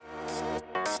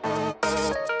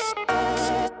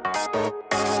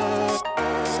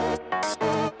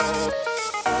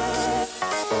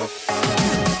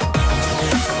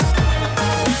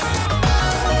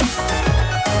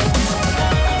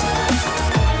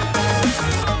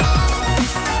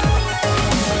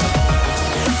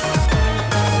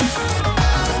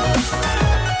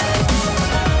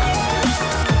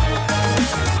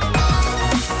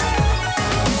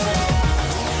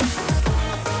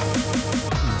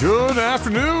Good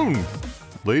afternoon,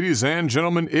 ladies and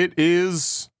gentlemen. It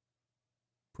is,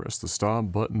 press the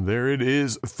stop button, there it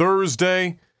is,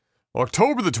 Thursday,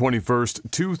 October the 21st,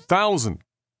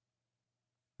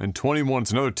 2021.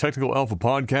 It's another Technical Alpha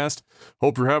podcast.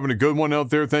 Hope you're having a good one out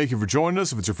there. Thank you for joining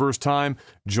us. If it's your first time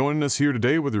joining us here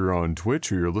today, whether you're on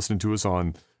Twitch or you're listening to us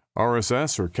on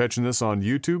RSS or catching this on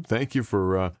YouTube, thank you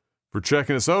for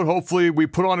checking us out. Hopefully we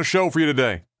put on a show for you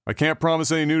today. I can't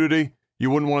promise any nudity.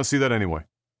 You wouldn't want to see that anyway.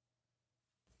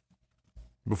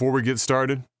 Before we get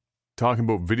started, talking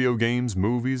about video games,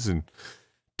 movies, and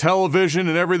television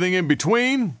and everything in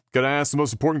between, gotta ask the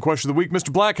most important question of the week.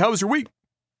 Mr. Black, how was your week?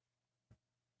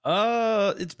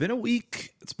 It's been a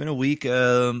week.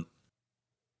 Did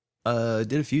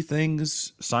a few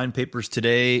things. Signed papers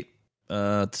today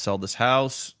to sell this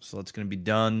house, so that's gonna be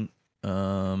done.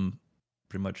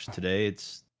 Pretty much today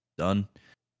it's done.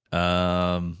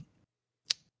 Bought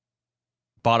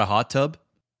a hot tub.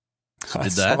 So I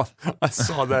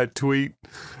saw that tweet.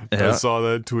 Yeah. I saw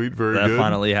that tweet. Very good. That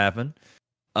finally happened.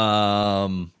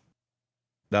 That'll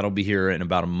be here in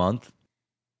about a month.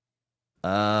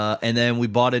 And then we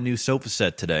bought a new sofa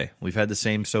set today. We've had the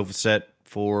same sofa set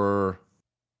for,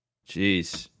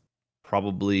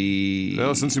 probably.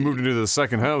 Well, since you moved into the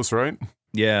second house, right?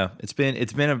 Yeah, it's been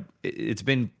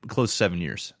close to 7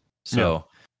 years. So,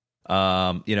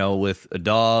 with a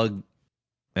dog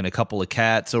and a couple of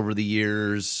cats over the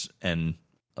years and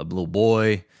a little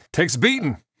boy. Takes a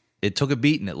beating. It took a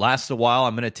beating. It lasted a while.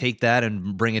 I'm going to take that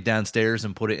and bring it downstairs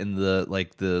and put it in the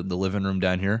living room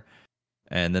down here.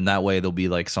 And then that way there'll be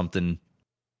like something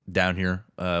down here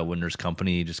when there's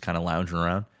company just kind of lounging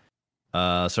around.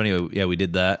 So anyway, yeah, we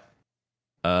did that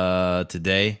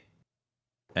today.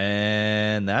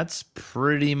 And that's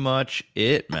pretty much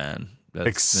it, man. That's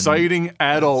exciting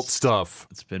adult stuff.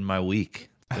 It's been my week.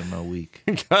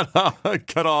 Got a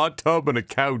hot tub and a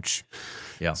couch.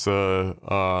 Yeah, it's a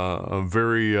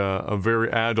very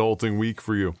adulting week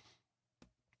for you.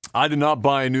 I did not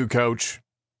buy a new couch,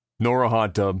 nor a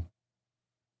hot tub,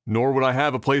 nor would I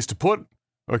have a place to put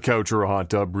a couch or a hot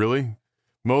tub. Really,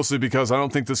 mostly because I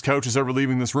don't think this couch is ever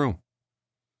leaving this room.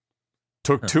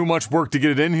 Took too much work to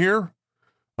get it in here.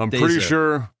 I'm pretty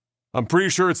sure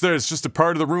it's there. It's just a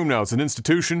part of the room now. It's an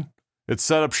institution. It's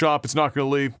set up shop. It's not going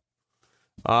to leave.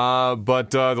 But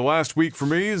the last week for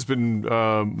me has been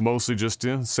mostly just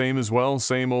same as well.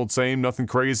 Same old same. Nothing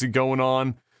crazy going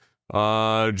on.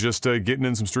 Just getting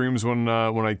in some streams when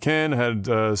I can. Had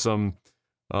some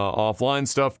offline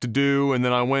stuff to do. And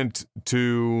then I went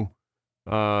to,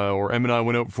 or Em and I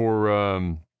went out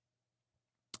for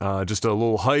just a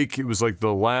little hike. It was like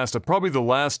probably the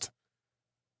last.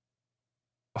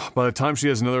 By the time she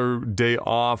has another day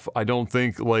off, I don't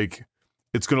think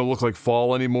it's going to look like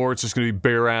fall anymore. It's just going to be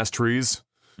bare ass trees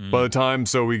by the time.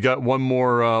 So we got one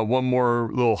more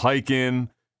little hike in,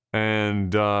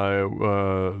 and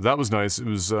that was nice. It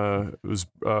was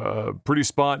a pretty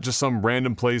spot, just some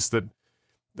random place that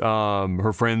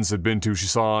her friends had been to. She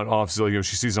saw it off, she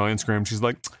sees it on Instagram. She's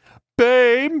like,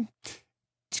 "Babe,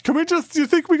 can we do you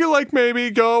think we could maybe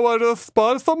go to a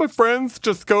spot? I saw my friends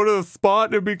just go to the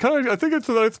spot. It'd be I think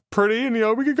it's pretty, and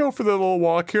we could go for the little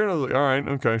walk here." And I was like, all right,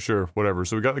 okay, sure, whatever.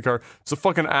 So we got in the car. It's a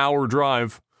fucking hour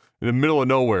drive in the middle of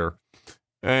nowhere.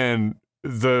 And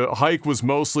the hike was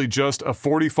mostly just a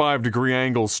 45-degree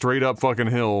angle straight up fucking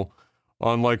hill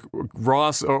on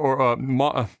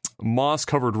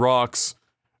moss-covered rocks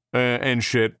and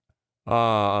shit.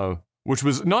 Which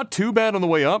was not too bad on the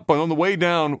way up, but on the way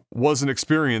down was an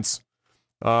experience.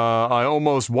 I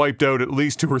almost wiped out at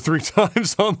least 2 or 3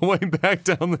 times on the way back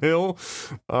down the hill.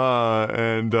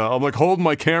 And I'm holding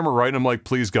my camera right, and I'm like,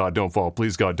 please God, don't fall.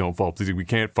 Please God, don't fall. Please, we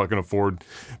can't fucking afford to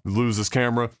lose this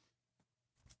camera.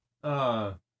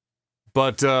 But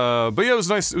yeah, it was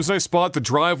nice. It was a nice spot. The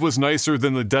drive was nicer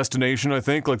than the destination, I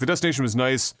think. The destination was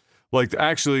nice.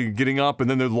 Actually getting up, and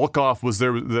then the look off was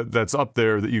there. That's up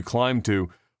there that you climb to.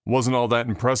 Wasn't all that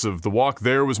impressive. The walk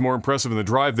there was more impressive, and the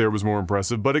drive there was more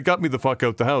impressive, but it got me the fuck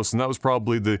out the house, and that was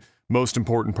probably the most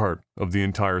important part of the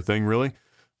entire thing, really.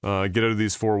 Get out of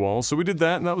these 4 walls. So we did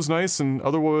that, and that was nice, and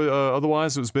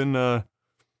otherwise it's been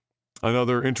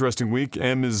another interesting week.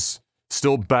 Em is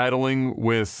still battling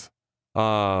with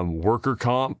workers'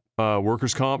 comp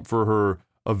for her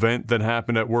event that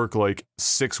happened at work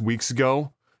 6 weeks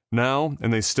ago now,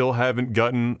 and they still haven't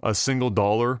gotten a single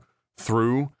dollar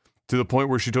through, to the point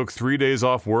where she took 3 days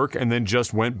off work and then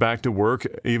just went back to work,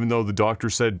 even though the doctor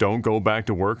said don't go back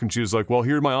to work. And she was like, well,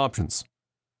 here are my options.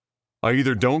 I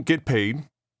either don't get paid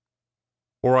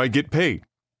or I get paid.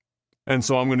 And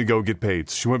so I'm going to go get paid.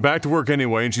 So she went back to work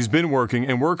anyway, and she's been working,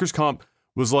 and workers' comp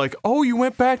was like, "Oh, you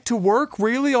went back to work?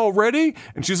 Really? Already?"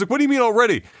 And she's like, "What do you mean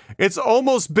already? It's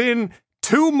almost been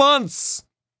 2 months.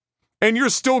 And you're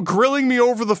still grilling me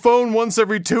over the phone once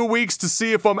every 2 weeks to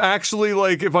see if I'm actually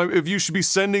like, if you should be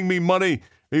sending me money.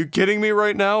 Are you kidding me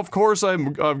right now? Of course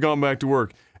I've gone back to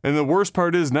work." And the worst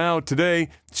part is now, today,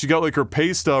 she got like her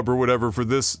pay stub or whatever for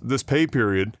this pay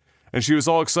period. And she was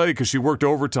all excited because she worked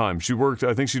overtime. She worked,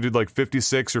 I think she did like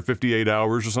 56 or 58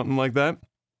 hours or something like that.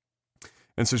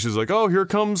 And so she's like, "Oh, here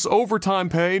comes overtime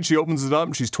pay." And she opens it up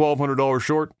and she's $1,200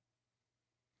 short.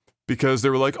 Because they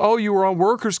were like, "Oh, you were on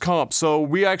workers' comp, so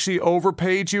we actually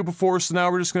overpaid you before, so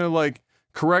now we're just going to like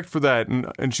correct for that."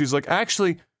 And she's like,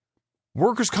 "Actually,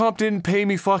 workers' comp didn't pay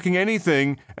me fucking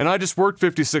anything, and I just worked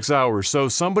 56 hours, so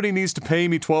somebody needs to pay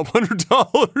me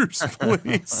 $1,200,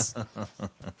 please."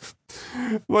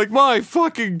 Like, my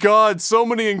fucking God, so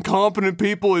many incompetent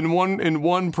people in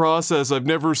one process. I've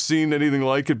never seen anything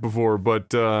like it before,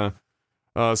 but so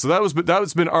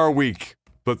that's been our week.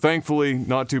 But thankfully,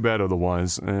 not too bad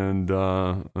otherwise, and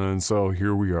so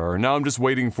here we are. Now I'm just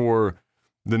waiting for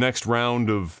the next round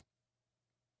of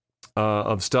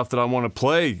stuff that I want to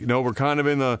play. You know, we're kind of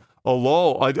in a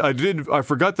lull. I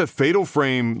forgot that Fatal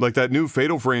Frame, like that new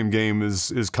Fatal Frame game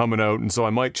is coming out, and so I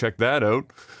might check that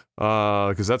out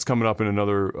because that's coming up in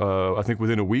another, I think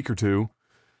within a week or two.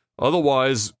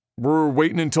 Otherwise, we're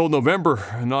waiting until November,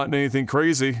 not anything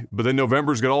crazy. But then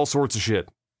November's got all sorts of shit.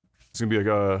 It's going to be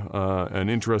like an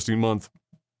interesting month.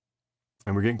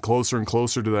 And we're getting closer and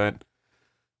closer to that.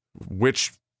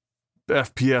 Which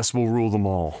FPS will rule them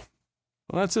all?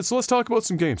 Well, that's it. So let's talk about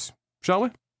some games, shall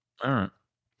we? All right.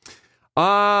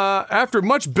 After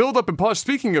much build-up and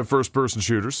speaking of first-person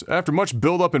shooters, after much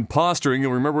build-up and posturing,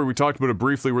 and remember we talked about it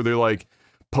briefly where they, like,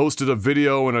 posted a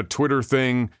video and a Twitter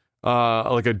thing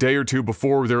like a day or two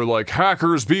before, they were like,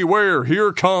 "Hackers beware,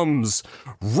 here comes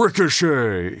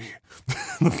Ricochet."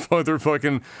 Their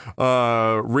fucking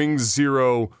Ring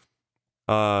Zero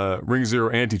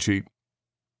anti-cheat.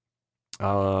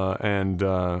 Well,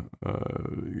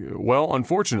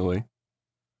 unfortunately,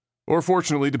 or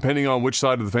fortunately, depending on which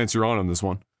side of the fence you're on this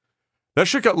one, that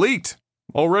shit got leaked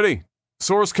already.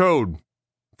 Source code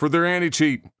for their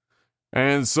anti-cheat.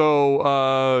 And so,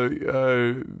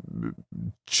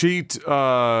 cheat,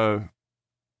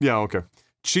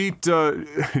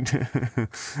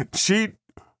 cheat,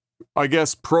 I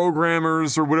guess,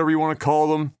 programmers or whatever you want to call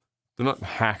them. They're not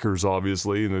hackers,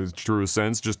 obviously, in the truest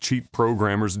sense, just cheat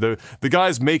programmers. The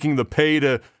guys making the pay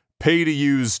to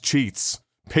use cheats,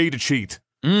 pay to cheat.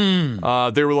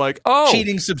 They were like, "Oh,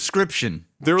 cheating subscription."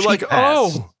 They were Cheat like, pass.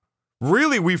 "Oh,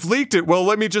 really? We've leaked it. Well,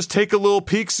 let me just take a little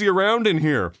peek-see around in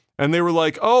here." And they were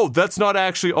like, "Oh, that's not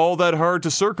actually all that hard to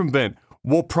circumvent.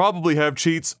 We'll probably have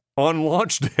cheats on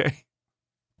launch day."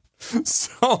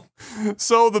 So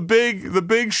the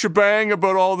big shebang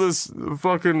about all this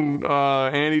fucking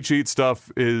anti-cheat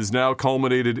stuff is now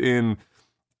culminated in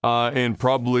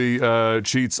probably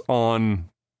cheats on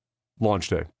launch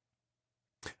day.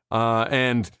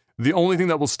 And the only thing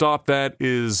that will stop that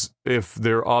is if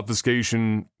their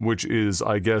obfuscation, which is,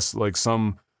 I guess, like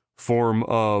some form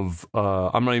of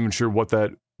I'm not even sure what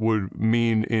that would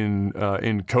mean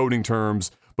in coding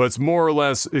terms, but it's more or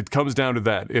less, it comes down to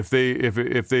that. If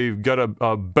they've got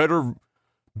a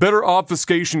better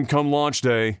obfuscation come launch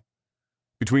day,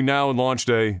 between now and launch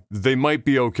day, they might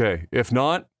be okay. If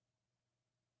not,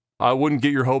 I wouldn't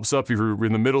get your hopes up if you're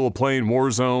in the middle of playing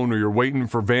Warzone or you're waiting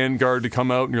for Vanguard to come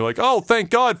out and you're like, "Oh,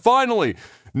 thank God, finally!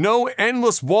 No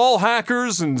endless wall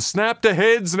hackers and snap to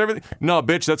heads and everything." No,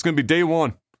 bitch, that's gonna be day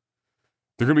one.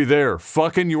 They're gonna be there,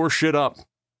 fucking your shit up.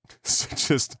 So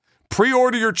just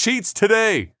pre-order your cheats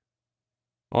today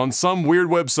on some weird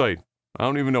website. I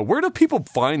don't even know. Where do people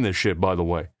find this shit, by the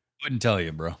way? Couldn't tell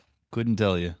you, bro. Couldn't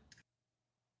tell you.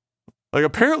 Like,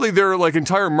 apparently there are, like,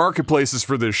 entire marketplaces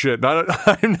for this shit.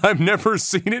 I've never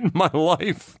seen it in my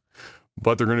life.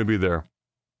 But they're going to be there.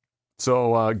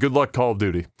 So, good luck, Call of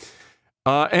Duty.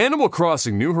 Animal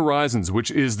Crossing New Horizons, which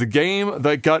is the game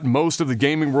that got most of the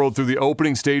gaming world through the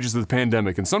opening stages of the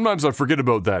pandemic. And sometimes I forget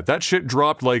about that. That shit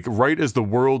dropped, like, right as the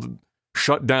world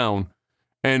shut down.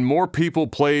 And more people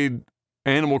played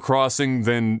Animal Crossing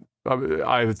than,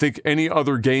 I think, any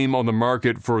other game on the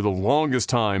market for the longest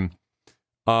time.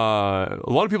 A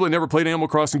lot of people had never played Animal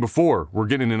Crossing before were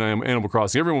getting into Animal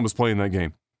Crossing. Everyone was playing that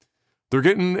game. They're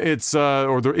getting, it's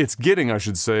getting, I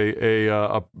should say,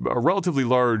 a relatively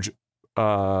large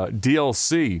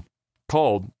DLC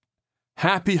called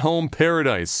Happy Home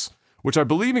Paradise, which I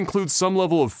believe includes some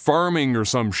level of farming or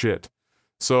some shit.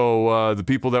 So the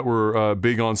people that were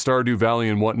big on Stardew Valley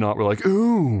and whatnot were like,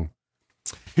 "Ooh,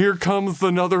 here comes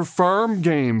another farm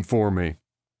game for me."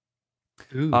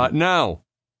 Now,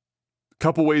 a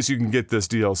couple ways you can get this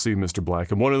DLC, Mr.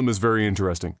 Black, and one of them is very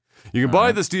interesting. You can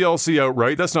buy this DLC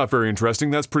outright. That's not very interesting.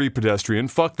 That's pretty pedestrian.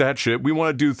 Fuck that shit. We want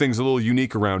to do things a little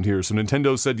unique around here. So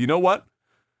Nintendo said, you know what?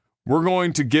 We're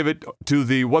going to give it to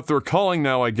the, what they're calling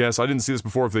now, I guess, I didn't see this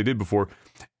before if they did before,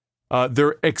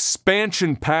 their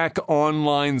expansion pack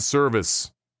online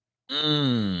service.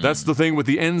 That's the thing with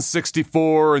the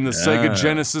N64 and the Sega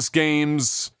Genesis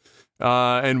games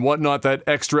and whatnot, that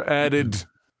extra added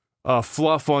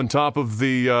fluff on top of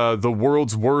the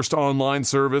world's worst online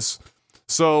service.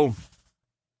 So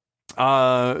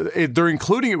they're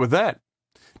including it with that.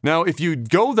 Now, if you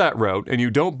go that route and you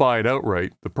don't buy it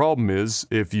outright, the problem is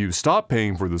if you stop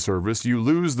paying for the service, you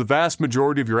lose the vast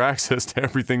majority of your access to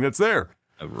everything that's there.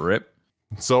 A rip.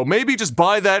 So maybe just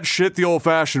buy that shit the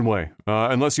old-fashioned way,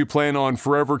 unless you plan on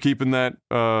forever keeping that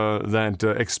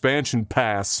expansion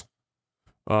pass,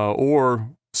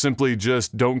 or simply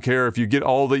just don't care. If you get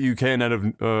all that you can out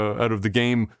of the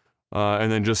game,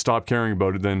 and then just stop caring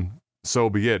about it, then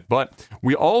so be it. But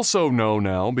we also know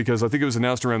now, because I think it was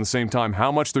announced around the same time,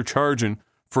 how much they're charging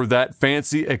for that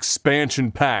fancy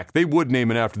expansion pack. They would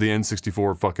name it after the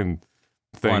N64 fucking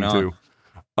thing too.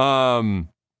 $50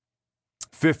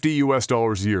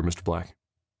 a year, Mr. Black.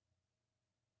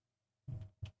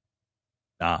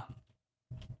 Nah,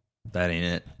 that ain't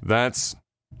it.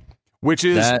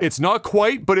 It's not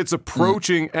quite, but it's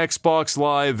approaching Xbox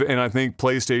Live and I think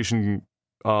PlayStation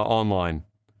Online.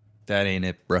 That ain't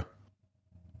it, bro.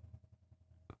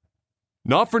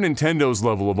 Not for Nintendo's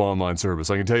level of online service,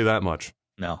 I can tell you that much.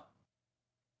 No.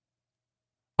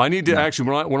 I need to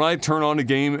actually, when I turn on a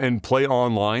game and play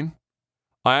online,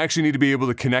 I actually need to be able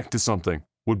to connect to something,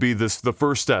 would be the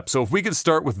first step. So if we could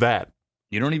start with that.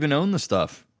 You don't even own the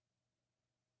stuff.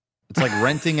 It's like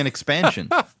renting an expansion.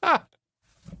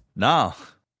 Nah,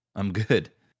 I'm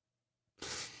good.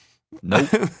 Nope.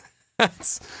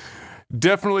 That's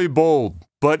definitely bold.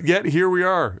 But yet here we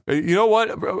are. You know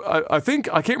what? I think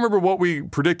I can't remember what we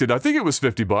predicted. I think it was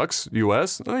 $50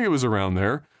 US. I think it was around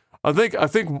there. I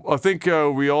think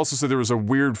we also said there was a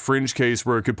weird fringe case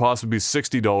where it could possibly be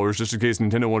 $60 just in case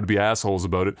Nintendo wanted to be assholes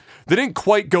about it. They didn't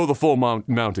quite go the full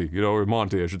Monty, or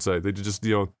Monty, I should say. They did just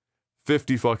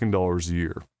 $50 fucking a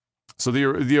year. So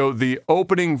the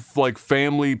opening like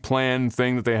family plan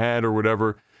thing that they had or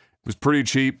whatever was pretty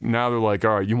cheap. Now they're like,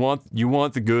 all right, you want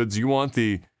the goods, you want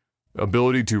the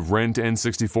ability to rent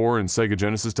N64 and Sega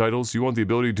Genesis titles, you want the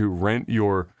ability to rent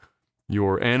your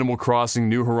Animal Crossing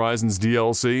New Horizons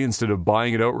DLC instead of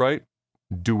buying it outright.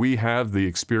 Do we have the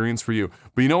experience for you?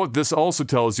 But you know what this also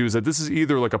tells you is that this is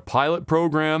either like a pilot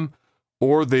program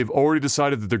or they've already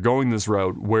decided that they're going this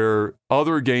route where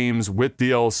other games with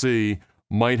DLC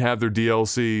might have their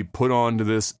DLC put onto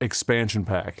this expansion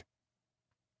pack.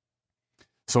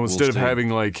 So instead of having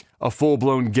like a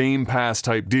full-blown Game Pass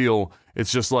type deal,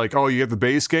 it's just like, oh, you get the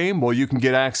base game? Well, you can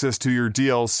get access to your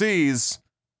DLCs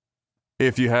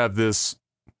if you have this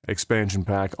expansion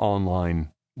pack online,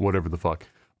 whatever the fuck.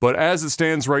 But as it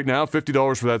stands right now,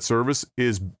 $50 for that service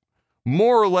is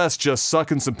more or less just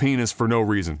sucking some penis for no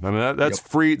reason. I mean, that's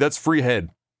free. That's free head.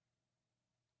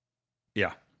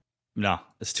 Yeah. No,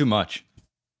 it's too much.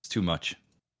 It's too much.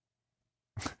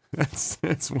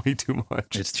 It's way too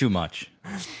much. It's too much.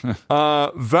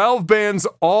 Valve bans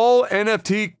all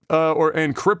NFT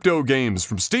and crypto games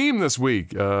from Steam this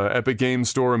week. Epic Games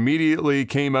Store immediately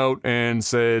came out and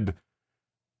said,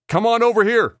 "Come on over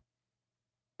here."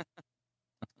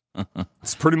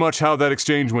 It's pretty much how that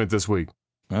exchange went this week.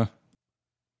 Huh?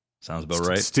 Sounds about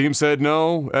right. Steam said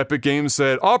no. Epic Games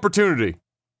said opportunity.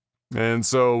 And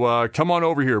so come on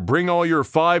over here. Bring all your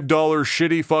 $5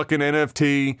 shitty fucking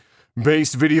NFT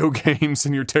based video games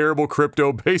and your terrible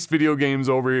crypto based video games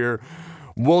over here.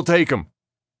 We'll take them.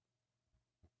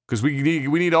 Because we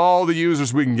need all the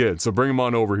users we can get. So bring them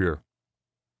on over here.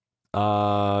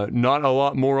 Not a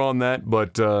lot more on that,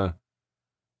 but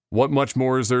what much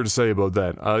more is there to say about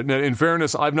that? In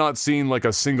fairness, I've not seen like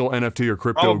a single NFT or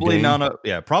crypto game.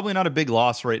 Probably not a big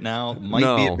loss right now.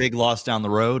 Might be a big loss down the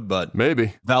road, but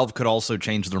maybe Valve could also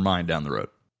change their mind down the road.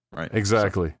 Right.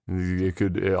 Exactly. So. It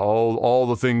could all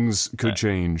the things could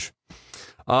change.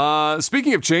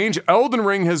 Speaking of change, Elden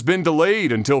Ring has been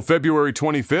delayed until February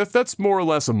 25th. That's more or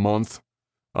less a month.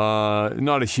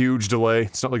 Not a huge delay.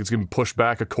 It's not like it's going to be pushed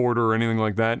back a quarter or anything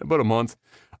like that. About a month.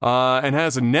 And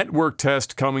has a network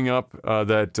test coming up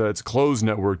that it's a closed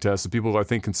network test that people I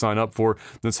think can sign up for.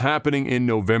 That's happening in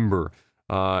November.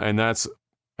 And that's,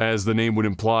 as the name would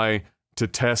imply, to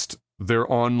test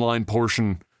their online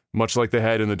portion, much like they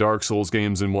had in the Dark Souls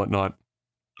games and whatnot.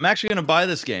 I'm actually going to buy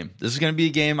this game. This is going to be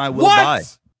a game I will buy.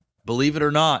 Believe it or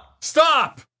not.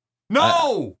 Stop!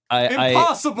 No!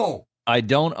 Impossible! I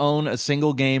don't own a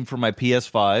single game for my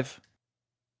PS5.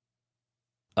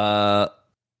 I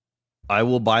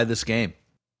will buy this game.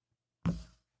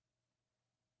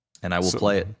 And I will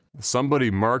play it. Somebody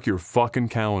mark your fucking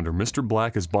calendar. Mr.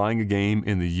 Black is buying a game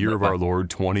in the year of our Lord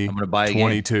 2022. I'm going to buy a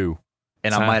game.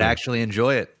 And I might actually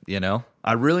enjoy it, you know?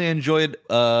 I really enjoyed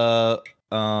Blood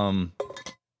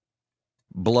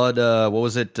what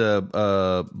was it?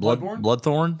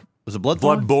 Bloodthorn? Was it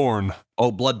Bloodthorn? Bloodborne.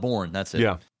 Oh, Bloodborne, that's it.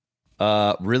 Yeah.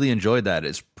 Really enjoyed that.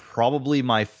 It's probably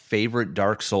my favorite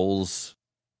Dark Souls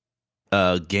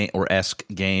game or esque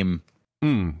game.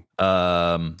 Same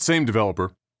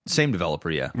developer. Same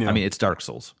developer, yeah. I mean, it's Dark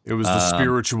Souls. It was the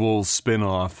spiritual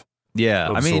spin-off. Yeah,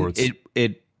 of I mean, sorts.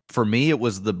 it for me it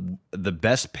was the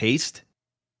best paced.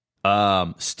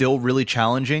 Still really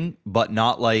challenging, but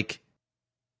not like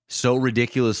so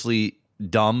ridiculously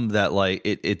dumb that like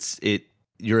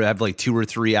you have like 2 or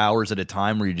 3 hours at a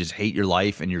time where you just hate your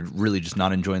life and you're really just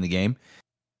not enjoying the game.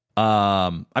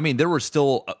 I mean, there were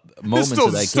still moments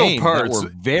of that game that were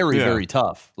very, very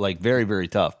tough, like very, very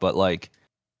tough. But like,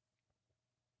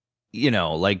 you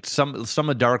know, like some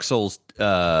of Dark Souls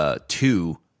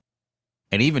 2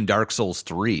 and even Dark Souls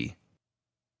 3,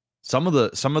 some of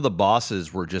the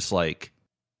bosses were just like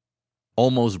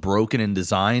almost broken in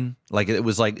design. Like it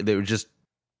was like they were just.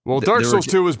 Well, Dark Souls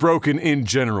 2 was broken in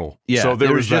general. Yeah, so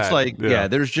there was just that. like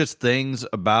there's just things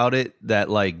about it that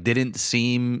like didn't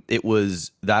seem that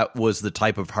was the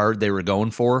type of hard they were going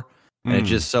for, and it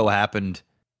just so happened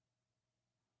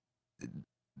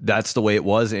that's the way it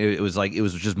was. It was like it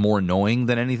was just more annoying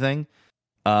than anything.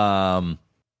 I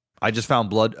just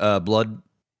found Bloodborne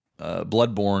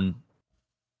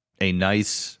a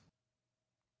nice.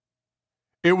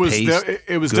 It was paced,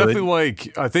 definitely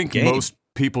like I think game. Most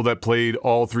people that played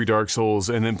all 3 Dark Souls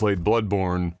and then played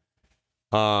Bloodborne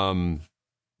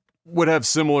would have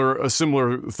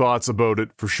similar thoughts about it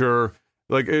for sure.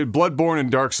 Like Bloodborne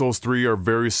and Dark Souls 3 are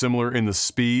very similar in the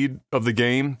speed of the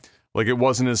game. Like it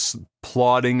wasn't as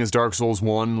plodding as Dark Souls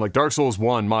 1. Like Dark Souls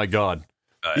 1, my god.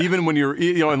 Even when you're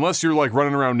unless you're like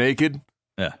running around naked.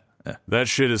 Yeah. That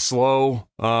shit is slow,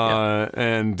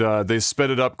 and they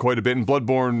sped it up quite a bit. And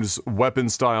Bloodborne's weapon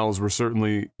styles were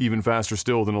certainly even faster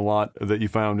still than a lot that you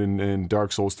found in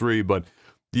Dark Souls 3. But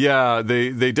yeah,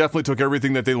 they definitely took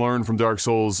everything that they learned from Dark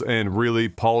Souls and really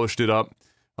polished it up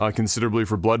considerably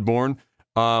for Bloodborne.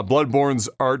 Bloodborne's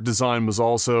art design was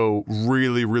also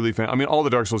really, really I mean, all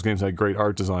the Dark Souls games had great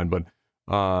art design, but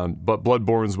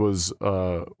Bloodborne's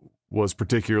was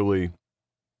particularly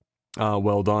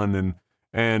well done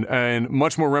and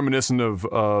much more reminiscent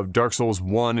of Dark Souls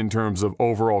 1 in terms of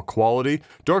overall quality.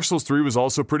 Dark Souls 3 was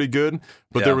also pretty good,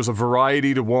 but there was a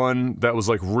variety to 1 that was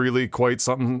like really quite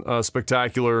something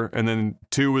spectacular, and then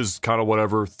 2 was kind of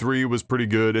whatever, 3 was pretty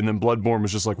good, and then Bloodborne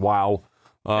was just like, wow.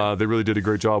 They really did a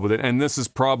great job with it, and this is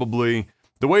probably,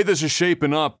 the way this is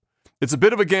shaping up, it's a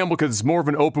bit of a gamble because it's more of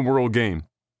an open world game.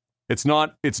 It's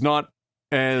not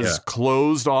as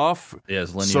closed off. Yeah,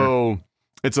 it's linear. So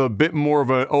it's a bit more of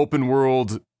an open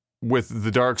world with the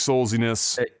Dark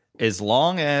Soulsiness. As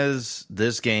long as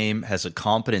this game has a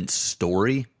competent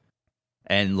story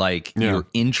and like you're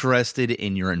interested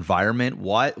in your environment,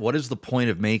 what is the point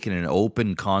of making an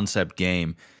open concept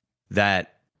game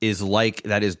that is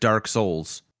Dark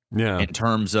Souls in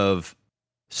terms of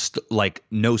like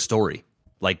no story?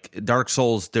 Like Dark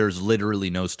Souls, there's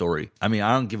literally no story. I mean,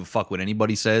 I don't give a fuck what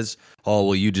anybody says. Oh,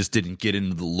 well, you just didn't get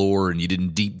into the lore and you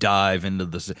didn't deep dive into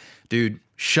this. Dude,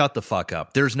 shut the fuck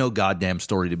up. There's no goddamn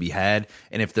story to be had.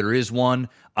 And if there is one,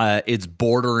 it's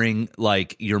bordering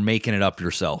like you're making it up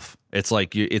yourself. It's like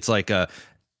being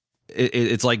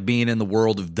in the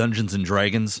world of Dungeons and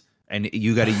Dragons, and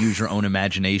you got to use your own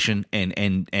imagination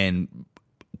and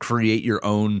create your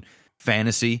own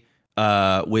fantasy.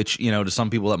 Which, you know, to some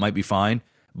people that might be fine.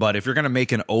 But if you're going to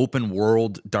make an open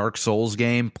world Dark Souls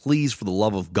game, please, for the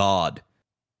love of God,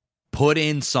 put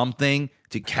in something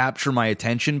to capture my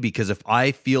attention, because if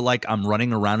I feel like I'm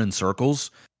running around in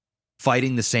circles,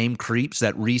 fighting the same creeps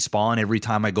that respawn every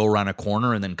time I go around a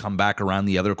corner and then come back around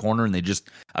the other corner and they just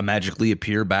magically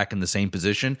appear back in the same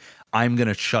position, I'm going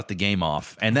to shut the game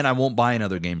off. And then I won't buy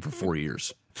another game for 4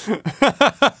 years.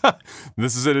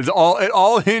 This is it. It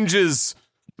all hinges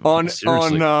on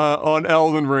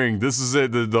Elden Ring. This is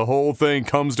it. The whole thing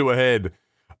comes to a head.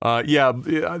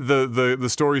 The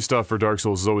story stuff for Dark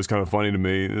Souls is always kind of funny to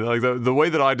me. Like the way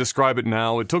that I describe it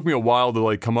now, it took me a while to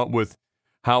like come up with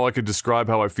how I could describe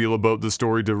how I feel about the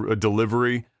story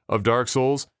delivery of Dark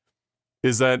Souls.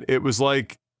 Is that it was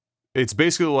like, it's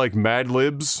basically like Mad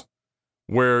Libs,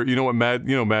 where you know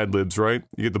Mad Libs, right?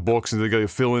 You get the books and they got to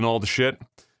fill in all the shit.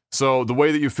 So the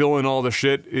way that you fill in all the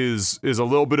shit is a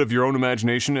little bit of your own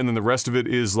imagination, and then the rest of it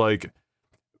is like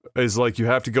you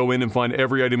have to go in and find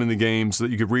every item in the game so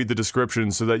that you could read the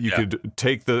description, so that you could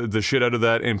take the shit out of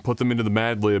that and put them into the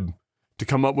Mad Lib to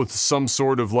come up with some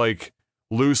sort of like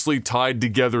loosely tied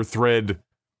together thread,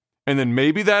 and then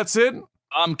maybe that's it.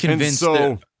 I'm convinced.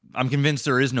 I'm convinced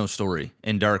there is no story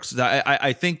in Dark Souls.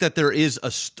 I think that there is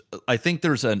I think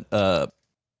there's an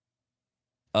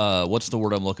what's the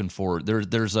word I'm looking for?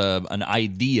 There's an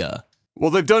idea. Well,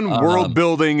 they've done world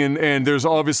building and there's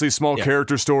obviously small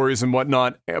character stories and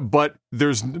whatnot, but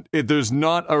there's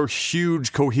not a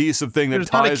huge cohesive thing that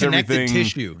ties everything.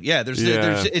 Tissue. Yeah, there's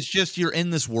it's just you're in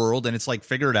this world and it's like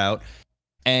figure it out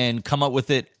and come up with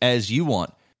it as you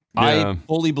want. Yeah. I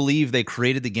fully believe they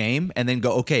created the game and then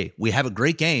go, okay, we have a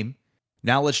great game.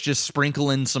 Now let's just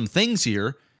sprinkle in some things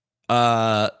here,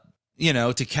 to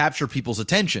capture people's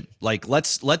attention. Like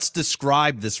let's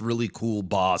describe this really cool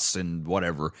boss and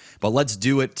whatever, but let's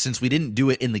do it since we didn't do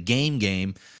it in the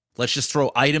game. Let's just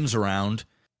throw items around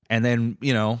and then,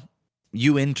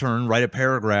 you intern write a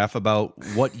paragraph about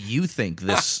what you think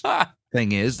this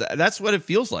thing is. That's what it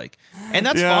feels like. And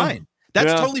that's fine.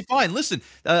 That's totally fine. Listen,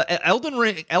 Elden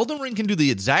Ring can do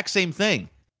the exact same thing.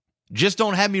 Just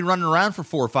don't have me running around for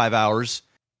 4 or 5 hours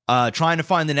trying to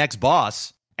find the next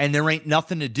boss, and there ain't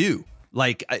nothing to do.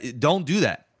 Like, don't do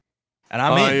that. And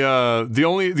the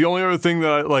only other thing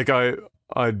that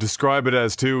I describe it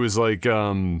as too is like,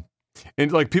 and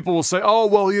like people will say, oh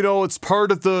well, it's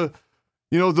part of the.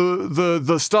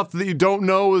 The stuff that you don't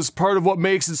know is part of what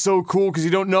makes it so cool because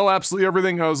you don't know absolutely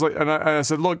everything. I was like, and I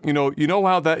said, look,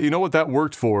 what that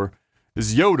worked for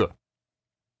is Yoda.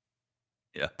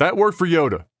 Yeah, that worked for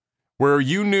Yoda, where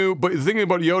you knew. But the thing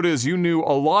about Yoda is you knew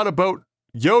a lot about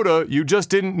Yoda. You just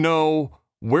didn't know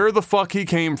where the fuck he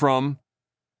came from,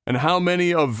 and how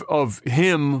many of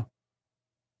him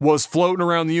was floating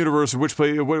around the universe. Which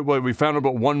we found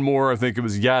about one more. I think it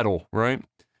was Yaddle, right?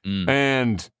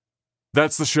 And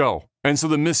that's the show. And so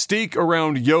the mystique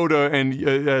around Yoda and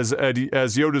as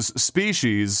Yoda's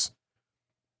species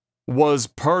was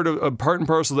part and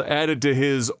parcel that added to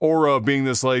his aura of being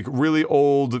this like really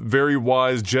old, very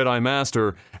wise Jedi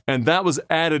master, and that was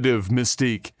additive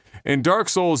mystique. In Dark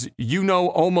Souls,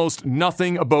 almost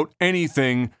nothing about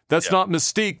anything. That's not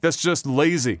mystique, that's just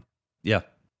lazy. Yeah.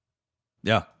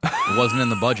 Yeah. It wasn't in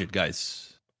the budget,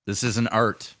 guys. This isn't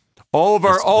art. All of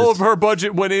our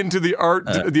budget went into the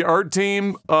art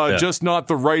team, just not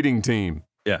the writing team.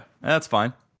 Yeah, that's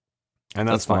fine. And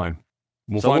that's fine.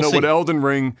 We'll find out what Elden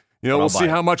Ring. We'll see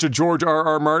how much of George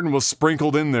R.R. Martin was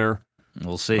sprinkled in there.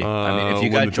 We'll see. If you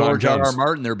got George R.R.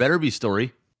 Martin, there better be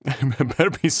story.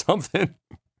 Better be something.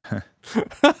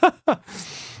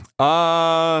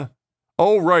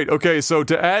 Oh, right. Okay, so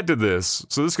to add to this,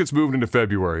 this gets moved into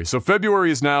February. So February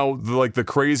is now the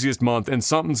craziest month, and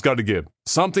something's got to give.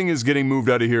 Something is getting moved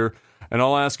out of here, and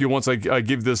I'll ask you once I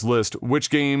give this list,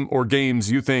 which game or games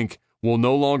you think will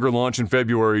no longer launch in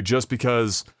February just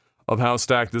because of how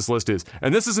stacked this list is.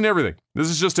 And this isn't everything. This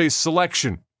is just a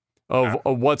selection of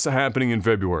what's happening in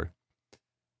February.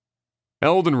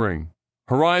 Elden Ring,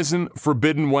 Horizon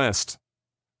Forbidden West,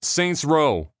 Saints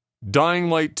Row, Dying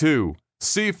Light 2,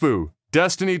 Sifu,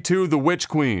 Destiny 2 The Witch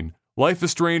Queen, Life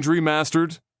is Strange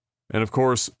Remastered, and of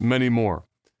course, many more.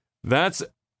 That's...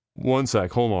 One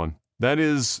sec, hold on. That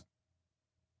is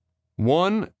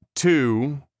 1,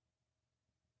 2,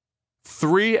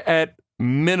 3 at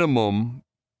minimum,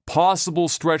 possible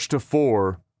stretch to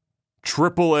 4,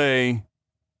 AAA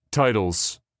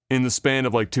titles in the span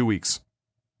of like 2 weeks.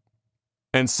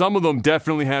 And some of them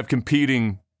definitely have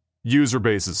competing user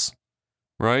bases,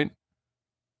 right?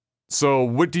 So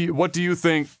what do you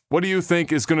think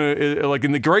is gonna like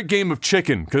in the great game of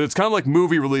chicken? Because it's kind of like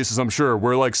movie releases, I'm sure,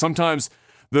 where like sometimes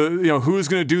who's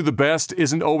gonna do the best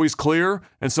isn't always clear,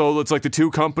 and so it's like the two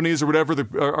companies or whatever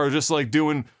are just like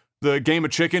doing the game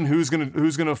of chicken. Who's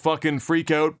gonna fucking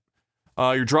freak out?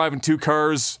 You're driving two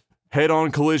cars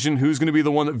head-on collision. Who's gonna be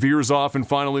the one that veers off and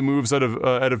finally moves out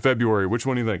of February? Which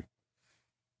one do you think?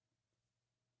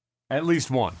 At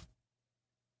least one.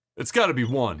 It's got to be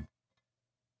one.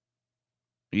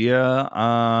 Yeah,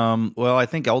 well, I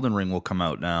think Elden Ring will come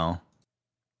out now.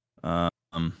 I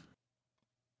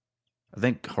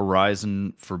think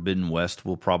Horizon Forbidden West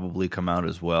will probably come out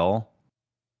as well.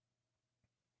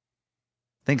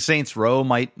 I think Saints Row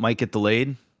might get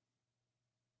delayed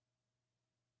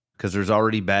because there's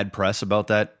already bad press about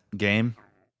that game.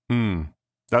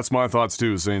 That's my thoughts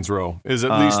too. Saints Row is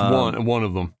at least one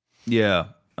of them. Yeah,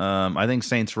 I think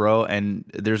Saints Row, and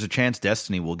there's a chance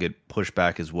Destiny will get pushed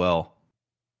back as well.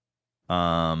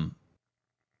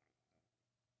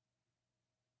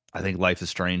 I think Life is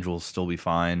Strange will still be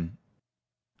fine.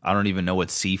 I don't even know what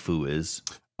Sifu is.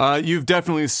 You've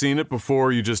definitely seen it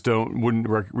before. You just wouldn't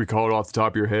recall it off the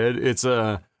top of your head. It's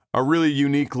a really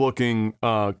unique looking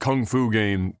kung fu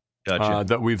game. Gotcha.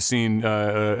 That we've seen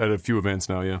at a few events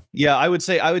now. Yeah. I would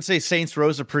say Saints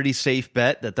Row's a pretty safe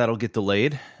bet that'll get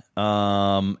delayed.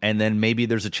 And then maybe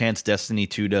there's a chance Destiny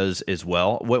 2 does as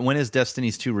well. When is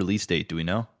Destiny's 2 release date? Do we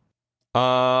know?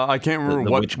 I can't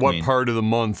remember what part of the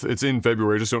month. It's in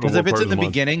February. I just don't know. Because if it's in the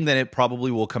beginning, then it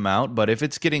probably will come out. But if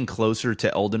it's getting closer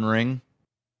to Elden Ring,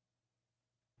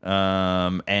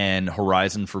 and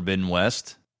Horizon Forbidden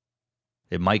West,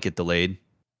 it might get delayed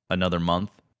another month.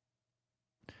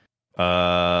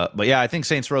 But yeah, I think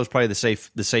Saints Row is probably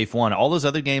the safe one. All those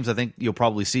other games, I think you'll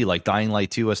probably see, like Dying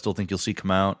Light 2. I still think you'll see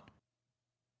come out.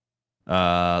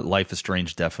 Life is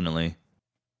Strange, definitely.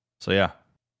 So yeah,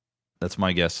 that's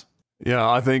my guess. Yeah,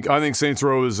 I think Saints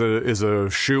Row is a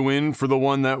shoe-in for the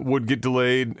one that would get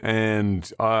delayed,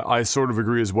 and I sort of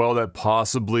agree as well that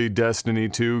possibly Destiny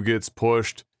 2 gets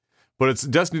pushed. But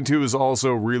Destiny 2 is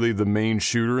also really the main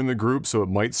shooter in the group, so it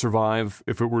might survive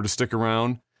if it were to stick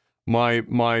around.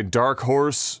 My dark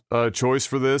horse choice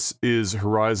for this is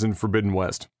Horizon Forbidden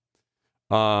West.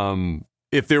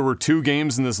 If there were two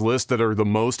games in this list that are the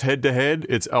most head-to-head,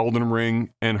 it's Elden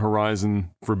Ring and Horizon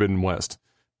Forbidden West.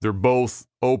 They're both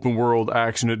open-world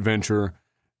action-adventure,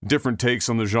 different takes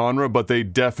on the genre, but they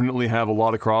definitely have a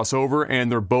lot of crossover,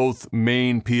 and they're both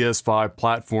main PS5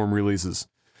 platform releases.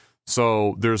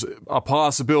 So there's a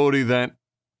possibility that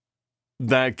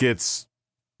gets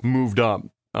moved up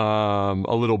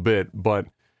a little bit, but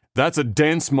that's a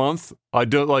dense month. I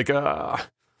feel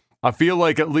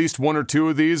like at least one or two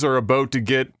of these are about to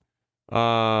get.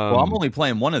 Well, I'm only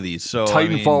playing one of these, so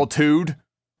Titanfall 2'd.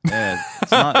 Yeah,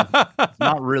 it's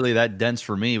not really that dense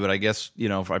for me, but I guess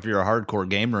if you're a hardcore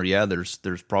gamer, yeah, there's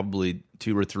probably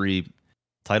 2 or 3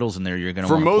 titles in there you're going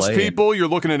to want to play. For most people, you're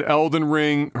looking at Elden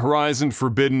Ring, Horizon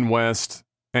Forbidden West,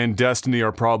 and Destiny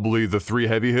are probably the 3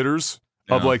 heavy hitters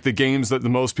of like the games that the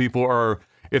most people are.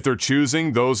 If they're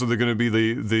choosing, those are going to be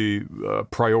the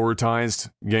prioritized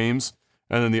games,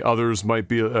 and then the others might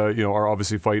be are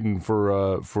obviously fighting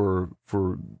for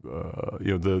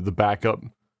the backup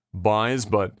buys.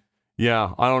 But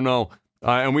yeah, I don't know.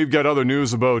 And we've got other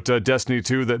news about Destiny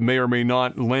 2 that may or may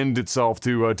not lend itself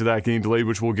to that game delay,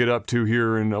 which we'll get up to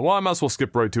here. And I might as well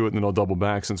skip right to it, and then I'll double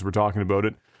back since we're talking about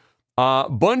it.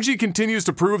 Bungie continues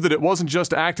to prove that it wasn't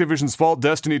just Activision's fault.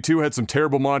 Destiny 2 had some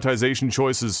terrible monetization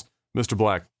choices, Mr.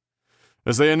 Black,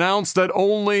 as they announced that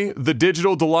only the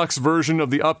digital deluxe version of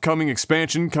the upcoming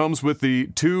expansion comes with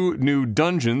 2 new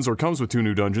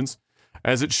dungeons,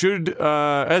 as it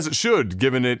should,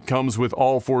 given it comes with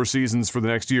all 4 seasons for the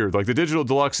next year. Like, the digital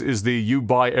deluxe is the you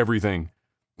buy everything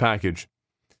package.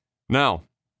 Now,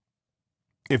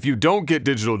 if you don't get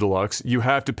digital deluxe, you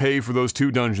have to pay for those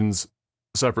 2 dungeons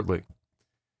separately.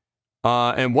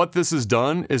 And what this has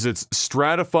done is it's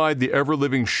stratified the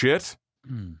ever-living shit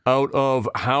out of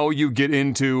how you get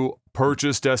into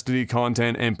purchase Destiny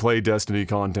content and play Destiny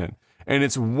content. And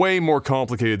it's way more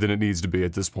complicated than it needs to be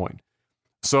at this point.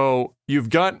 So you've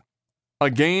got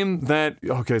a game that...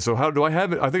 Okay, so how do I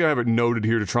have it? I think I have it noted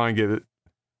here to try and get it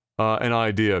an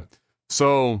idea.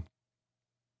 So...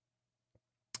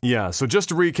 yeah, so just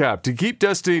to recap,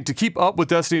 to keep up with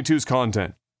Destiny 2's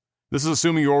content, this is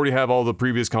assuming you already have all the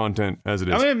previous content as it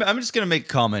is. I'm just going to make a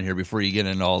comment here before you get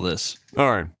into all this.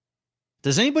 All right.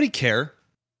 Does anybody care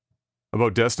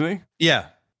about Destiny? Yeah,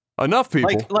 enough people.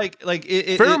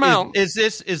 Fair amount. Do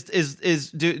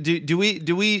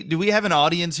we have an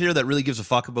audience here that really gives a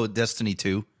fuck about Destiny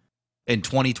 2 in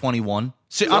 2021?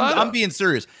 See, I'm being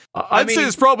serious. I'd say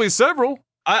it's probably several.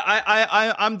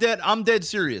 I'm dead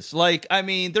serious. Like, I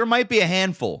mean, there might be a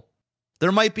handful.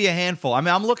 I mean,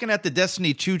 I'm looking at the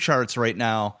Destiny 2 charts right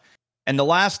now, and the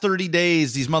last 30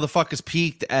 days, these motherfuckers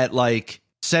peaked at like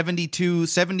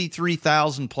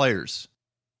 73,000 players.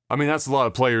 I mean, that's a lot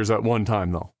of players at one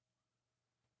time, though.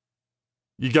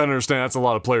 You gotta understand, that's a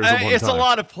lot of players at one time. It's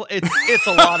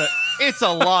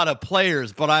a lot of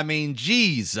players, but I mean,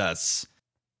 Jesus,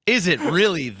 is it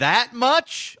really that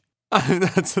much?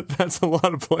 That's a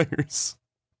lot of players.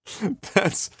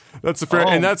 That's a fair,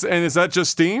 and is that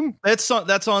just Steam? That's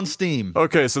on Steam.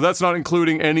 Okay, so that's not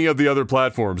including any of the other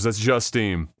platforms. That's just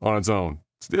Steam on its own.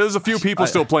 There's a few people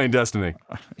still playing Destiny.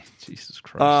 Jesus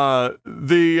Christ.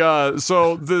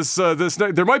 So this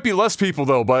there might be less people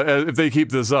though, but if they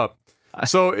keep this up.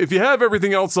 So if you have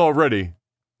everything else already,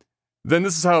 then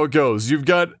this is how it goes. You've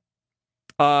got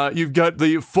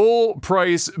the full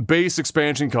price base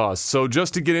expansion cost. So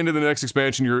just to get into the next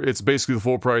expansion, it's basically the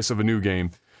full price of a new game.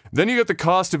 Then you get the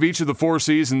cost of each of the 4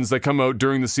 seasons that come out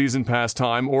during the season pass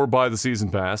time or buy the season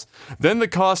pass. Then the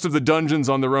cost of the dungeons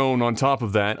on their own on top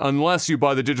of that, unless you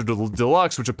buy the digital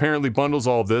deluxe, which apparently bundles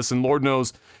all of this, and Lord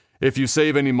knows if you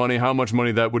save any money, how much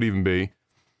money that would even be.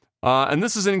 And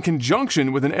this is in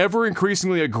conjunction with an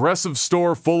ever-increasingly aggressive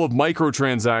store full of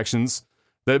microtransactions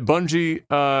that Bungie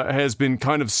has been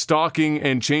kind of stalking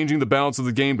and changing the balance of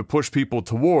the game to push people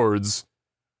towards,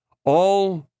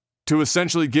 all to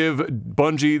essentially give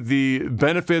Bungie the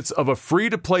benefits of a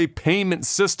free-to-play payment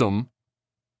system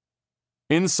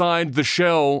inside the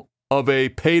shell of a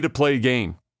pay-to-play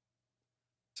game.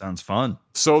 Sounds fun.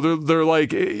 So they're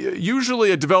like,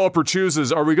 usually a developer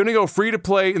chooses, are we going to go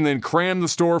free-to-play and then cram the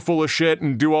store full of shit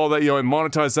and do all that, and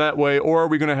monetize that way, or are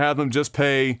we going to have them just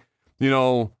pay,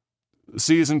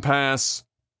 season pass,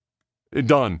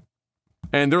 done.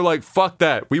 And they're like, fuck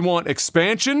that. We want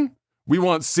expansion, we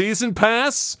want season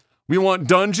pass, we want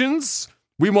dungeons,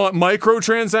 we want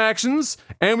microtransactions,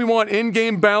 and we want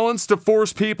in-game balance to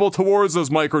force people towards those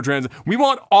microtransactions. We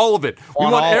want all of it. We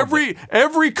want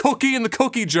every cookie in the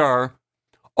cookie jar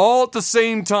all at the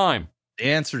same time. The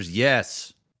answer's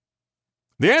yes.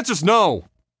 The answer's no.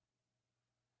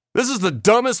 This is the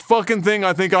dumbest fucking thing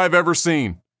I think I've ever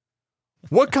seen.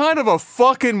 What kind of a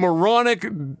fucking moronic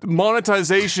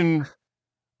monetization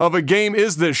of a game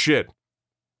is this shit?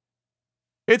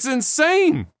 It's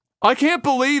insane. I can't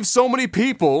believe so many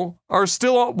people are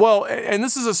still, well, and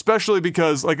this is especially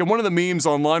because, like, one of the memes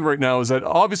online right now is that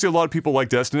obviously a lot of people like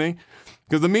Destiny,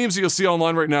 because the memes that you'll see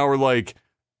online right now are like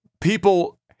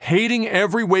people hating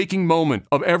every waking moment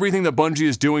of everything that Bungie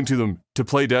is doing to them to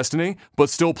play Destiny, but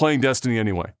still playing Destiny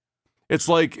anyway. It's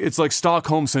like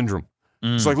Stockholm Syndrome.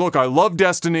 It's like, look, I love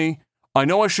Destiny. I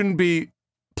know I shouldn't be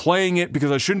playing it because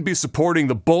I shouldn't be supporting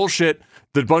the bullshit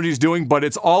that Bungie's doing, but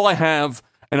it's all I have,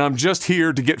 and I'm just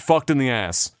here to get fucked in the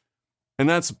ass. And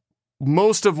that's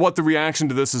most of what the reaction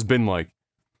to this has been like.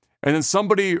 And then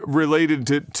somebody related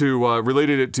it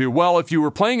to, well, if you were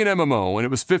playing an MMO and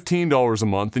it was $15 a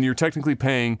month, then you're technically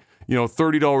paying,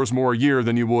 $30 more a year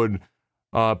than you would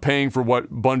paying for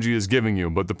what Bungie is giving you.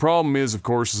 But the problem is, of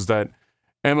course, is that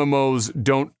MMOs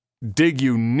don't dig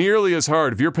you nearly as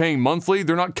hard. If you're paying monthly,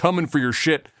 they're not coming for your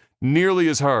shit nearly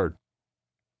as hard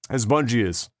as Bungie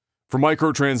is for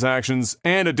microtransactions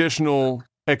and additional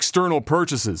external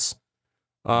purchases.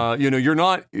 You're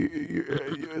not,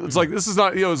 it's like, this is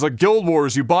not, it's like Guild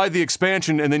Wars. You buy the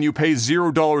expansion and then you pay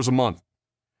 $0 a month.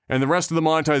 And the rest of the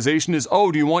monetization is,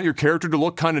 do you want your character to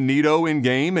look kind of neato in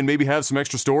game and maybe have some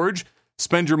extra storage?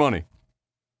 Spend your money.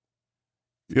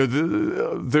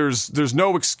 There's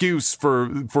no excuse for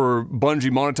Bungie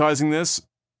monetizing this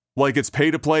like it's pay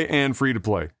to play and free to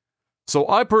play. So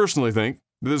I personally think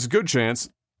there's a good chance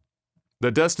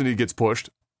that Destiny gets pushed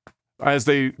as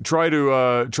they try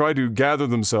to gather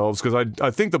themselves, because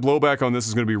I think the blowback on this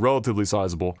is going to be relatively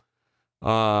sizable.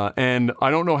 And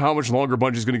I don't know how much longer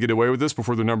Bungie's going to get away with this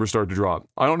before the numbers start to drop.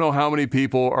 I don't know how many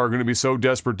people are going to be so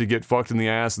desperate to get fucked in the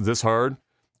ass this hard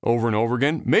over and over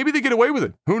again. Maybe they get away with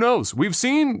it. Who knows? We've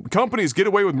seen companies get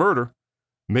away with murder.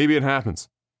 Maybe it happens.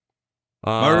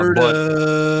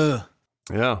 Murder!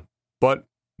 But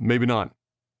maybe not.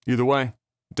 Either way,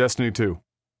 Destiny 2.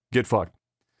 Get fucked.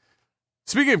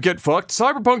 Speaking of get fucked,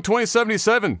 Cyberpunk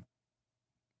 2077.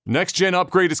 Next gen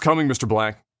upgrade is coming, Mr.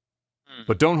 Black.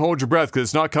 But don't hold your breath, because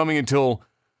it's not coming until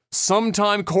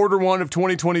sometime Q1 of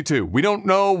 2022. We don't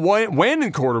know when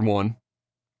in Q1.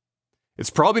 It's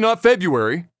probably not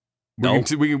February.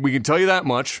 Nope. We can tell you that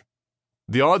much.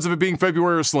 The odds of it being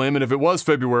February are slim, and if it was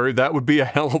February, that would be a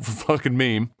hell of a fucking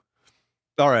meme.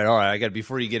 All right.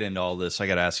 Before you get into all this, I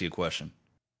got to ask you a question.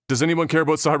 Does anyone care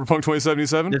about Cyberpunk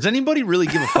 2077? Does anybody really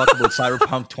give a fuck about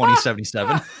Cyberpunk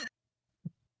 2077?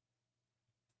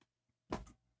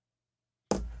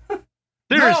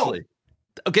 Seriously.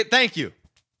 No. Okay, thank you.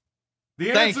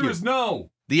 The answer is no.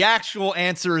 The actual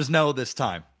answer is no this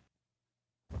time.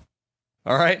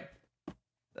 All right?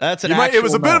 That's an actual It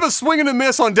was a bit of a swing and a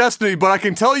miss on Destiny, but I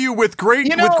can tell you with great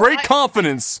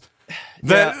confidence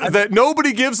that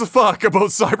nobody gives a fuck about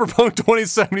Cyberpunk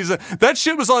 2077. That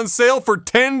shit was on sale for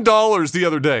 $10 the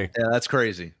other day. Yeah, that's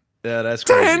crazy. Yeah, that's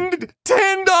crazy.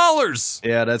 $10!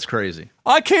 Yeah, that's crazy.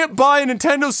 I can't buy a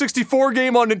Nintendo 64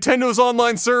 game on Nintendo's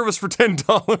online service for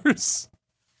 $10.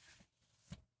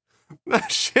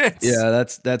 That shit. Yeah,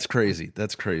 that's crazy.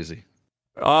 That's crazy.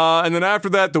 And then after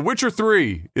that, The Witcher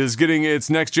 3 is getting its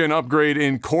next gen upgrade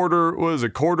in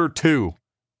Q2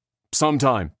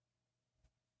 sometime.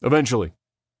 Eventually.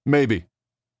 Maybe.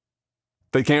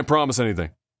 They can't promise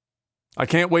anything. I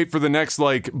can't wait for the next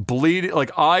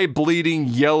eye-bleeding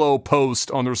yellow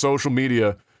post on their social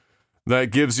media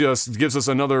that gives us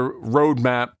another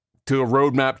roadmap to a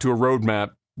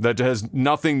roadmap that has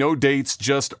nothing, no dates,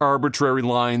 just arbitrary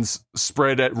lines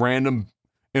spread at random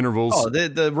intervals. Oh,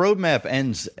 the roadmap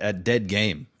ends at dead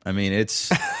game. I mean, it's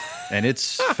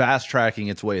fast tracking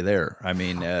its way there. I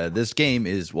mean, this game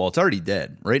is, well, it's already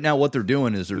dead right now. What they're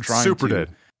doing is they're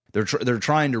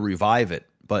trying to revive it,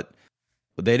 but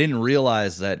they didn't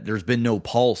realize that there's been no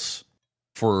pulse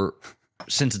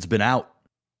since it's been out.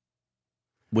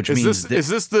 Which is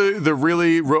this the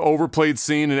really overplayed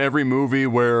scene in every movie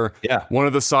where one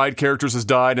of the side characters has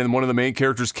died and one of the main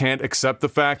characters can't accept the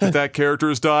fact that character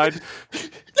has died?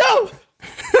 No!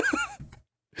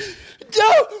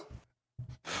 No!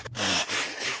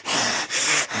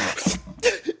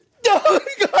 No,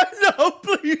 God, no,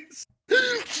 please.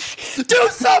 Do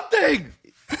something!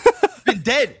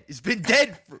 It's been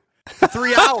dead for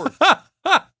 3 hours.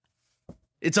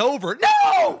 It's over.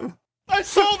 No! I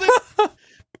saw this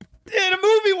in a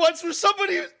movie once where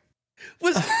somebody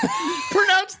was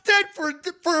pronounced dead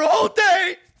for a whole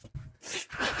day.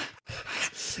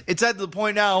 It's at the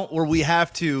point now where we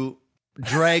have to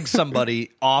drag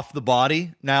somebody off the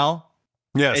body now,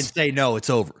 and say no, it's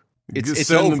over. It's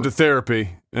send over. them to therapy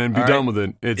and be done with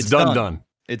it. It's done.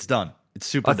 It's done. It's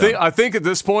super. I think at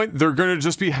this point they're going to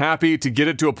just be happy to get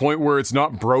it to a point where it's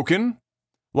not broken.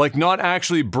 Like, not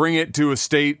actually bring it to a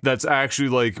state that's actually,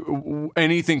 like,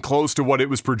 anything close to what it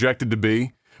was projected to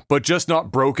be, but just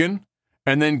not broken,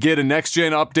 and then get a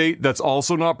next-gen update that's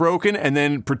also not broken, and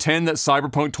then pretend that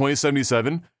Cyberpunk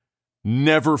 2077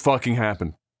 never fucking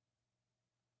happened.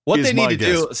 What they need to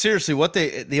do, seriously,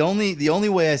 the only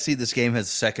way I see this game has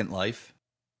a second life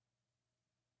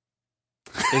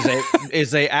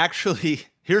is they actually,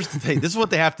 here's the thing, this is what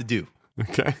they have to do.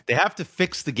 Okay. They have to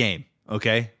fix the game,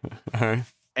 okay? All right.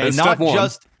 And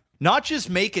not just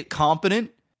make it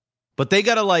competent, but they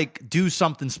got to like do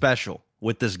something special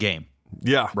with this game.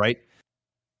 Yeah. Right?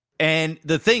 And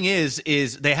the thing is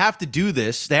they have to do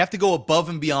this. They have to go above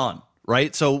and beyond,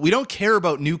 right? So we don't care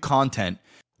about new content.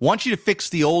 We want you to fix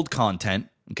the old content,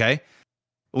 okay?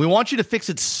 We want you to fix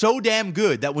it so damn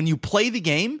good that when you play the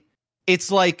game, it's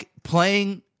like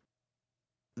playing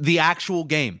the actual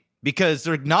game, because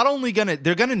they're not only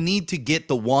they're going to need to get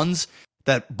the ones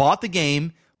that bought the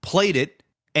game, played it,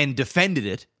 and defended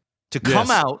it to come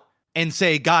out and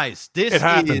say, guys, this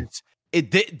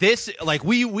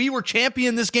we were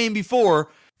champion this game before.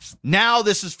 Now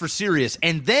this is for serious.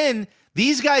 And then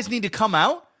these guys need to come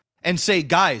out and say,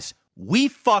 guys, we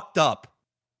fucked up.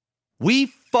 We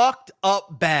fucked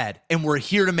up bad, and we're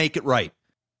here to make it right.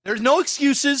 There's no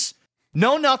excuses.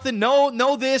 No nothing.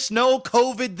 No this. No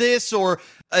COVID this or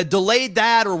delayed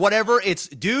that or whatever. It's,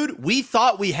 dude, we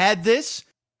thought we had this.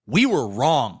 We were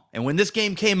wrong. And when this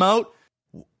game came out,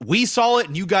 we saw it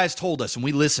and you guys told us and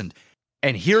we listened.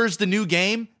 And here's the new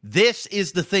game. This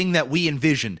is the thing that we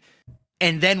envisioned.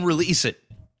 And then release it.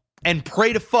 And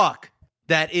pray to fuck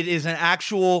that it is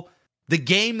the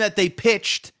game that they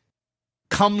pitched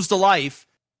comes to life,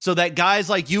 so that guys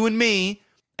like you and me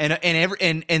and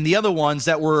the other ones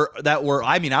that were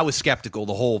I mean, I was skeptical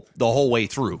the whole way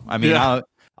through. I mean,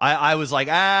 I was like,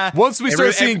 once we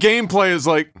start seeing gameplay, is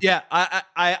like,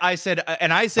 I said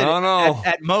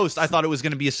at most I thought it was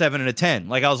going to be a 7 and a 10.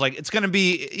 Like, I was like, it's going to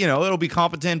be, it'll be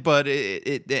competent, but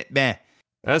it meh.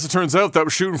 As it turns out, that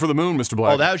was shooting for the moon, Mr.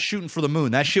 Black. Oh, that was shooting for the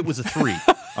moon. That shit was a 3.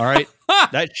 All right,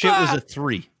 that shit was a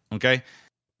 3. Okay,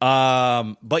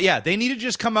 but yeah, they need to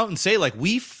just come out and say, like,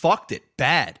 we fucked it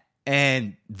bad,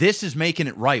 and this is making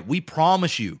it right. We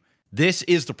promise you. This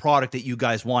is the product that you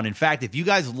guys want. In fact, if you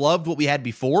guys loved what we had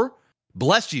before,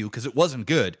 bless you, because it wasn't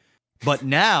good. But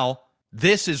now,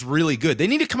 this is really good. They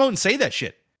need to come out and say that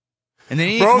shit. And they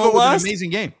need to come out with an amazing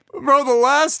game. Bro, the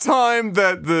last time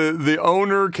that the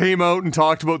owner came out and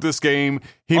talked about this game,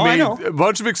 he made a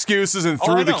bunch of excuses and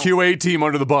threw the QA team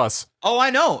under the bus. Oh, I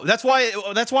know. That's why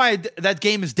that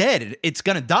game is dead. It's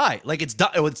going to die. Like, it's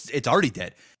already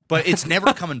dead. But it's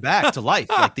never coming back to life.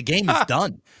 Like, the game is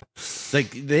done. Like,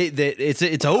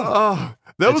 it's over.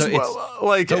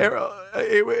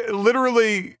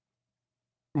 Literally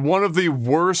one of the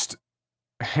worst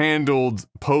handled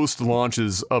post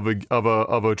launches of a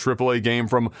AAA game.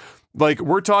 From, like,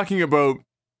 we're talking about,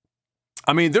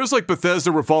 I mean, there's like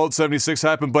Bethesda where Fallout 76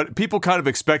 happened, but people kind of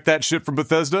expect that shit from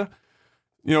Bethesda.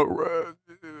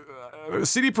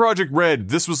 CD Projekt Red,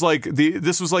 this was like the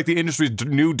industry's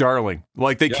new darling.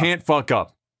 Like, they can't fuck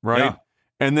up, right? Yeah.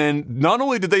 And then not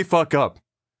only did they fuck up,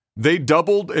 they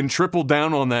doubled and tripled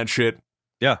down on that shit.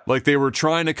 Yeah. Like, they were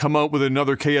trying to come out with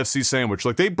another KFC sandwich.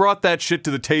 Like, they brought that shit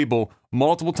to the table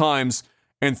multiple times,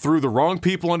 and threw the wrong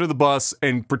people under the bus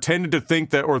and pretended to think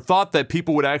that, or thought that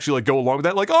people would actually like go along with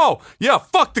that. Like, oh yeah,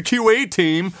 fuck the QA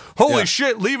team. Holy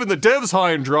shit, leaving the devs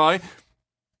high and dry.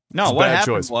 No, what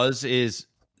happened is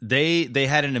they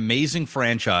had an amazing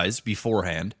franchise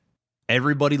beforehand.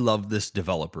 Everybody loved this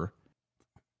developer,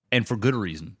 and for good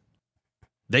reason.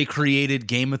 They created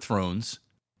Game of Thrones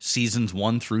seasons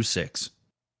 1 through 6.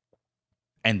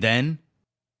 And then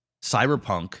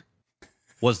Cyberpunk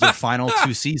was their final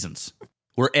 2 seasons,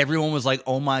 where everyone was like,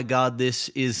 oh my God, this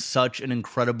is such an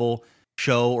incredible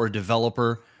show or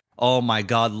developer. Oh my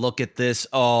God, look at this.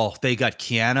 Oh, they got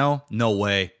Keanu? No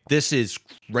way. This is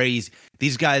crazy.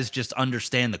 These guys just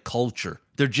understand the culture.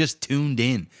 They're just tuned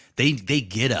in. They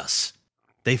get us.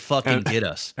 They fucking get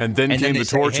us. And then came the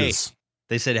torches.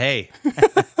 They said, hey.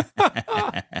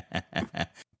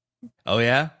 Oh,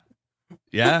 yeah?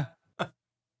 Yeah?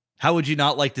 How would you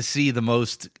not like to see the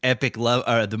most epic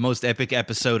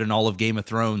episode in all of Game of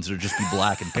Thrones or just be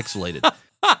black and pixelated?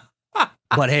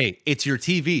 But hey, it's your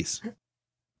TVs.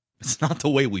 It's not the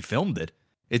way we filmed it.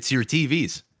 It's your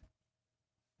TVs.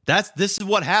 This is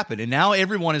what happened. And now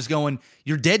everyone is going,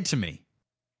 you're dead to me.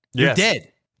 You're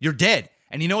dead. You're dead.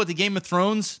 And you know what the Game of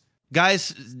Thrones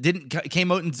guys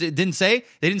came out and didn't say?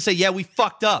 They didn't say, yeah, we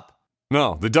fucked up.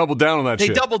 No, they doubled down on that shit.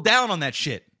 They doubled down on that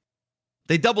shit.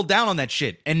 They doubled down on that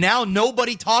shit. And now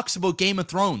nobody talks about Game of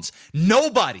Thrones.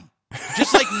 Nobody.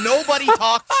 Just like nobody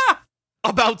talks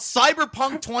about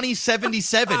Cyberpunk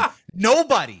 2077.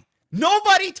 Nobody.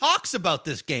 Nobody talks about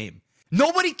this game.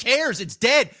 Nobody cares. It's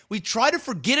dead. We try to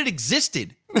forget it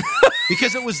existed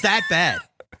because it was that bad.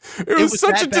 It was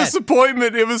such a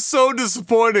disappointment. It was so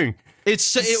disappointing. It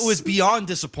was beyond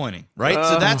disappointing, right?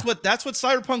 So that's what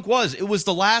Cyberpunk was. It was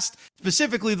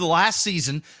specifically the last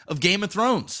season of Game of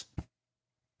Thrones.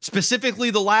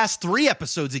 Specifically the last 3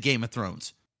 episodes of Game of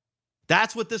Thrones.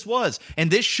 That's what this was.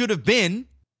 And this should have been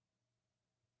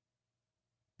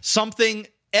something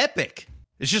epic.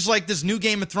 It's just like this new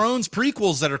Game of Thrones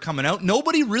prequels that are coming out.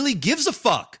 Nobody really gives a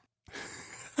fuck.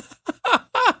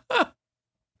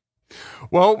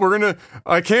 Well,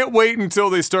 I can't wait until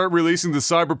they start releasing the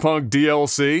Cyberpunk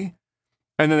DLC,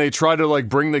 and then they try to like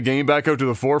bring the game back out to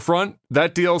the forefront.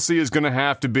 That DLC is going to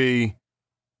have to be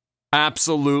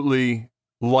absolutely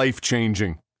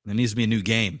life-changing. There needs to be a new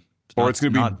game. It's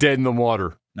going to be dead in the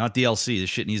water. Not DLC. This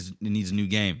shit needs a new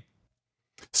game.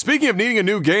 Speaking of needing a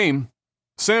new game,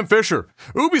 Sam Fisher.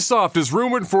 Ubisoft is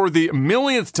rumored for the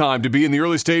millionth time to be in the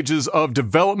early stages of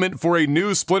development for a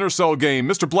new Splinter Cell game.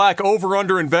 Mr. Black, over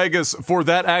under in Vegas for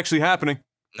that actually happening?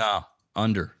 No,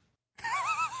 under.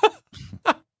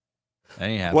 That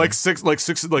ain't happening.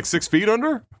 Like 6 feet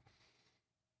under?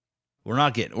 We're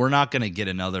not going to get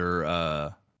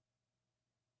another.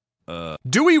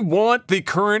 Do we want the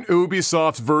current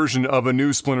Ubisoft version of a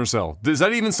new Splinter Cell? Is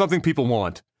that even something people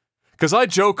want? Because I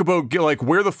joke about, like,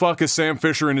 where the fuck is Sam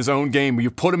Fisher in his own game? You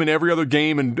put him in every other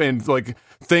game and like,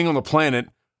 thing on the planet.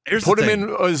 Put him in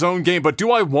his own game. But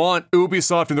do I want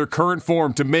Ubisoft in their current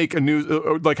form to make a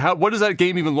new... what does that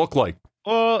game even look like?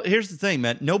 Well, here's the thing,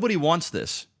 man. Nobody wants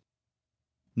this.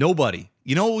 Nobody.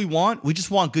 You know what we want? We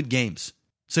just want good games.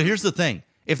 So here's the thing.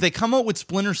 If they come out with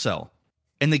Splinter Cell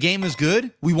and the game is good,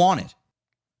 we want it.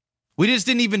 We just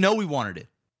didn't even know we wanted it.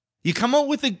 You come out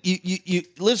with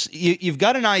you've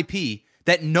got an IP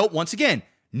that once again,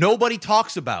 nobody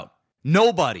talks about.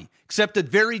 Nobody, except a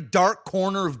very dark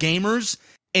corner of gamers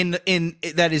in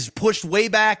that is pushed way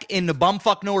back in the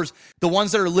bumfuck knowers, the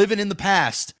ones that are living in the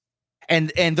past.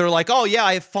 And they're like, "Oh yeah,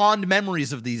 I have fond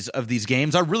memories of these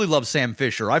games. I really love Sam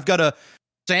Fisher. I've got a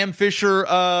Sam Fisher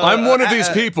I'm one of these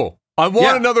people. I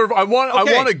want I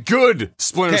want a good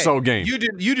Splinter Cell game.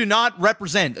 You do not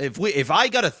represent. If I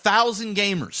got 1,000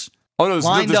 gamers,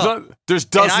 there's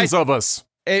dozens of us.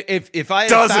 If I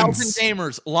had 1,000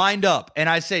 gamers lined up, and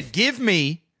I said, give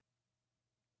me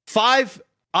 5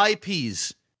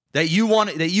 IPs that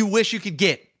you wish you could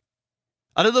get,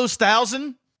 out of those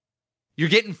 1,000, you're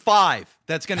getting 5.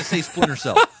 That's going to say Splinter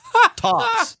Cell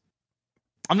tops.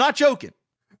 I'm not joking.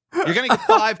 You're going to get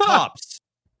 5 tops,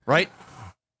 right?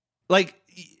 Like,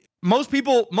 most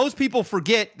people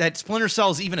forget that Splinter Cell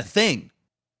is even a thing.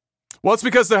 Well, it's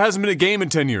because there hasn't been a game in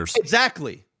 10 years.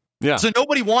 Exactly. Yeah. So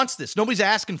nobody wants this. Nobody's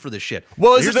asking for this shit.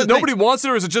 Well, is it that nobody wants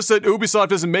it, or is it just that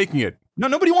Ubisoft isn't making it? No,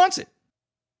 nobody wants it.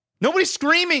 Nobody's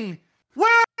screaming,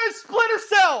 where is Splinter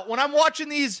Cell? When I'm watching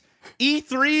these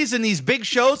E3s and these big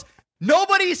shows,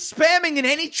 nobody's spamming in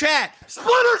any chat,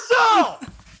 Splinter Cell!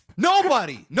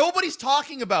 Nobody. Nobody's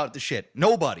talking about the shit.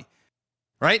 Nobody.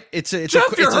 right? It's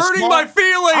Jeff, you're hurting my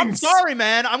feelings. I'm sorry,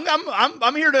 man.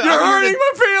 I'm here to. You're hurting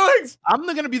my feelings. I'm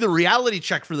going to be the reality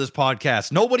check for this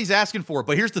podcast. Nobody's asking for it,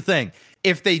 but here's the thing: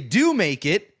 if they do make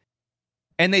it,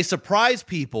 and they surprise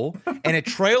people, and a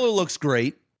trailer looks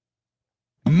great,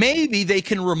 maybe they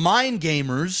can remind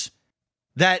gamers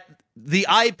that the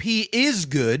IP is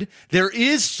good. There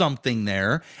is something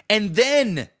there, and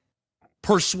then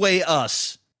persuade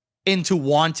us into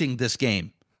wanting this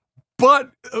game.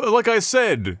 But, like I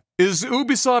said, is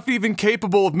Ubisoft even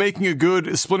capable of making a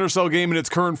good Splinter Cell game in its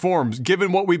current forms,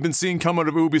 given what we've been seeing come out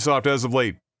of Ubisoft as of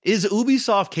late? Is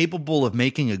Ubisoft capable of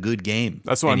making a good game?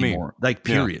 That's what anymore? I mean. Like,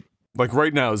 period. Yeah. Like,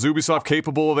 right now, is Ubisoft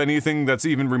capable of anything that's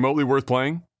even remotely worth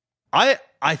playing? I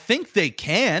think they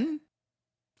can.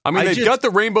 I mean, they've got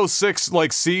the Rainbow Six,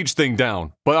 like, Siege thing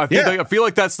down, but I feel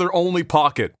like that's their only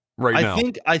pocket now.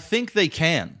 I think they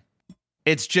can.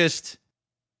 It's just,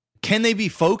 can they be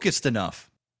focused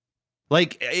enough?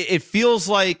 Like, it feels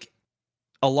like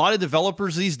a lot of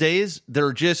developers these days,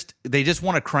 they just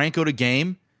want to crank out a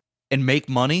game and make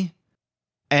money,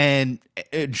 and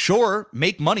sure,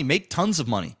 make money, make tons of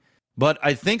money. But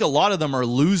I think a lot of them are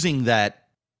losing that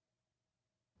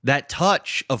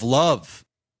touch of love.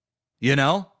 You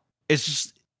know,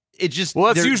 it's just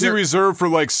well, that's usually reserved for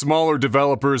like smaller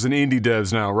developers and indie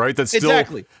devs now, right? That's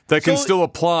still that can still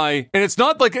apply, and it's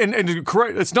not like and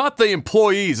correct. It's not the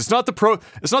employees. It's not the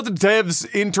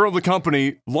devs internal to the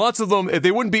company. Lots of them, if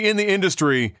they wouldn't be in the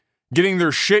industry, getting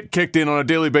their shit kicked in on a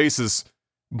daily basis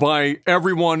by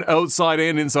everyone outside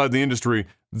and inside the industry.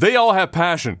 They all have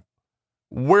passion.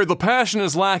 Where the passion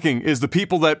is lacking is the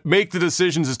people that make the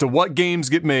decisions as to what games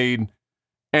get made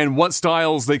and what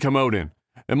styles they come out in.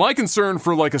 And my concern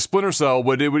for like a Splinter Cell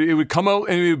would it would come out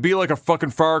and it would be like a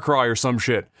fucking Far Cry or some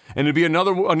shit. And it'd be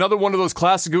another one of those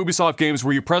classic Ubisoft games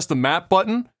where you press the map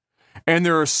button and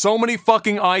there are so many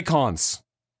fucking icons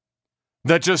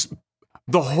that just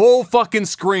the whole fucking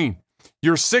screen,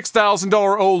 your $6,000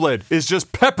 OLED is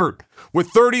just peppered with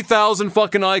 30,000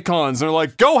 fucking icons. And they're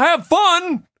like, go have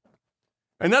fun.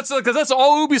 And that's because that's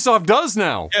all Ubisoft does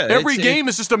now. Yeah, every game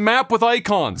is just a map with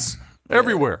icons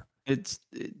everywhere.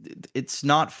 It's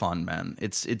not fun, man.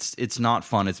 It's not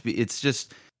fun. It's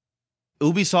just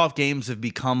Ubisoft games have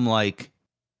become like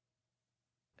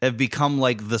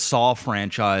the Saw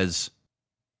franchise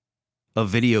of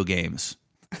video games.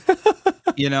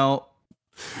 You know,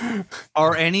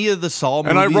 are any of the Saw movies,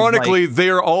 and ironically, they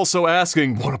are also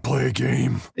asking, "Want to play a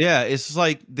game?" Yeah, it's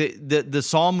like the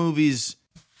Saw movies.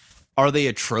 Are they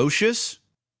atrocious?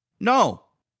 No.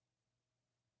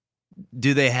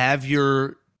 Do they have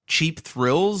your cheap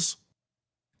thrills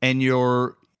and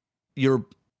your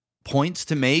points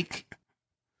to make?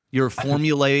 Your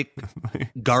formulaic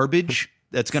garbage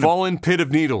that's going to Fallen Pit of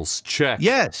Needles. Check.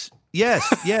 Yes.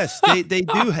 They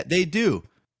do.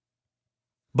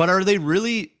 But are they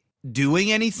really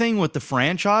doing anything with the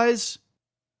franchise?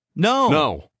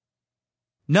 No.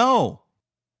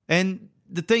 And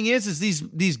the thing is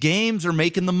these games are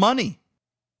making the money,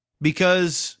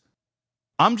 because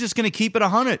I'm just going to keep it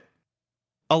 100.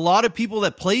 A lot of people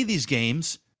that play these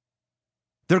games,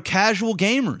 they're casual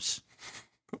gamers.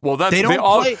 Well,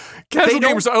 casual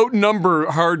gamers outnumber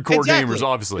hardcore gamers,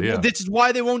 obviously. Yeah, this is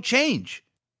why they won't change.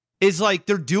 Is like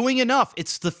they're doing enough.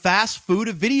 It's the fast food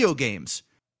of video games.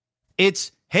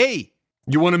 It's, hey,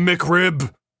 you want a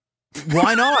McRib?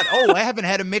 Why not? Oh, I haven't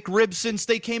had a McRib since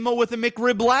they came out with a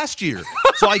McRib last year.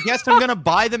 So I guess I'm going to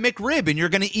buy the McRib, and you're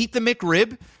going to eat the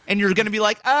McRib, and you're going to be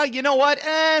like, you know what?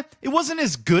 It wasn't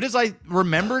as good as I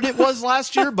remembered it was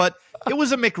last year, but it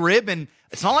was a McRib, and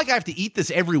it's not like I have to eat this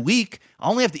every week. I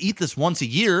only have to eat this once a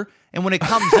year. And when it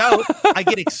comes out, I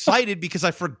get excited because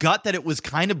I forgot that it was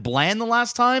kind of bland the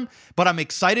last time, but I'm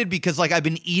excited because like I've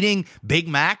been eating Big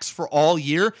Macs for all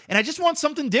year, and I just want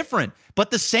something different,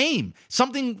 but the same.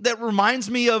 Something that reminds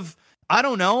me of, I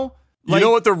don't know. Like, you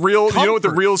know what the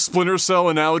real Splinter Cell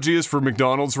analogy is for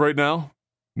McDonald's right now?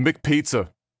 McPizza.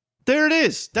 There it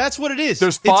is. That's what it is.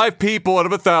 There's 5 people out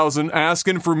of 1,000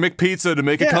 asking for McPizza to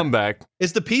make a comeback.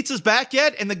 Is the pizzas back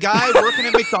yet? And the guy working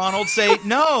at McDonald's say,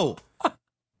 no.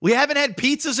 We haven't had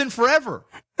pizzas in forever.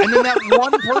 And then that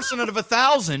one person out of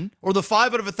 1,000, or the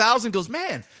 5 out of 1,000 goes,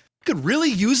 man, I could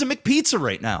really use a McPizza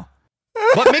right now.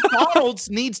 But McDonald's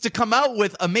needs to come out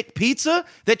with a McPizza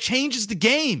that changes the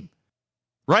game,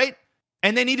 right?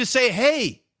 And they need to say,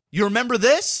 hey, you remember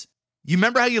this? You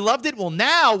remember how you loved it? Well,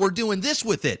 now we're doing this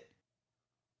with it.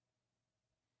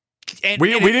 We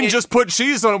didn't just put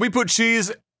cheese on it. We put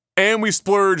cheese and we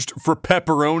splurged for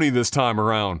pepperoni this time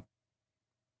around.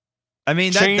 I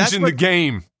mean, changing the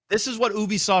game. This is what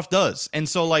Ubisoft does. And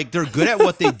so, like, they're good at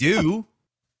what they do,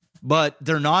 but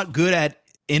they're not good at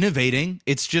innovating.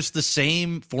 It's just the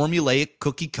same formulaic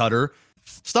cookie cutter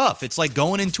stuff. It's like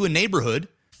going into a neighborhood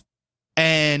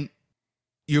and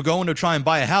you're going to try and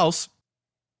buy a house,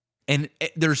 and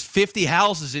there's 50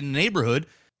 houses in the neighborhood,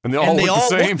 and they all look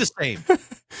the same.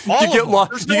 You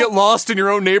get lost in your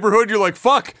own neighborhood. You're like,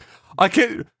 fuck, I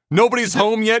can't. Nobody's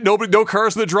home yet. No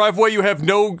cars in the driveway. You have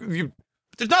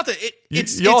There's not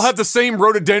you all have the same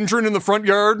rhododendron in the front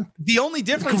yard. The only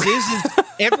difference is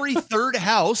every third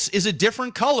house is a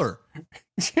different color.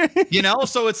 You know,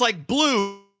 so it's like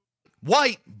blue,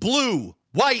 white, blue,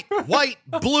 white, white,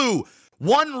 blue.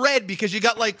 One red because you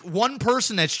got like one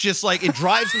person that's just like, it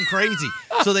drives them crazy.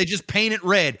 So they just paint it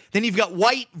red. Then you've got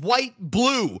white, white,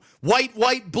 blue, white,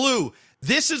 white, blue.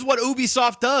 This is what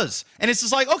Ubisoft does. And it's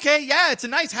just like, okay, yeah, it's a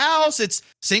nice house. It's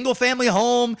single family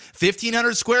home,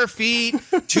 1,500 square feet,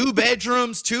 2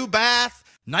 bedrooms, 2 bath,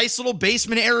 nice little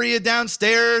basement area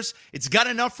downstairs. It's got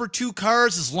enough for 2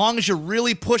 cars as long as you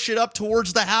really push it up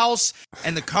towards the house.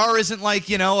 And the car isn't like,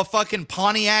 you know, a fucking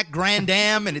Pontiac Grand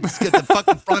Am and it's got the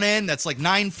fucking front end that's like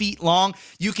 9 feet long.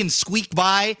 You can squeak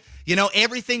by. You know,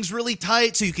 everything's really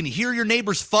tight so you can hear your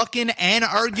neighbors fucking and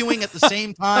arguing at the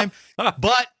same time.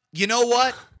 But you know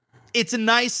what? It's a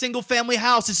nice single family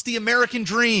house. It's the American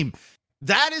dream.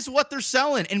 That is what they're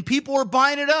selling, and people are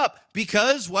buying it up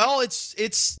because, well, it's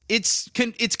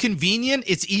convenient,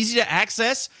 it's easy to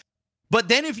access. But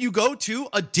then if you go to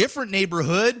a different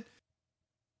neighborhood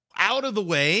out of the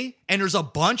way, and there's a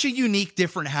bunch of unique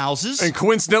different houses, and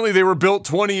coincidentally, they were built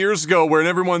 20 years ago, where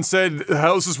everyone said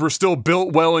houses were still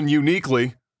built well and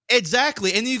uniquely.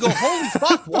 Exactly, and then you go, holy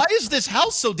fuck, why is this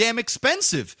house so damn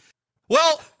expensive?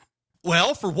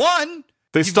 Well, for one,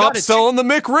 they stopped selling the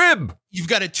McRib. You've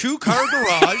got a 2-car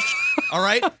garage, all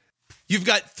right? You've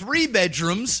got 3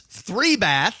 bedrooms, 3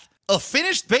 bath, a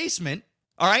finished basement,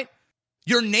 all right?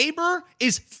 Your neighbor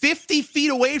is 50 feet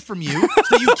away from you,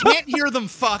 so you can't hear them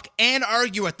fuck and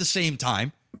argue at the same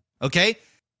time, okay?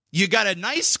 You got a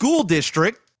nice school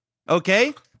district,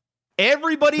 okay?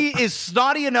 Everybody is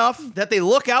snotty enough that they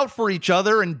look out for each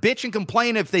other and bitch and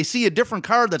complain if they see a different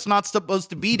car that's not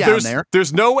supposed to be down there.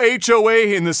 There's no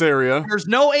HOA in this area. There's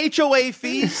no HOA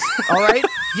fees. All right.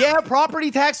 Yeah,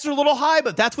 property taxes are a little high,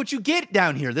 but that's what you get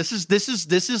down here. This is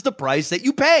the price that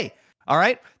you pay. All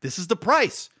right. This is the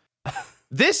price.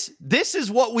 This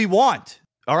is what we want.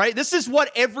 All right. This is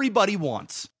what everybody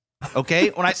wants. Okay,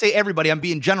 when I say everybody, I'm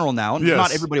being general now. Yes.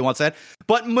 Not everybody wants that,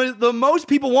 but the most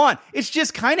people want. It's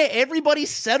just kind of everybody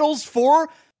settles for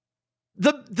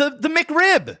the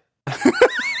McRib,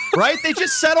 right? They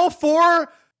just settle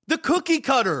for the cookie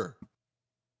cutter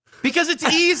because it's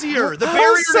easier. The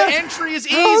barrier to entry is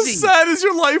easy. How sad is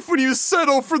your life when you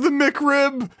settle for the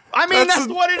McRib? I mean, that's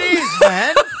what it is,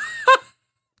 man.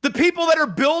 The people that are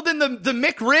building the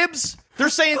McRibs. They're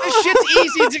saying this shit's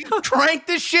easy to crank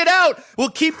this shit out. We'll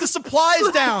keep the supplies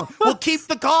down. We'll keep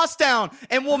the cost down.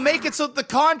 And we'll make it so that the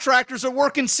contractors are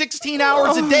working 16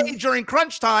 hours a day during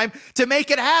crunch time to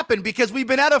make it happen because we've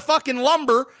been out of fucking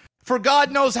lumber for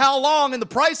God knows how long and the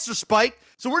prices are spiked.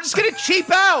 So we're just going to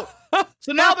cheap out.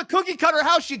 So now the cookie cutter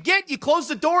house you close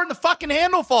the door and the fucking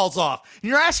handle falls off. And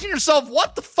you're asking yourself,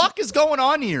 what the fuck is going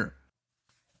on here?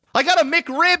 I got a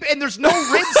McRib and there's no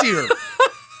ribs here.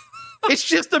 It's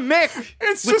just a Mick.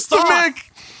 It's just a Mick.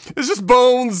 It's just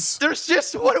bones. There's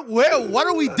just what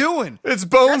are we doing? It's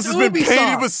bones that's been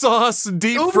painted with sauce and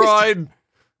deep fried.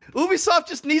 Ubisoft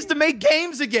just needs to make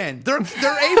games again. They're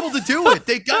able to do it.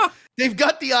 They've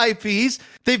got the IPs.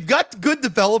 They've got good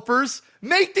developers.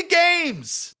 Make the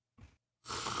games.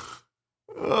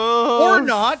 Or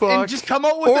not, fuck. And just come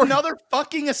up with another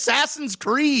fucking Assassin's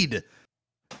Creed.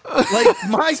 Like,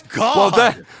 my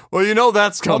God. Well, you know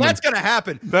that's coming. Well, that's going to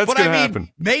happen. That's going to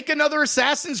happen. Make another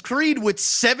Assassin's Creed with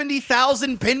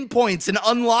 70,000 pinpoints and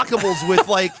unlockables with,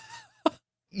 like,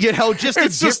 you know, just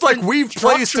it's just like we've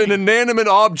placed an inanimate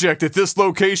object at this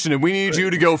location and we need you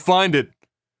to go find it.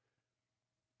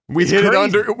 We hid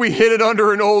it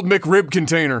under an old McRib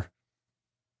container.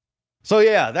 So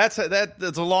yeah, that's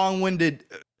a long-winded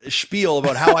spiel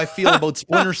about how I feel about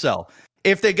Splinter Cell.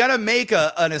 If they gotta make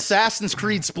an Assassin's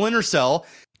Creed Splinter Cell,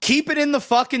 keep it in the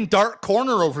fucking dark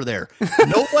corner over there.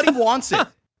 Nobody wants it.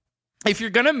 If you're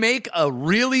gonna make a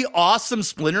really awesome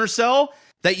Splinter Cell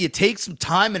that you take some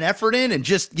time and effort in and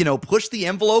just, you know, push the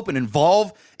envelope and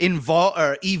evolve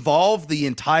the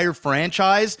entire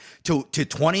franchise to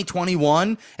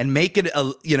 2021 and make it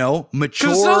a, you know, mature.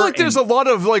 It's not like there's a lot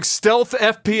of like stealth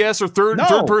FPS or third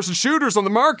person shooters on the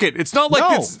market. It's not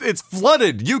like it's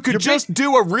flooded. You could just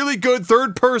do a really good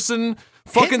third person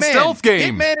fucking stealth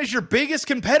game. Hitman is your biggest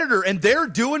competitor and they're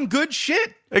doing good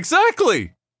shit.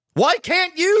 Exactly. Why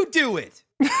can't you do it?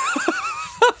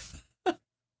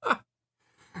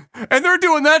 And they're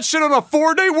doing that shit on a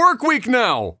 4-day work week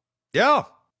now. Yeah.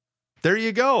 There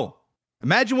you go.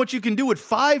 Imagine what you can do with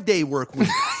 5-day work week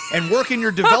and working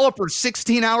your developers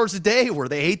 16 hours a day where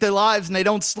they hate their lives and they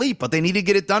don't sleep, but they need to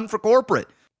get it done for corporate.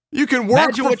 You can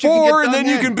work for 4 and then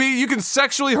you can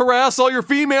sexually harass all your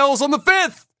females on the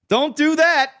 5th. Don't do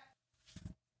that.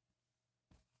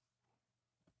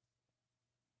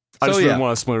 I just really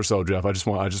want a Splinter Cell, Jeff. I just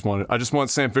want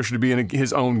Sam Fisher to be in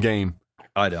his own game.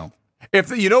 I don't.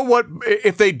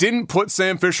 If they didn't put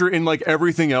Sam Fisher in like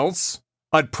everything else,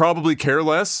 I'd probably care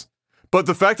less. But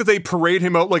the fact that they parade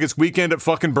him out like it's Weekend at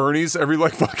fucking Bernie's every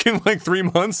like fucking like 3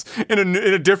 months in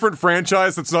a different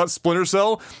franchise that's not Splinter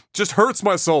Cell just hurts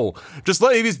my soul.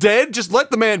 If he's dead, just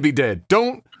let the man be dead.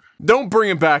 Don't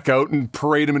bring him back out and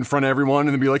parade him in front of everyone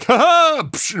and then be like, ha ha,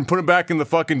 and put him back in the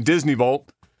fucking Disney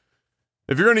vault.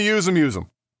 If you're gonna use him.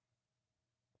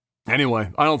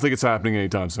 Anyway, I don't think it's happening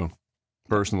anytime soon,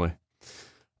 personally.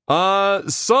 I'll do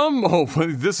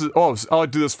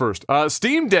this first.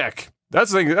 Steam Deck.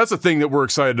 That's a thing that we're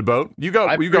excited about. You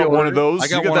got one of those. I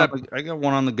got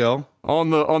one on the go. On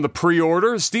the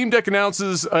pre-order, Steam Deck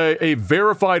announces a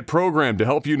verified program to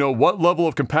help you know what level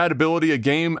of compatibility a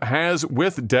game has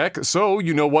with Deck, so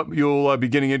you know what you'll be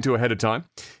getting into ahead of time,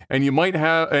 and you might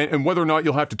have, and whether or not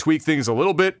you'll have to tweak things a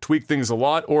little bit, tweak things a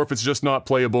lot, or if it's just not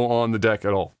playable on the Deck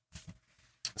at all.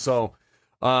 So.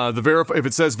 If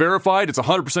it says verified, it's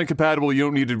 100% compatible. You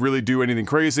don't need to really do anything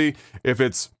crazy. If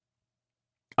it's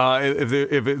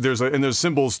there's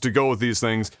symbols to go with these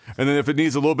things, and then if it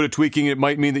needs a little bit of tweaking, it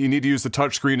might mean that you need to use the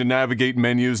touchscreen to navigate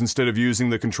menus instead of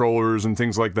using the controllers and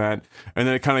things like that. And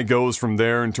then it kind of goes from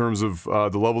there in terms of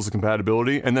the levels of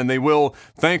compatibility. And then they will,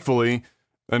 thankfully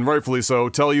and rightfully so,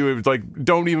 tell you like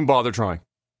don't even bother trying.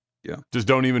 Yeah, just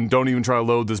don't even try to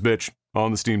load this bitch on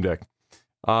the Steam Deck.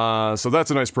 So that's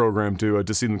a nice program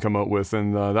to see them come out with,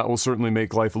 and that will certainly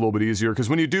make life a little bit easier, because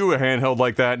when you do a handheld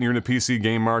like that and you're in a PC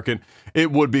game market,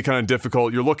 it would be kind of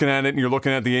difficult. You're looking at it and you're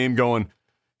looking at the game going,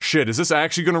 shit, is this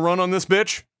actually going to run on this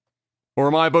bitch? Or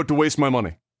am I about to waste my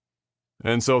money?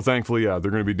 And so thankfully, yeah, they're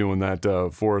going to be doing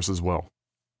that for us as well.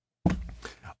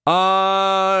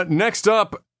 Next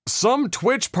up, some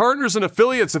Twitch partners and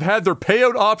affiliates have had their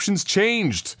payout options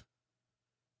changed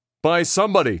by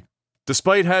somebody.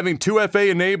 Despite having 2FA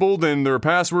enabled and their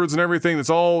passwords and everything, it's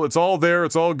all there,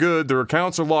 it's all good, their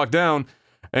accounts are locked down,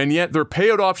 and yet their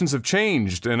payout options have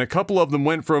changed, and a couple of them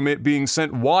went from it being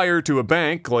sent wire to a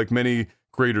bank, like many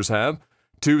creators have,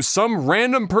 to some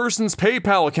random person's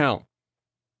PayPal account.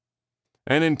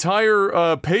 And entire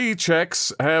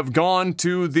paychecks have gone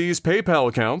to these PayPal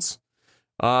accounts.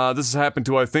 This has happened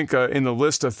to, I think, in the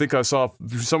list, I think I saw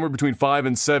somewhere between 5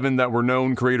 and 7 that were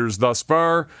known creators thus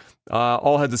far.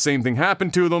 All had the same thing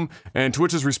happen to them, and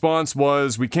Twitch's response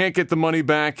was, we can't get the money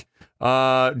back,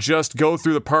 just go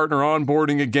through the partner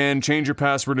onboarding again, change your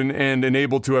password and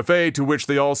enable 2FA, to which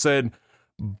they all said,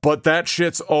 but that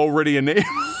shit's already enabled.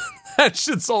 That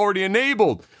shit's already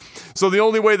enabled. So the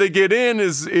only way they get in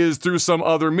is through some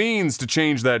other means to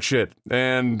change that shit,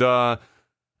 and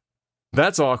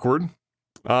that's awkward.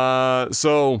 That's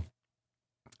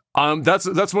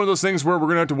one of those things where we're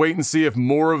gonna have to wait and see if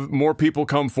more people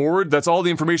come forward. That's all the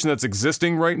information that's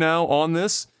existing right now on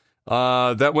this.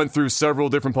 That went through several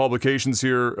different publications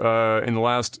here in the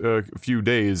last few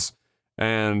days,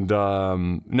 and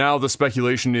now the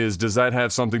speculation is, does that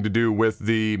have something to do with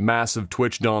the massive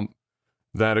Twitch dump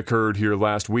that occurred here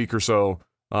last week or so,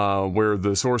 where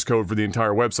the source code for the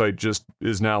entire website just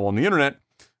is now on the internet?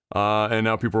 And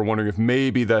now people are wondering if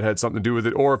maybe that had something to do with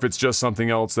it, or if it's just something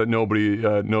else that nobody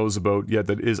knows about yet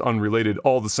that is unrelated.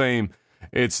 All the same,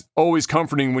 it's always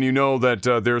comforting when you know that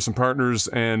there are some partners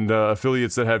and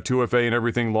affiliates that have 2FA and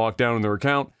everything locked down in their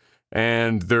account,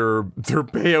 and their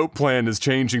payout plan is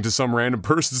changing to some random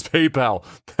person's PayPal.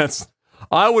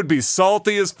 I would be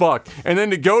salty as fuck. And then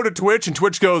to go to Twitch and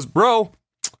Twitch goes, bro,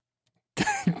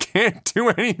 can't do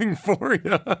anything for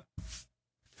you.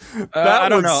 I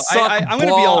don't know. I'm going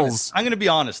to be honest. I'm going to be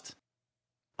honest.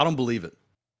 I don't believe it.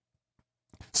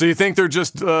 So you think they're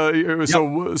just yep.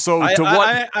 So to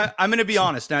what? I'm going to be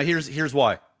honest. Now here's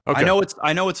why. Okay.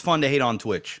 I know it's fun to hate on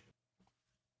Twitch.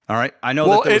 All right. I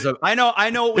know that it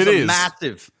was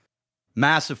a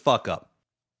massive fuck up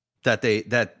that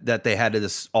they had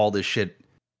all this shit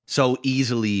so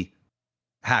easily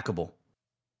hackable.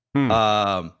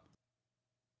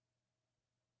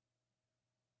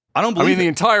 I don't believe. I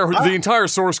mean, the entire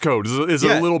source code is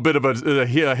a little bit of a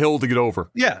hill to get over.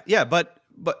 Yeah, but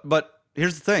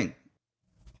here's the thing.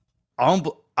 I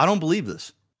don't believe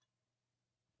this.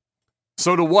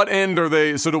 So to what end are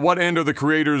they? So to what end are the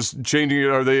creators changing it?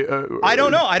 Are they? I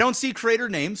don't know. I don't see creator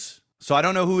names. So I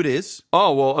don't know who it is.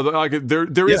 Oh well,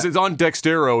 there is. It's on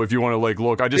Dextero if you want to like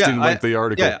look. I just didn't link the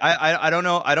article. Yeah, I don't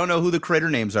know. I don't know who the creator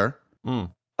names are.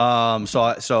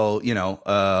 So you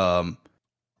know,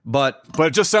 but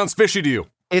it just sounds fishy to you.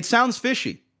 It sounds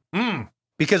fishy.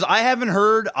 Because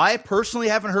I personally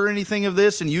haven't heard anything of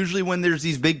this. And usually when there's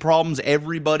these big problems,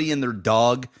 everybody and their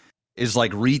dog is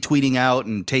like retweeting out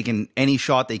and taking any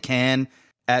shot they can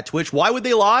at Twitch. Why would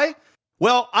they lie?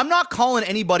 Well, I'm not calling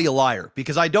anybody a liar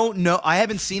because I don't know. I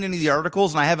haven't seen any of the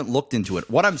articles and I haven't looked into it.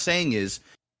 What I'm saying is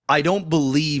I don't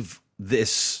believe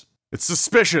this. It's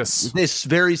suspicious. It's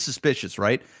very suspicious,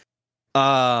 right?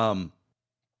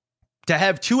 To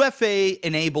have 2FA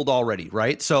enabled already,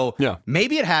 right? So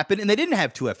maybe it happened and they didn't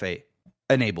have 2FA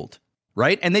enabled,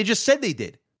 right? And they just said they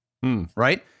did,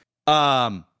 right?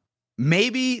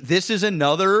 Maybe this is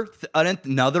another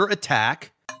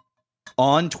attack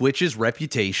on Twitch's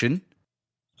reputation,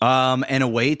 and a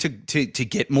way to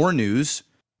get more news,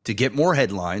 to get more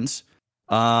headlines,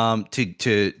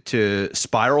 to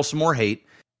spiral some more hate,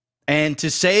 and to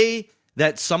say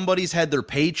that somebody's had their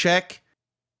paycheck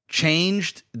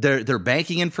changed, their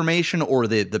banking information or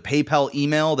the PayPal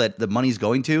email that the money's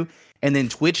going to, and then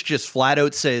Twitch just flat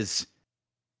out says,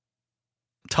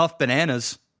 tough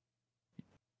bananas,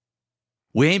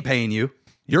 we ain't paying you,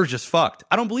 you're just fucked.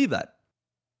 I don't believe that.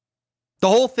 The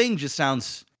whole thing just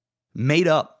sounds made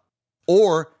up,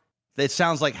 or it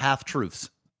sounds like half truths.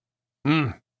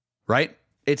 Right?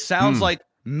 It sounds like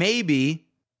maybe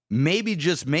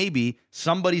just maybe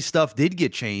somebody's stuff did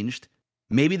get changed.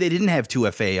 Maybe they didn't have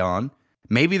 2FA on.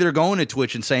 Maybe they're going to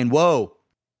Twitch and saying, whoa,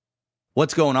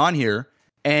 what's going on here?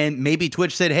 And maybe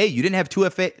Twitch said, hey, you didn't have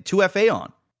 2FA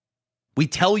on. We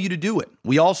tell you to do it.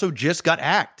 We also just got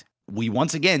hacked. We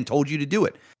once again told you to do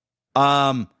it.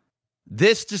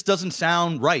 This just doesn't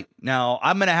sound right. Now,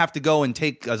 I'm going to have to go and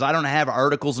because I don't have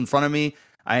articles in front of me.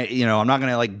 I'm not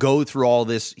going to like go through all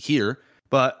this here,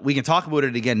 but we can talk about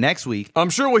it again next week. I'm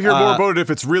sure we'll hear more about it if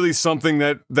it's really something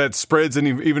that spreads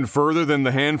even further than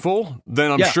the handful.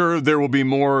 Then I'm sure there will be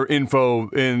more info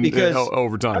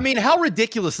over time. I mean, how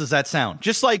ridiculous does that sound?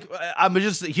 Just like I'm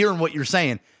just hearing what you're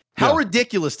saying. How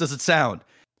ridiculous does it sound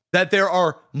that there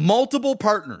are multiple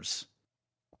partners,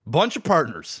 bunch of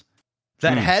partners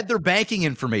that had their banking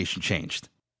information changed?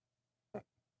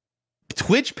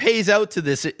 Twitch pays out to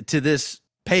this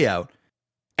payout,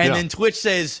 and then Twitch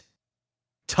says,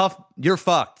 tough, you're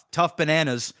fucked, tough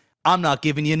bananas, I'm not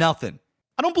giving you nothing.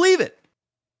 I don't believe it.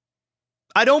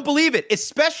 I don't believe it,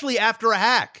 especially after a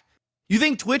hack. You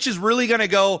think Twitch is really going to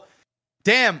go,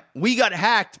 damn, we got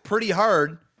hacked pretty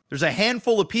hard. There's a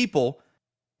handful of people.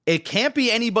 It can't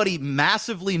be anybody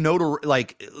massively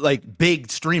like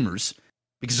big streamers,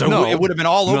 because it would have been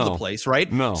all over the place, right?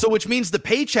 No. So which means the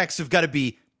paychecks have got to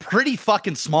be pretty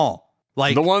fucking small.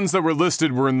 Like the ones that were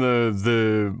listed were in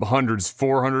the hundreds,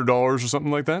 $400 or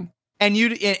something like that. And you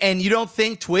don't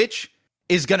think Twitch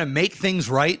is going to make things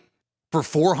right for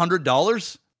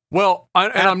 $400? Well,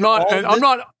 I'm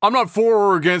not for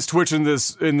or against Twitch in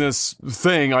this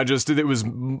thing. It was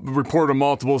reported on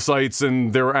multiple sites,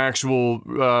 and there were actual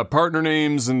partner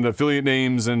names and affiliate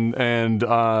names, and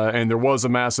there was a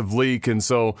massive leak, and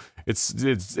so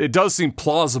it does seem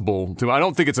plausible to me. I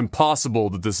don't think it's impossible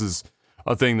that this is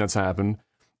a thing that's happened.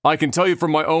 I can tell you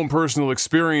from my own personal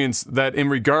experience that in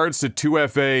regards to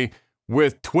 2FA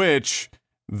with Twitch,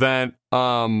 that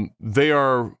they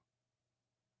are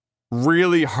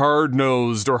really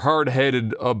hard-nosed or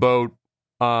hard-headed about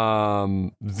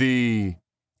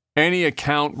any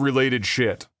account-related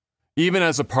shit, even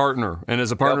as a partner, and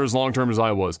as a partner as long-term as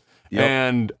I was.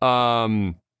 And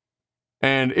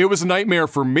it was a nightmare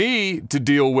for me to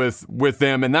deal with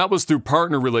them, and that was through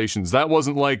partner relations. That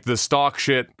wasn't like the stock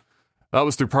shit. That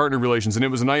was through partner relations, and it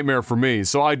was a nightmare for me.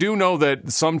 So I do know that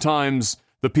sometimes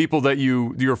the people that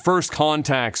your first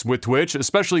contacts with Twitch,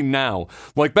 especially now,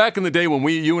 like back in the day when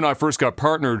you and I first got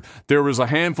partnered, there was a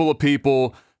handful of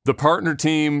people, the partner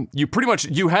team, you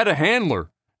had a handler.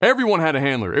 Everyone had a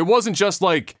handler. It wasn't just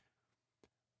like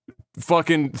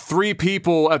fucking 3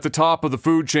 people at the top of the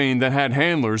food chain that had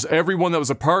handlers. Everyone that was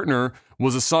a partner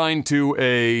was assigned to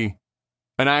an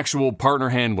actual partner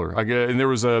handler. And there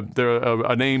was a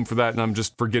name for that, and I'm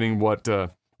just forgetting what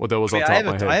that was off the top of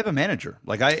my head. I have a manager.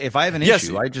 Like if I have an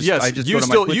issue, I just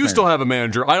you still have a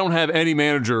manager. I don't have any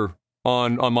manager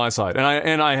on my side,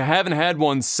 and I haven't had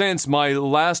one since my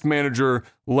last manager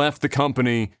left the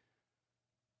company.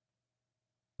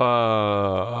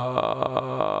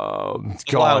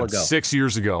 God, 6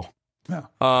 years ago. Yeah.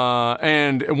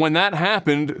 And when that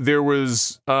happened, there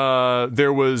was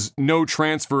no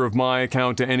transfer of my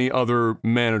account to any other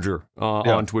manager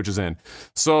on Twitch's end.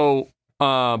 So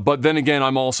But then again,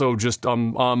 I'm also just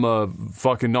I'm a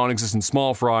fucking non-existent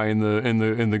small fry in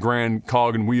the grand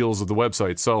cog and wheels of the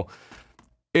website. So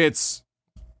it's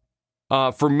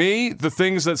for me, the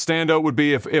things that stand out would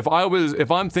be if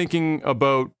I'm thinking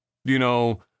about, you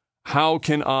know, how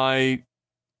can I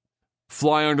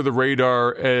fly under the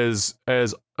radar as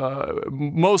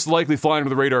most likely fly under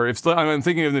the radar. If I'm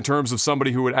thinking in the terms of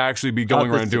somebody who would actually be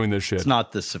going around doing this shit. It's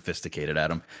not this sophisticated,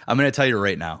 Adam. I'm going to tell you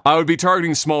right now. I would be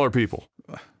targeting smaller people.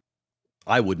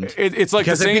 I wouldn't. It's like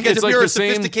the same. Because it's if like you're the a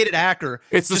same. sophisticated hacker,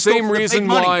 It's the same reason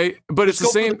why. But it's the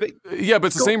same. Yeah, but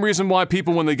it's the go. same reason why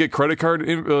people, when they get credit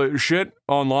card shit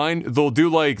online, they'll do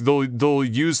like they'll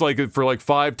use like for like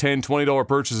 $5, $10, $20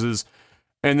 purchases.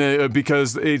 And then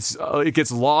because it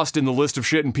gets lost in the list of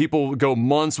shit, and people go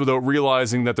months without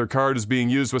realizing that their card is being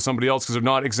used with somebody else because they're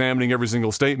not examining every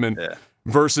single statement. Yeah.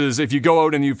 Versus if you go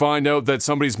out and you find out that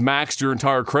somebody's maxed your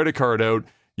entire credit card out,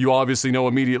 you obviously know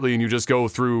immediately, and you just go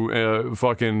through to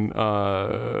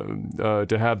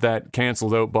have that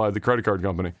canceled out by the credit card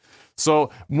company. So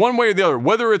one way or the other,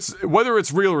 whether it's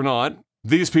real or not,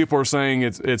 these people are saying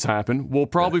it's happened. We'll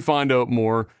probably find out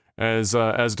more as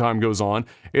time goes on.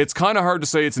 It's kind of hard to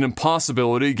say it's an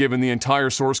impossibility given the entire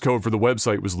source code for the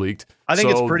website was leaked. I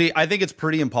think it's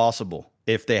pretty impossible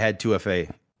if they had 2FA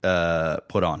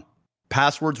put on.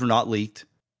 Passwords were not leaked.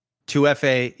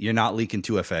 2FA, you're not leaking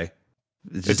 2FA.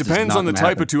 It depends on the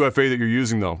type of 2FA that you're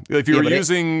using, though. If you're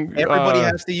using... everybody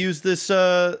has to use this,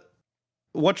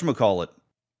 whatchamacallit.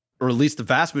 Or at least the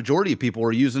vast majority of people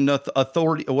are using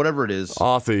authority, or whatever it is.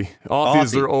 Authy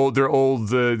is their old.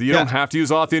 You don't have to use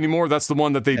Authy anymore. That's the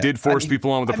one that they did force people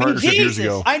on with the partnership years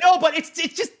ago. I know, but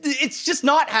it's just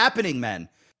not happening, man.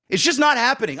 It's just not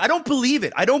happening. I don't believe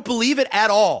it. I don't believe it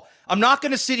at all. I'm not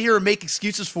going to sit here and make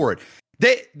excuses for it.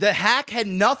 The hack had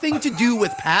nothing to do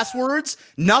with passwords,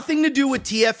 nothing to do with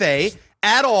TFA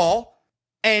at all.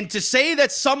 And to say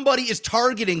that somebody is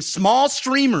targeting small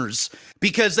streamers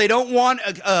because they don't want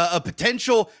a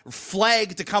potential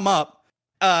flag to come up,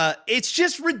 it's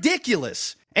just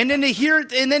ridiculous. And then to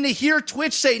hear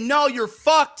Twitch say, "No, you're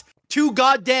fucked. Too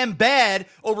goddamn bad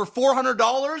over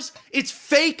 $400." It's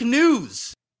fake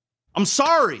news. I'm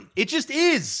sorry, it just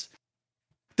is.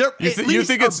 You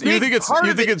think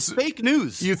it's fake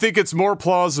news? You think it's more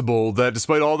plausible that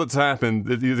despite all that's happened,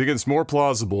 you think it's more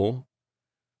plausible?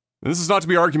 And this is not to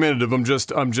be argumentative. I'm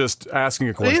just asking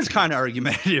a question. It is kind of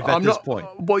argumentative at this point.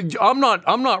 Well, I'm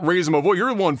not raising my voice.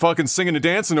 You're the one fucking singing and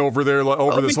dancing over there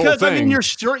over this whole thing. I mean, you're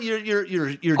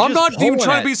I'm not even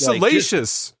trying to be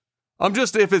salacious. I'm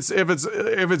just if it's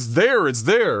there, it's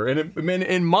there. And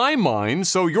in my mind,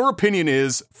 so your opinion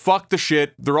is fuck the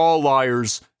shit. They're all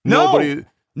liars.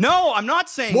 No, I'm not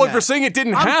saying. Well, if you're saying it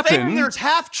didn't happen, I'm saying there's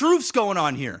half truths going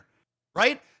on here,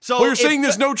 right? So well, you're saying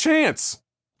there's no chance.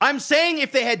 I'm saying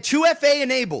if they had 2FA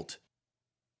enabled,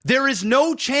 there is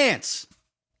no chance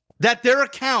that their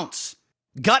accounts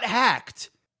got hacked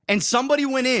and somebody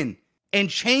went in and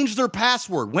changed their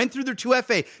password, went through their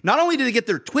 2FA. Not only did they get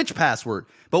their Twitch password,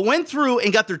 but went through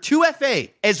and got their 2FA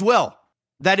as well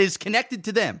that is connected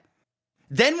to them.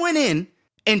 Then went in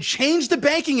and changed the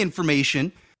banking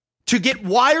information to get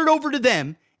wired over to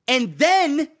them. And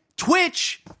then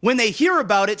Twitch, when they hear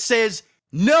about it, says,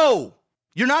 "No,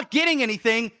 you're not getting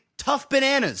anything. Tough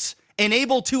bananas.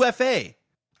 Enable 2FA."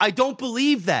 I don't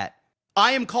believe that.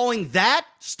 I am calling that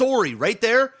story right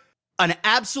there an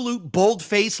absolute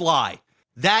bold-faced lie.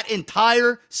 That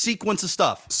entire sequence of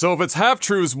stuff. So if it's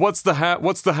half-truths, what's the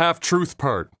half-truth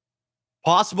part?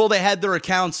 Possible they had their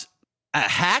accounts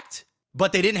hacked,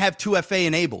 but they didn't have 2FA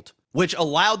enabled, which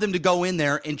allowed them to go in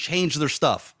there and change their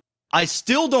stuff. I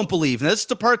still don't believe, and this is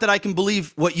the part that I can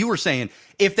believe what you were saying,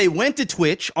 if they went to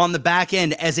Twitch on the back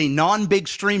end as a non-big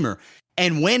streamer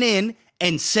and went in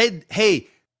and said, "Hey,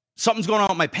 something's going on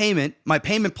with my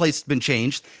payment place has been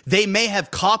changed," they may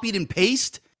have copied and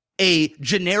pasted a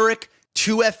generic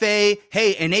 2FA,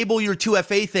 "Hey, enable your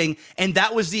 2FA thing," and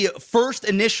that was the first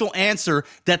initial answer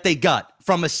that they got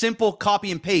from a simple copy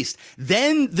and paste.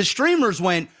 Then the streamers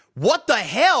went, "What the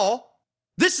hell?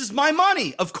 This is my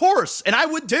money," of course, and I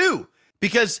would too,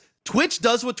 because Twitch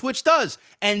does what Twitch does,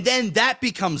 and then that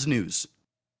becomes news.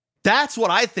 That's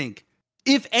what I think,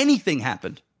 if anything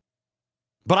happened.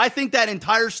 But I think that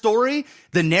entire story,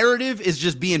 the narrative is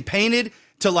just being painted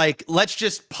to like, let's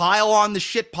just pile on the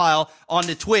shit pile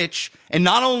onto Twitch, and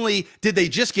not only did they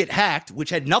just get hacked, which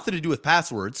had nothing to do with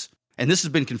passwords, and this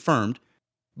has been confirmed,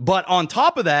 but on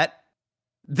top of that,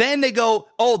 then they go,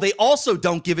 "Oh, they also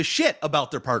don't give a shit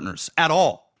about their partners at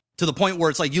all," to the point where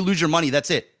it's like, you lose your money, that's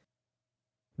it.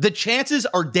 The chances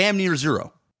are damn near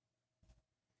zero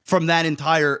from that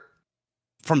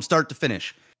from start to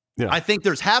finish. Yeah. I think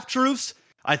there's half-truths.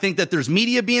 I think that there's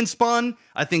media being spun.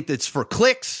 I think that's for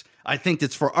clicks. I think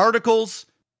that's for articles.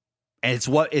 And it's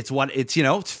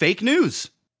fake news.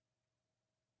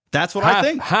 That's what I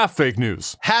think. Half fake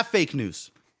news. Half fake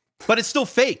news. But it's still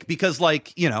fake because it's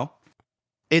like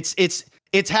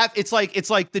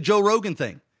the Joe Rogan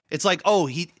thing. It's like, oh,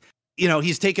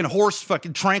 he's taking horse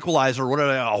fucking tranquilizer or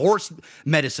whatever, a horse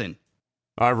medicine.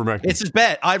 Ivermectin. It's his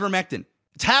bet, ivermectin.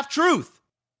 It's half truth.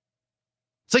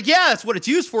 It's like, yeah, that's what it's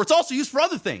used for. It's also used for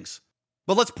other things.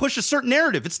 But let's push a certain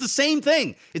narrative. It's the same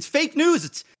thing. It's fake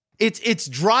news. It's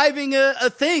driving a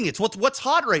thing. It's what's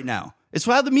hot right now. It's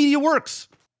how the media works.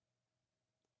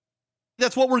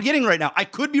 That's what we're getting right now. I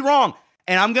could be wrong,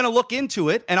 and I'm going to look into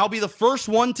it, and I'll be the first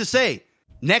one to say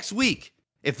next week,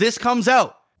 if this comes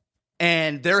out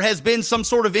and there has been some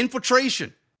sort of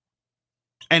infiltration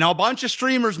and a bunch of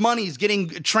streamers' money is getting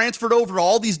transferred over to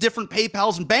all these different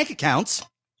PayPals and bank accounts,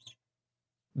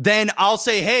 then I'll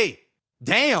say, hey,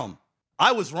 damn,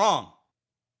 I was wrong.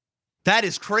 That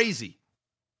is crazy.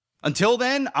 Until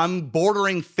then, I'm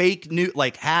bordering fake news,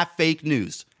 like half fake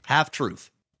news, half truth.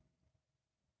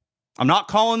 I'm not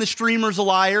calling the streamers a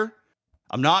liar.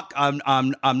 I'm not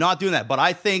doing that. But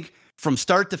I think from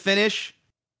start to finish,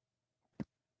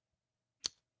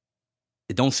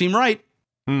 it don't seem right.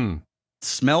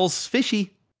 Smells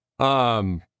fishy.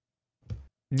 Yeah,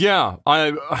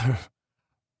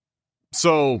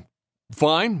 so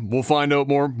fine. We'll find out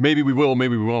more. Maybe we will.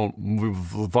 Maybe we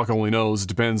won't. Fuck only knows. It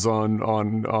depends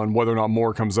on whether or not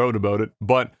more comes out about it.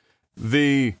 But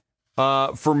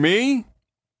for me,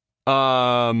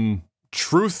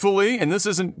 truthfully, and this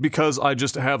isn't because I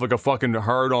just have like a fucking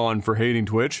hard on for hating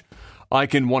Twitch, I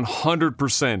can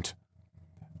 100%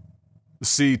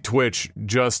 see Twitch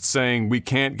just saying we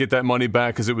can't get that money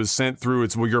back because it was sent through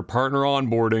your partner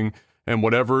onboarding and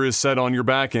whatever is said on your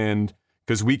back end,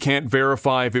 because we can't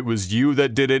verify if it was you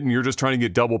that did it and you're just trying to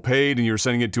get double paid and you're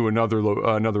sending it to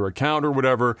another account or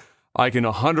whatever. I can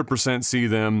 100% see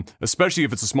them, especially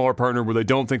if it's a smaller partner where they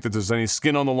don't think that there's any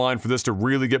skin on the line for this to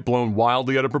really get blown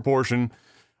wildly out of proportion,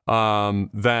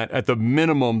 that at the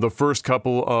minimum, the first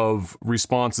couple of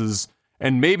responses,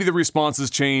 and maybe the responses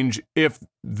change if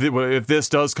this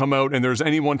does come out and there's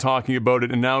anyone talking about it,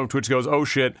 and now Twitch goes, oh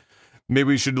shit, maybe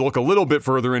we should look a little bit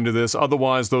further into this.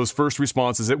 Otherwise, those first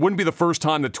responses, it wouldn't be the first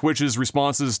time that Twitch's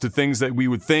responses to things that we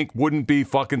would think wouldn't be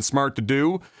fucking smart to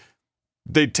do,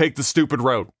 they'd take the stupid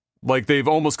route. Like, they've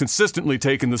almost consistently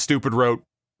taken the stupid route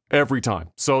every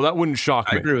time. So that wouldn't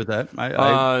shock me. I agree with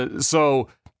that. So,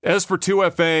 as for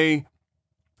 2FA,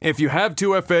 if you have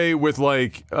 2FA with,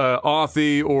 like,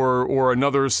 Authy or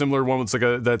another similar one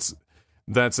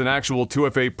that's an actual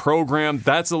 2FA program,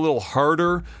 that's a little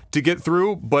harder to get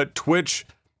through. But Twitch,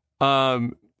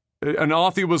 and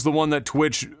Authy was the one that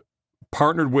Twitch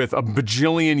partnered with a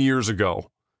bajillion years ago.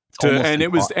 It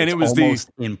was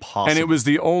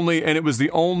the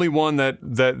only one that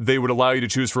they would allow you to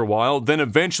choose for a while. Then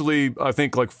eventually, I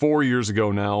think like 4 years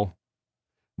ago now,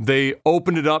 they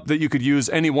opened it up that you could use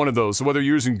any one of those. So whether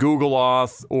you're using Google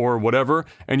Auth or whatever,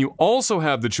 and you also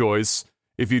have the choice,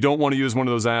 if you don't want to use one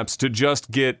of those apps, to just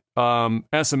get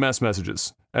SMS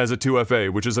messages as a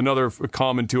 2FA, which is another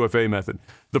common 2FA method.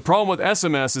 The problem with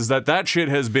SMS is that shit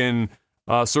has been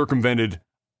circumvented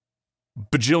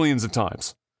bajillions of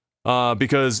times.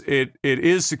 Because it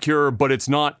is secure, but it's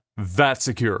not that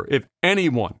secure. If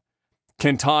anyone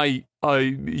can tie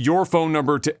your phone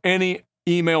number to any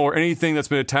email or anything that's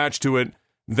been attached to it,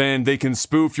 then they can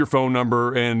spoof your phone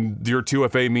number, and your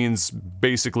 2FA means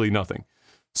basically nothing.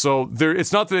 So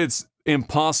it's not that it's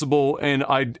impossible,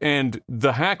 and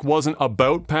the hack wasn't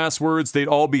about passwords. They'd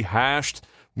all be hashed.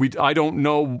 I don't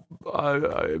know,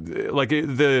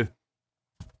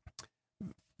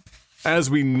 as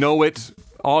we know it.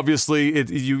 Obviously,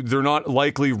 they're not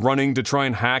likely running to try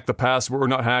and hack the password, or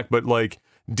not hack, but like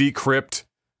decrypt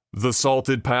the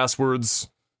salted passwords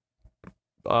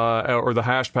or the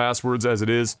hashed passwords as it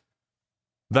is.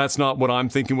 That's not what I'm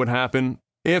thinking would happen.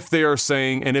 If they are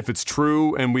saying, and if it's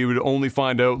true, and we would only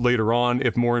find out later on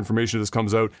if more information of this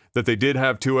comes out, that they did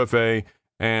have 2FA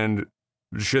and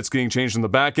shit's getting changed on the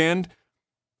back end,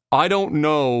 I don't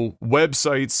know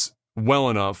websites well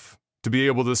enough to be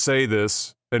able to say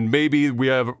this. And maybe we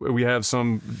have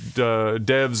some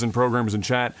devs and programmers in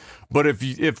chat, but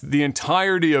if the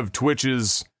entirety of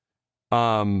Twitch's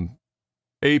API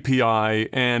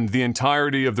and the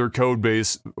entirety of their code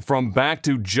base from back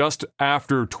to just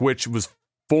after Twitch was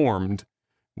formed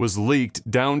was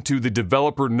leaked down to the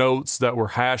developer notes that were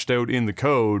hashed out in the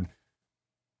code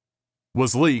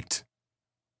was leaked,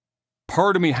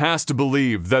 part of me has to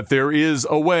believe that there is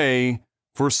a way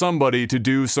for somebody to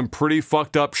do some pretty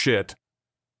fucked up shit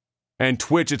And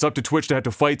Twitch, it's up to Twitch to have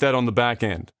to fight that on the back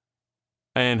end.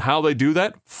 And how they do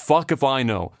that, fuck if I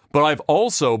know. But I've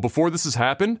also, before this has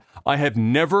happened, I have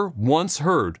never once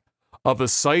heard of a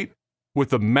site with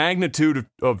the magnitude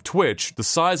of Twitch, the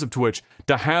size of Twitch,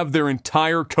 to have their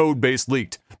entire code base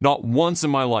leaked. Not once in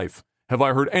my life have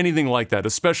I heard anything like that,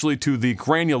 especially to the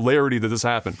granularity that this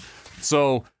happened.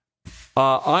 So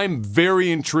I'm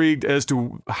very intrigued as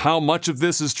to how much of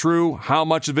this is true, how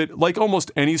much of it, like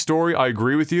almost any story, I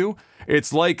agree with you.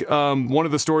 It's like one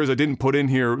of the stories I didn't put in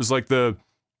here, it was like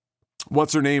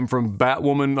what's her name from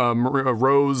Batwoman,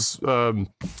 Rose,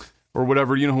 or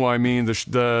whatever, you know who I mean, the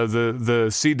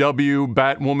CW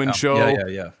Batwoman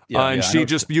show. Yeah, and she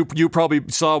just, you probably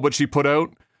saw what she put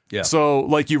out. Yeah. So,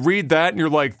 like, you read that and you're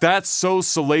like, that's so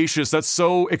salacious, that's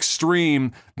so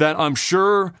extreme, that I'm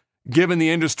sure, given the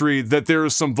industry, that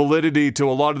there's some validity to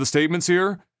a lot of the statements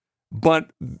here. But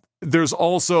there's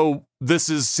also, this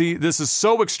is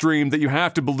so extreme that you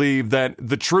have to believe that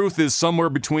the truth is somewhere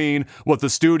between what the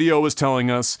studio is telling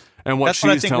us and what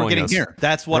she's telling us. Here.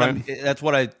 That's what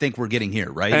I think we're getting here,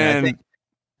 right? And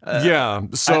I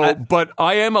think, but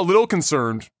I am a little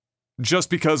concerned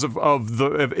just because of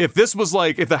if this was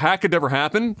like, if the hack had never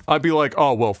happened, I'd be like,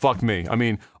 oh, well, fuck me. I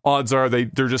mean, odds are they're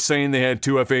just saying they had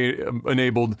 2FA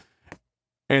enabled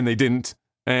and they didn't.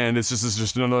 And it's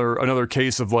just another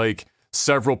case of like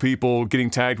several people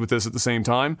getting tagged with this at the same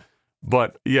time.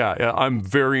 But yeah, I'm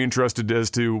very interested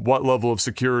as to what level of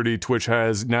security Twitch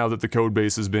has now that the code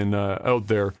base has been out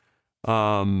there.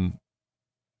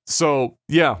 So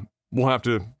yeah, we'll have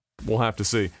to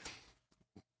see.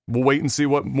 We'll wait and see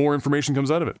what more information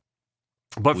comes out of it.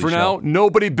 But for now,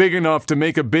 nobody big enough to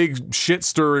make a big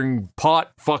shit-stirring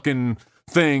pot fucking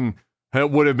thing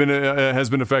would have been has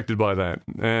been affected by that.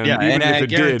 And yeah, even and if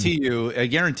I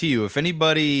guarantee you, if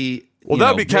anybody,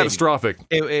 that'd be catastrophic.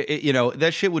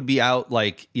 That shit would be out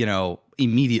like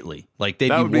immediately. Like they'd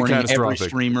be warning every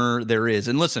streamer there is.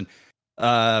 And listen,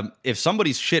 if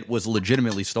somebody's shit was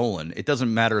legitimately stolen, it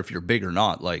doesn't matter if you're big or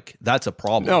not. Like that's a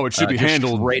problem. No, it should be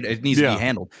handled. It needs to be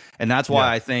handled, and that's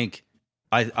why I think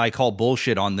I call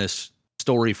bullshit on this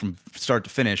story from start to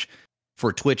finish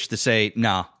for Twitch to say,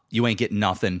 nah, you ain't getting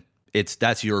nothing.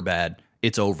 That's your bad.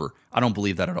 It's over. I don't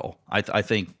believe that at all. I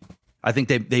think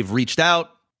they've reached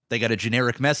out. They got a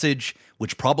generic message,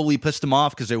 which probably pissed them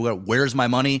off because they were, where's my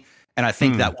money? And I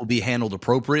think that will be handled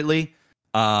appropriately.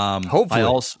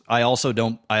 Hopefully. I also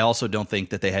don't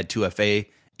think that they had 2FA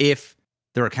if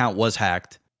their account was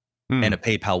hacked and a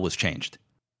PayPal was changed.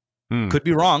 Could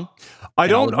be wrong. I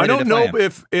don't know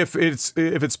if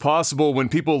it's possible when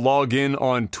people log in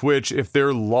on Twitch, if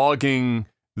they're logging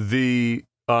the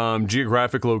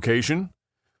geographic location,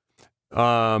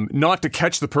 not to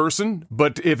catch the person,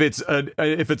 but if it's like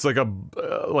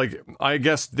I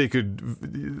guess they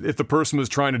could, if the person was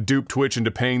trying to dupe Twitch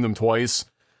into paying them twice,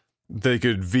 they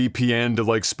could VPN to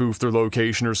like spoof their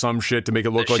location or some shit to make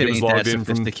it look like it was logged in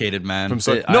from sophisticated, man.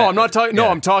 I'm not talking. No,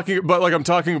 I'm talking about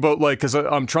like because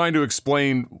I'm trying to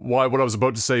explain why what I was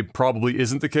about to say probably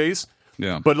isn't the case.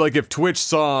 Yeah. But like if Twitch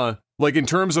saw, like in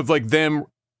terms of like them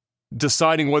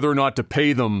deciding whether or not to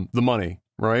pay them the money,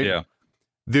 right? Yeah.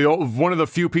 One of the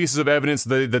few pieces of evidence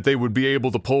that they would be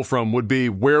able to pull from would be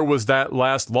where was that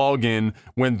last login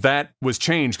when that was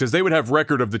changed, because they would have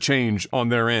record of the change on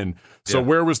their end. So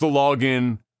where was the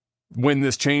login when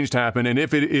this change happened? And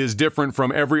if it is different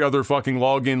from every other fucking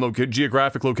login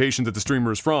geographic location that the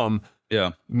streamer is from,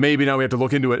 maybe now we have to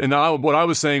look into it. And what I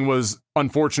was saying was,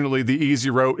 unfortunately, the easy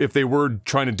route, if they were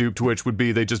trying to dupe Twitch, would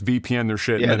be they just VPN their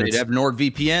shit. Yeah, they'd have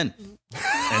NordVPN.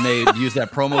 And they'd use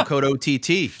that promo code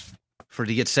OTT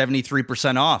to get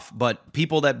 73% off. But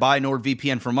people that buy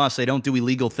NordVPN from us, they don't do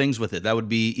illegal things with it. That would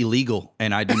be illegal.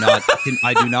 And I do not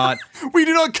we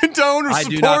do not condone or support. I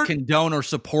do not condone or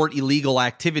support illegal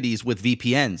activities with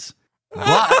VPNs.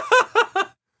 But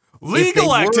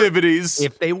legal activities.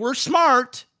 If they were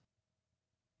smart,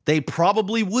 they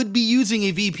probably would be using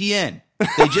a VPN.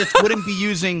 They just wouldn't be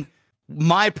using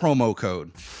my promo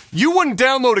code. You wouldn't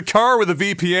download a car with a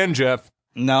VPN, Jeff.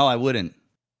 No, I wouldn't.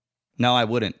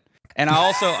 And I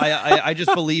also I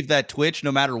just believe that Twitch,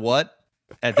 no matter what,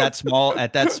 at that small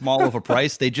of a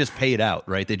price, they just pay it out,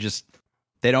 right? They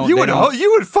don't. You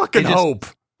would fucking hope.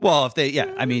 Well, if they,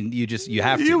 I mean, you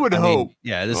have to. You would hope.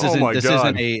 This isn't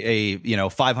a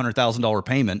 $500,000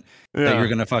 payment that you're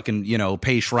gonna fucking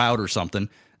pay Shroud or something.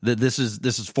 This is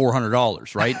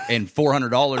 $400, right? And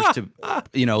 $400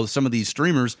 to some of these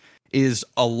streamers is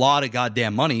a lot of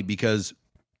goddamn money because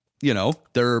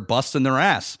they're busting their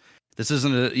ass. This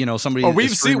isn't somebody. Oh, we've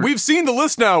seen the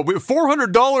list now.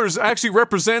 $400 actually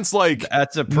represents like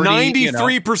that's a pretty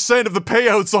 93% of the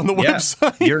payouts on the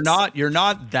website. You're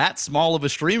not that small of a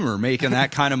streamer making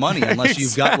that kind of money unless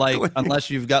you've got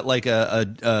like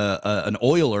an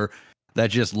oiler that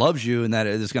just loves you and that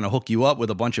is going to hook you up with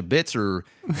a bunch of bits or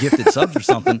gifted subs or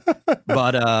something.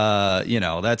 But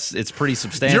it's pretty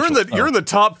substantial. You're in the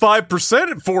top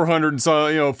 5% at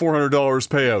 $400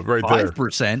 payout right there.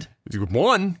 5%.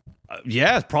 One.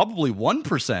 Yeah, probably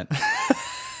 1%.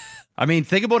 I mean,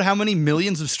 think about how many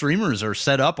millions of streamers are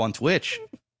set up on Twitch.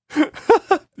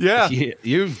 Yeah.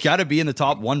 You've got to be in the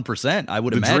top 1%, I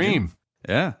would imagine. The dream.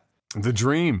 Yeah. The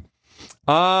dream.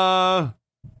 Oh,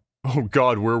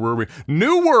 God, where were we?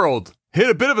 New World hit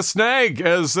a bit of a snag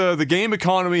as the game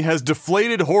economy has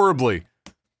deflated horribly.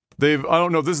 I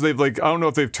don't know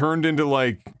if they've turned into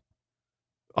like...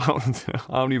 I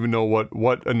don't even know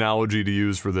what analogy to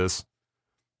use for this.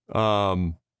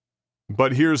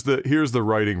 But here's the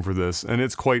writing for this, and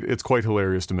it's quite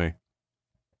hilarious to me.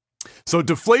 So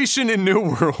deflation in New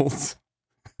World.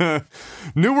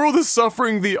 New World is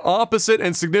suffering the opposite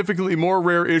and significantly more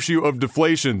rare issue of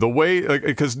deflation. The way,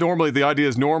 because normally the idea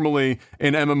is in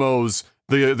MMOs,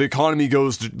 the economy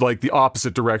goes to, like the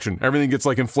opposite direction. Everything gets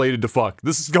like inflated to fuck.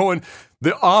 This is going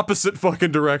the opposite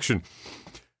fucking direction.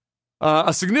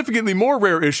 A significantly more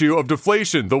rare issue of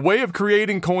deflation. The way of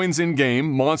creating coins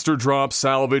in-game, monster drops,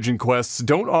 salvage, and quests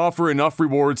don't offer enough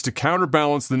rewards to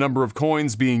counterbalance the number of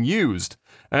coins being used.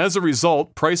 As a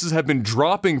result, prices have been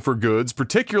dropping for goods,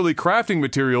 particularly crafting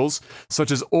materials such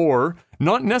as ore,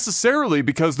 not necessarily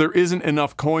because there isn't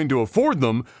enough coin to afford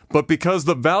them, but because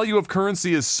the value of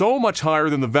currency is so much higher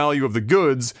than the value of the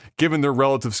goods, given their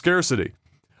relative scarcity.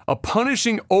 A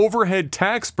punishing overhead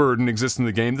tax burden exists in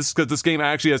the game. This is because this game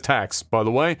actually has tax, by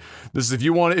the way. This is if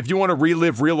you want to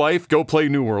relive real life, go play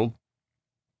New World.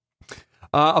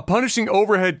 A punishing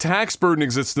overhead tax burden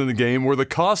exists in the game where the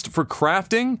cost for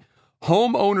crafting,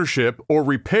 home ownership, or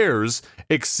repairs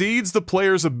exceeds the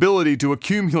player's ability to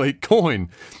accumulate coin.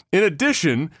 In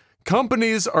addition,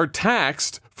 companies are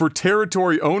taxed for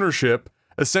territory ownership,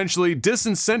 essentially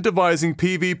disincentivizing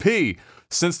PvP,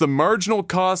 since the marginal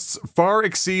costs far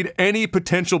exceed any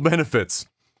potential benefits.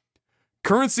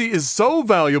 Currency is so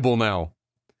valuable now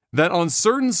that on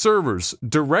certain servers,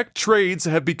 direct trades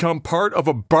have become part of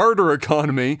a barter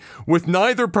economy with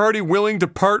neither party willing to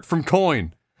part from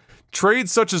coin.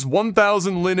 Trades such as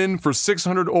 1,000 linen for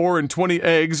 600 ore and 20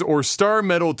 eggs or star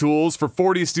metal tools for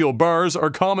 40 steel bars are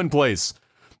commonplace.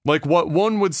 Like what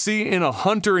one would see in a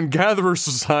hunter and gatherer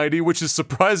society, which is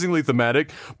surprisingly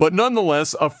thematic, but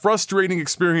nonetheless a frustrating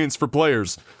experience for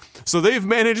players. So they've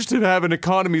managed to have an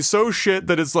economy so shit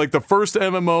that it's like the first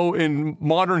MMO in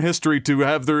modern history to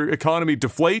have their economy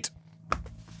deflate,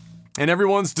 and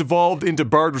everyone's devolved into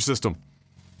barter system.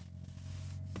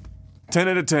 10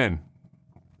 out of 10.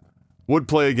 Would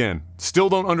play again. Still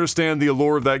don't understand the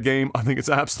allure of that game. I think it's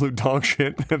absolute dog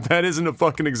shit. If that isn't a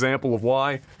fucking example of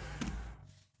why,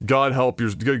 God help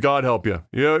you.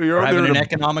 You're having an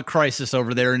economic crisis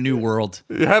over there in New World.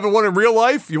 You haven't one in real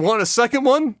life? You want a second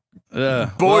one?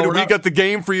 Boy, we got the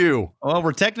game for you. Well,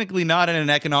 we're technically not in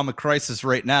an economic crisis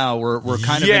right now. We're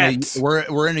kind of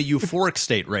we're in a euphoric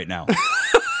state right now.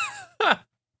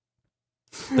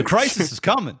 The crisis is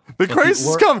coming. The crisis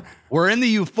is coming. We're in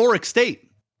the euphoric state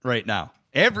right now.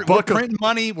 We're printing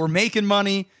money. We're making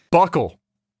money. Buckle.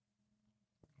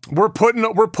 We're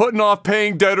putting off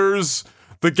paying debtors.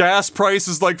 The gas price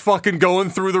is like fucking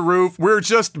going through the roof. We're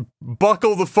just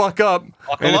buckle the fuck up.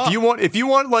 If you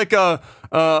want like a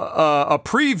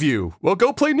preview, well,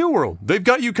 go play New World. They've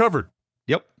got you covered.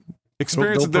 Yep.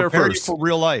 Experience it there first. For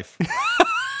real life.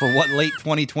 For what late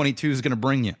 2022 is going to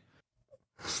bring you.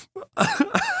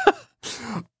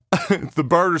 The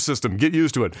barter system. Get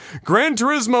used to it. Gran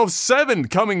Turismo 7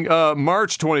 coming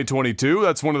March 2022.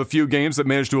 That's one of the few games that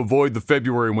managed to avoid the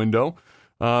February window.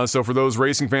 So for those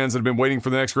racing fans that have been waiting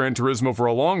for the next Gran Turismo for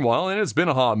a long while, and it's been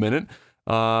a hot minute,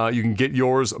 you can get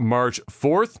yours March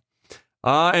 4th.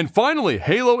 And finally,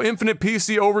 Halo Infinite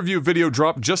PC overview video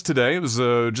dropped just today. It was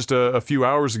just a few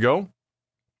hours ago.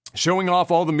 Showing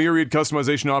off all the myriad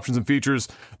customization options and features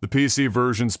the PC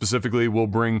version specifically will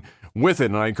bring with it.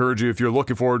 And I encourage you, if you're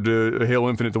looking forward to Halo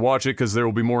Infinite, to watch it, because there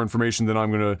will be more information than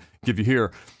I'm going to give you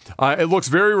here. It looks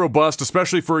very robust,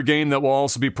 especially for a game that will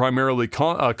also be primarily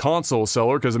a console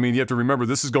seller, because, I mean, you have to remember,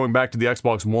 this is going back to the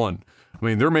Xbox One. I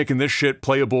mean, they're making this shit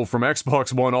playable from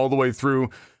Xbox One all the way through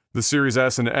the Series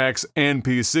S and X and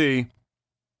PC.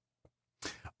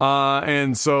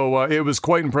 And so it was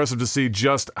quite impressive to see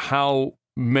just how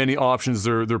many options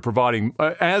they're providing,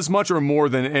 as much or more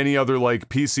than any other like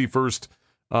PC first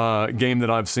game that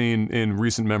I've seen in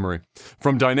recent memory.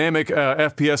 From dynamic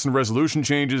FPS and resolution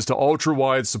changes to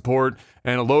ultra-wide support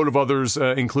and a load of others,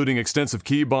 including extensive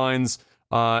keybinds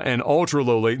and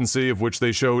ultra-low latency, of which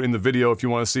they showed in the video if you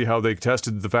want to see how they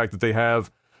tested the fact that they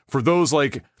have. For those,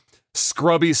 like,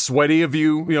 scrubby, sweaty of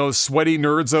you know, sweaty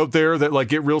nerds out there that like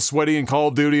get real sweaty in Call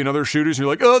of Duty and other shooters, and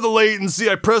you're like, oh, the latency,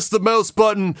 I pressed the mouse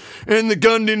button and the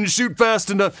gun didn't shoot fast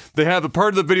enough. They have a part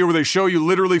of the video where they show you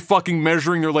literally fucking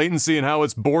measuring their latency and how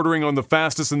it's bordering on the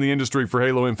fastest in the industry for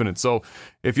Halo Infinite. So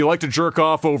if you like to jerk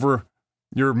off over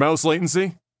your mouse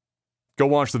latency, go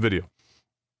watch the video.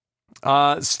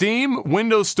 Steam,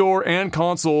 Windows Store, and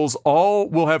consoles all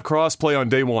will have crossplay on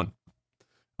day one.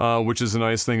 Which is a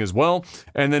nice thing as well.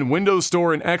 And then Windows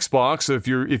Store and Xbox, if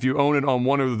you own it on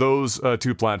one of those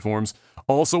two platforms,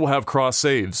 also will have cross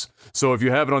saves. So if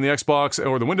you have it on the Xbox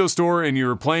or the Windows Store and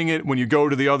you're playing it, when you go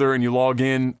to the other and you log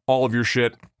in, all of your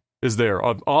shit is there.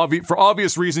 For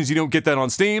obvious reasons, you don't get that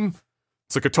on Steam.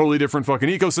 It's like a totally different fucking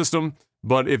ecosystem.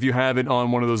 But if you have it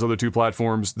on one of those other two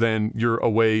platforms, then you're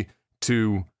away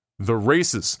to the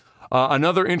races.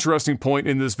 Another interesting point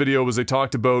in this video was they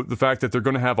talked about the fact that they're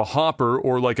going to have a hopper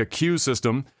or like a queue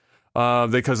system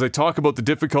because they talk about the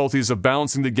difficulties of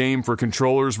balancing the game for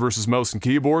controllers versus mouse and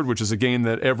keyboard, which is a game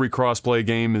that every crossplay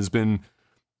game has been,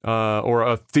 or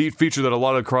a feature that a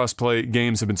lot of crossplay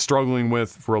games have been struggling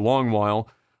with for a long while.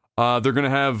 They're going to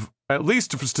have, at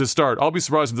least to start, I'll be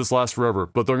surprised if this lasts forever,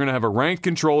 but they're going to have a ranked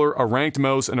controller, a ranked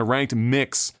mouse, and a ranked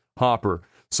mix hopper.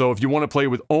 So if you want to play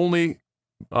with only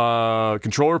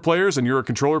controller players and you're a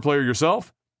controller player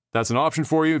yourself, that's an option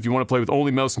for you. If you want to play with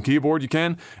only mouse and keyboard, you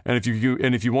can. And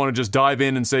if you want to just dive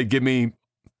in and say, give me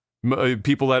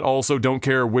people that also don't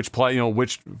care which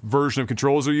version of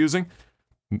controls they're using,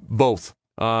 both.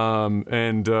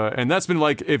 And that's been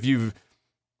like, if you've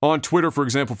on Twitter, for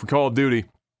example, for Call of Duty,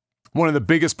 one of the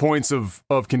biggest points of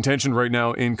contention right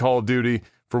now in Call of Duty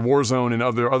for Warzone and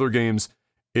other games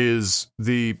is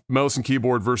the mouse and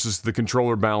keyboard versus the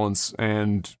controller balance,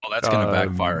 and that's going to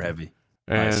backfire heavy.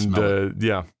 And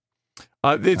yeah,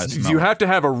 you have to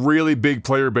have a really big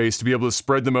player base to be able to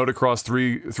spread them out across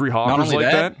three hoppers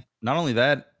like that. Not only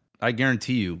that, I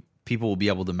guarantee you, people will be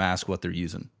able to mask what they're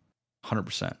using,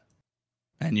 100%.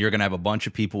 And you're going to have a bunch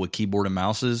of people with keyboard and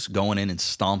mouses going in and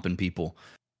stomping people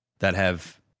that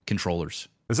have controllers.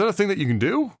 Is that a thing that you can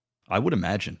do? I would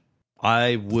imagine.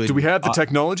 I would. Do we have the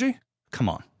technology? Come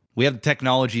on. We have the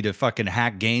technology to fucking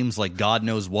hack games like God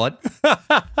knows what.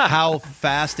 How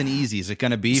fast and easy is it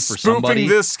going to be for somebody? Spoofing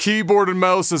this keyboard and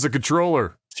mouse as a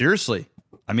controller. Seriously.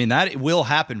 I mean, that will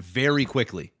happen very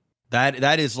quickly.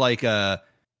 That is like those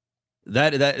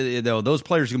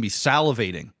players are going to be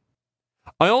salivating.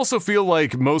 I also feel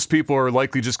like most people are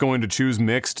likely just going to choose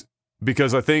mixed,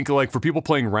 because I think like for people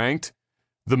playing ranked,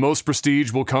 the most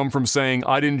prestige will come from saying,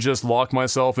 I didn't just lock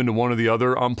myself into one or the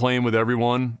other. I'm playing with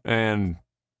everyone, and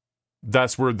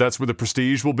that's where the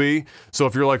prestige will be. So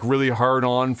if you're like really hard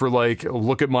on for like,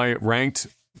 look at my ranked,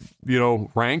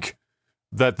 rank,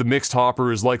 that the mixed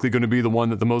hopper is likely going to be the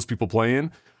one that the most people play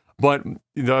in. But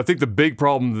I think the big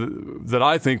problem that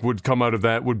I think would come out of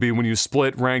that would be when you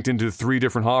split ranked into 3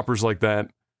 different hoppers like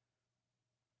that.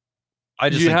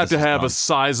 You have to have a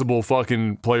sizable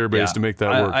fucking player base to make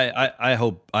that work.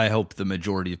 I hope the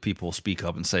majority of people speak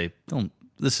up and say,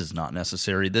 this is not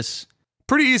necessary. This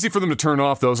pretty easy for them to turn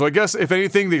off, though. So I guess if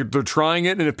anything, they're trying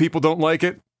it, and if people don't like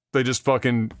it, they just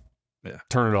fucking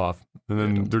turn it off, and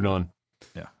then they're done.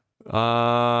 Yeah.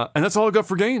 And that's all I've got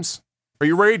for games. Are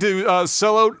you ready to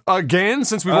sell out again,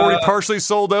 since we've already partially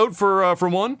sold out for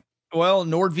one? Well,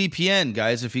 NordVPN,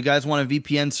 guys. If you guys want a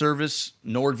VPN service,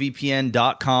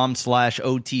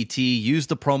 nordvpn.com/OTT. Use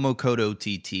the promo code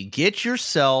OTT. Get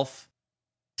yourself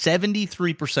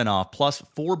 73% off plus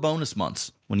 4 bonus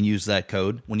months when you use that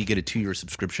code, when you get a 2-year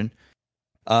subscription.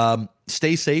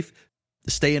 Stay safe.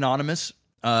 Stay anonymous.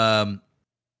 Don't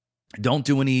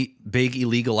do any big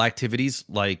illegal activities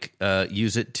like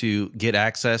use it to get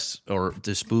access or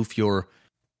to spoof your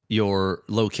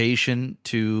location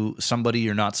to somebody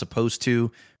you're not supposed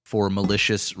to for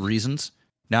malicious reasons.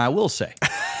 Now, I will say,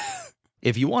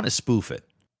 if you want to spoof it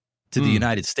to the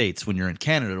United States when you're in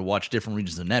Canada to watch different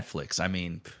regions of Netflix, I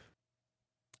mean,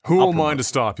 who will mind to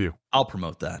stop you? I'll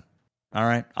promote that. All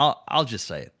right, I'll just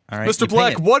say it. All right, Mr.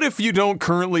 Black, what if you don't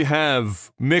currently have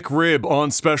McRib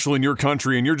on special in your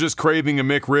country and you're just craving a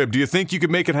McRib? Do you think you could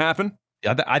make it happen?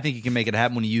 I think you can make it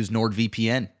happen when you use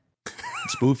NordVPN.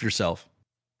 Spoof yourself.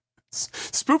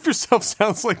 Spoof yourself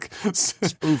sounds like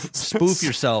spoof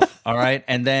yourself, all right,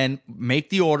 and then make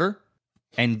the order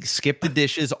and skip the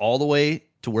dishes all the way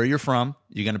to where you're from.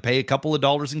 You're going to pay a couple of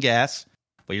dollars in gas,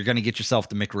 but you're going to get yourself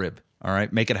the McRib, all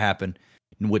right? Make it happen.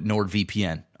 with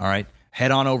NordVPN. All right.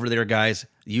 Head on over there, guys.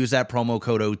 Use that promo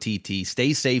code OTT.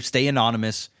 Stay safe. Stay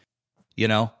anonymous. You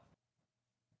know,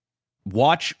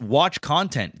 watch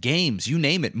content, games, you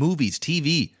name it, movies,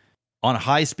 TV on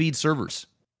high-speed servers.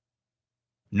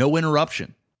 No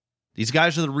interruption. These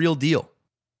guys are the real deal.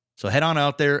 So head on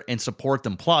out there and support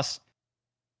them. Plus,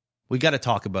 we got to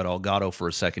talk about Elgato for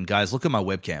a second. Guys, look at my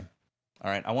webcam. All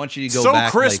right, I want you to go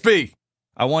back. So crispy.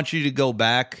 I want you to go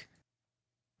back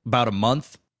about a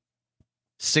month,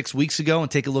 6 weeks ago,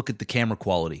 and take a look at the camera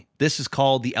quality. This is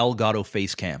called the Elgato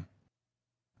Face Cam.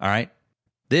 All right?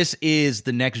 This is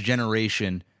the next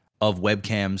generation of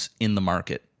webcams in the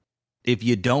market. If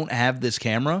you don't have this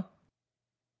camera,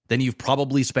 then you've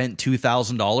probably spent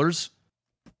 $2,000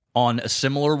 on a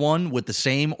similar one with the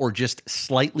same or just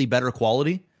slightly better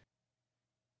quality,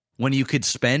 when you could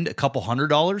spend a couple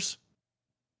 $100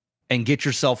 and get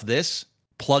yourself this,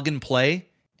 plug and play,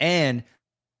 and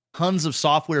tons of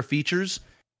software features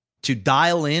to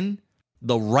dial in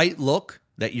the right look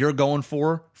that you're going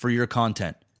for your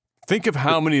content. Think of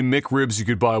how many McRibs you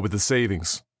could buy with the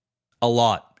savings. A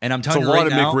lot. And I'm telling It's you a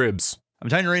right lot now, of McRibs. I'm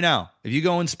telling you right now, if you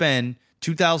go and spend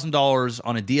 $2,000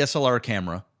 on a DSLR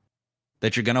camera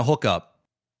that you're going to hook up,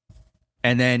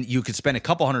 and then you could spend a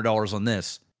couple $100 on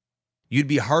this, you'd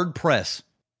be hard-pressed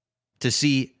to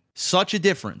see such a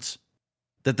difference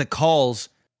that the calls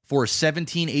for a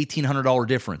 $1,700, $1,800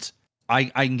 difference. I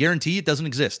can guarantee it doesn't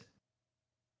exist.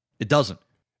 It doesn't.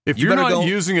 If you're not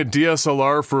using a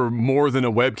DSLR for more than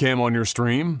a webcam on your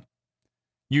stream,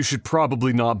 you should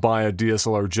probably not buy a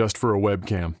DSLR just for a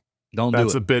webcam. Don't do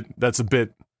it. That's a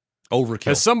bit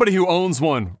overkill. As somebody who owns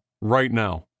one right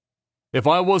now, if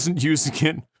I wasn't using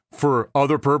it for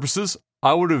other purposes,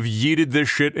 I would have yeeted this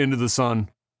shit into the sun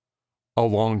a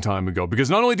long time ago.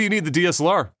 Because not only do you need the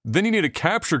DSLR, then you need a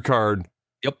capture card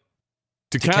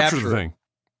to capture the thing.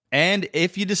 And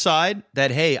if you decide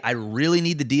that, hey, I really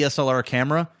need the DSLR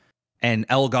camera and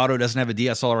Elgato doesn't have a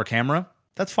DSLR camera,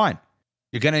 that's fine.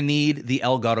 You're going to need the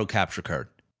Elgato capture card.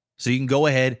 So you can go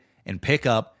ahead and pick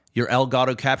up your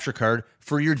Elgato capture card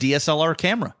for your DSLR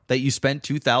camera that you spent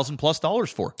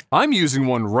 $2,000+ for. I'm using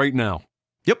one right now.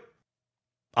 Yep.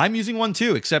 I'm using one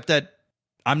too, except that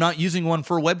I'm not using one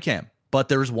for a webcam, but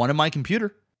there's one in my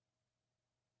computer.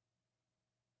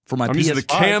 For my PS5. Using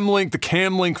the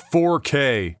Camlink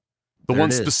 4K. The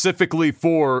one specifically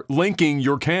for linking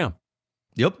your cam.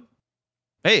 Yep.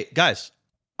 Hey, guys,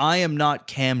 I am not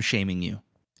cam shaming you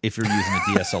if you're using a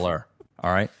DSLR.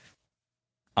 All right?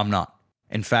 I'm not.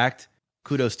 In fact,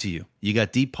 kudos to you. You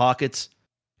got deep pockets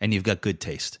and you've got good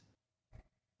taste.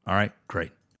 All right?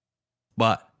 Great.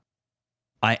 But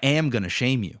I am going to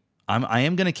shame you. I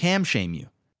am going to cam shame you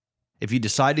if you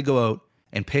decide to go out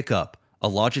and pick up a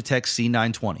Logitech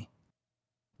C920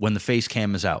 when the face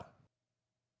cam is out.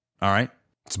 All right?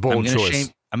 It's a bold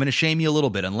choice. I'm going to shame you a little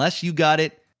bit. Unless you got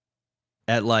it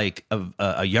at like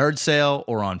a yard sale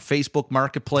or on Facebook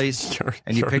Marketplace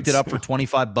and you picked it up for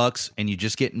 $25 and you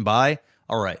just getting by,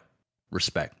 all right,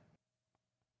 respect.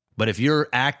 But if you're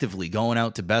actively going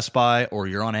out to Best Buy or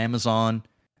you're on Amazon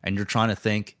and you're trying to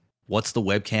think, what's the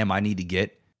webcam I need to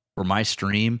get for my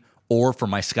stream or for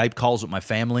my Skype calls with my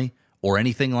family or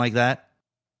anything like that,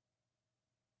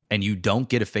 and you don't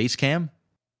get a face cam,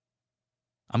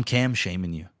 I'm cam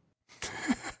shaming you.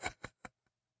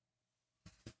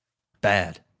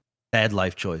 Bad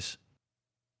life choice.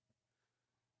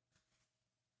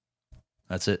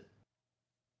 That's it.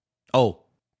 Oh,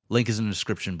 link is in the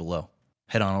description below.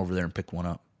 Head on over there and pick one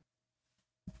up.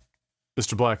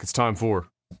 Mr. Black, it's time for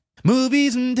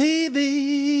movies and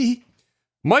TV.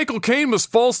 Michael Caine was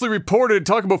falsely reported,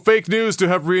 talk about fake news, to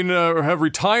have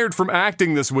retired from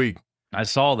acting this week. I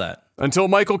saw that. Until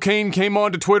Michael Caine came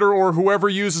onto Twitter, or whoever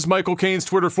uses Michael Caine's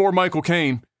Twitter for Michael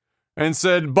Caine, and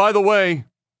said, by the way,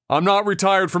 I'm not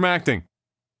retired from acting.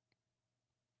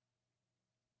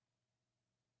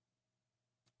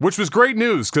 Which was great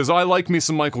news, because I like me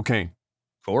some Michael Caine.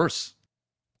 Of course.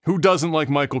 Who doesn't like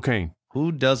Michael Caine?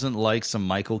 Who doesn't like some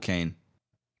Michael Caine?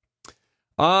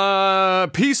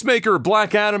 Peacemaker,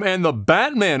 Black Adam, and the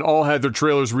Batman all had their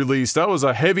trailers released. That was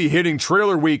a heavy-hitting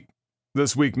trailer week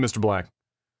this week, Mr. Black.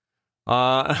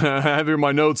 I have here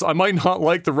my notes. I might not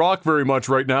like The Rock very much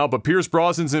right now, but Pierce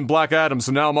Brosnan's in Black Adam,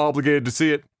 so now I'm obligated to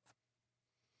see it.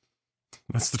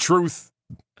 That's the truth.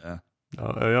 Yeah.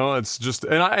 It's just,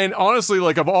 and honestly,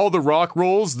 like, of all the Rock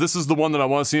roles, this is the one that I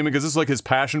want to see him in, because this is like his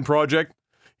passion project.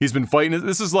 He's been fighting.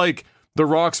 This is like The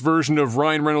Rock's version of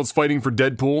Ryan Reynolds fighting for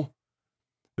Deadpool.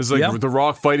 It's like The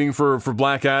Rock fighting for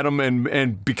Black Adam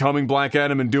and becoming Black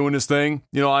Adam and doing his thing.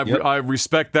 You know, I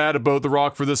respect that about The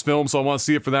Rock for this film, so I want to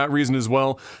see it for that reason as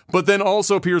well. But then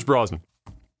also Pierce Brosnan.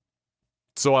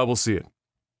 So I will see it.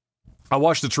 I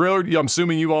watched the trailer. I'm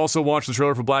assuming you also watched the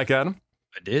trailer for Black Adam.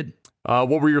 I did.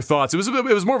 What were your thoughts? It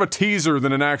was more of a teaser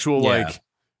than an actual trailer.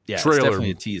 It's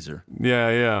definitely a teaser.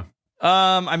 Yeah.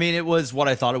 I mean, it was what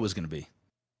I thought it was going to be.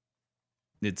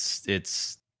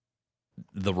 It's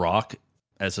The Rock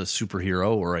as a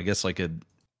superhero, or I guess like an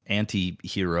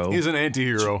anti-hero. He's an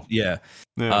anti-hero. Yeah.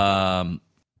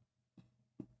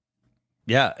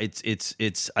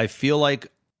 It's I feel like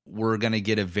we're going to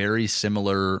get a very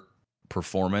similar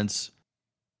performance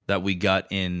that we got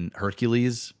in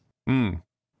Hercules.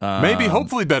 Maybe,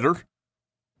 hopefully better.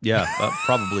 Yeah,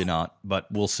 probably not,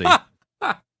 but we'll see. As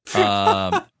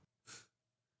long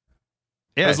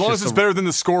as it's better than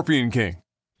the Scorpion King.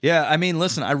 Yeah, I mean,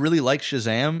 listen, I really like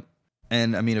Shazam,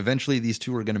 and I mean, eventually these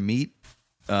two are going to meet.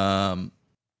 So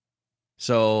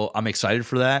I'm excited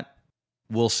for that.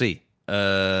 We'll see.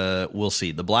 We'll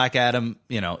see. The Black Adam,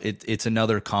 it's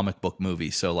another comic book movie.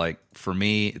 So like for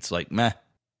me, it's like meh.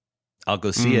 I'll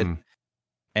go see it,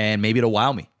 and maybe it'll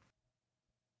wow me.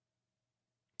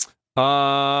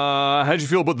 How'd you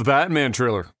feel about the Batman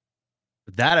trailer?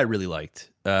 That I really liked.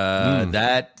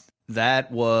 That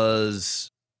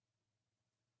was.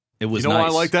 It was. Nice.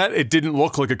 Nice. I like that. It didn't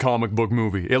look like a comic book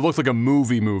movie. It looked like a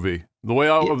movie. The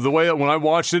way when I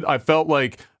watched it, I felt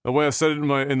like the way I said it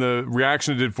in the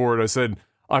reaction I did for it. I said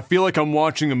I feel like I'm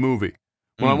watching a movie.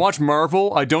 When I watch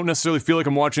Marvel, I don't necessarily feel like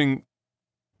I'm watching.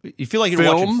 You feel like you're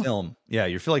watching film. Yeah,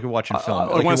 you feel like you're watching film.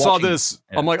 Like when I saw this,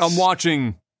 I'm like I'm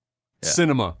watching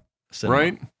cinema.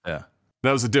 Right? Yeah.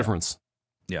 That was the difference.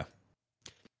 Yeah.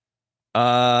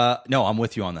 No, I'm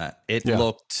with you on that. It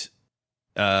looked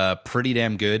pretty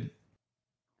damn good.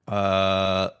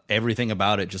 Everything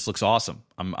about it just looks awesome.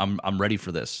 I'm ready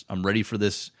for this. I'm ready for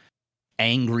this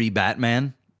angry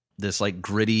Batman, this like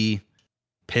gritty,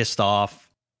 pissed off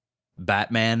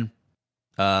Batman,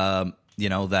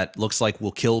 that looks like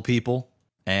will kill people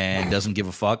and doesn't give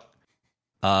a fuck.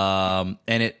 And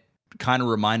it kind of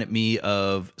reminded me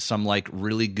of some like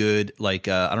really good, like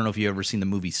I don't know if you ever seen the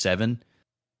movie Seven,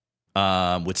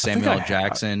 with Samuel L.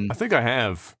 Jackson. I think I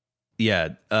have. Yeah,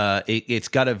 it's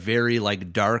got a very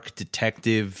like dark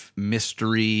detective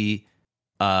mystery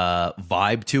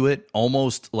vibe to it,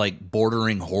 almost like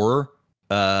bordering horror.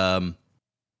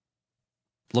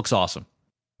 Looks awesome.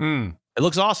 It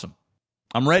looks awesome.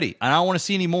 I'm ready. I don't want to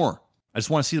see any more. I just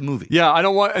want to see the movie. Yeah, I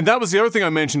don't want, and that was the other thing I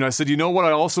mentioned. I said, you know what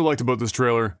I also liked about this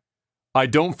trailer? I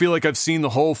don't feel like I've seen the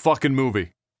whole fucking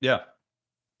movie. Yeah.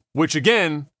 Which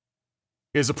again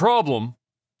is a problem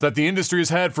that the industry has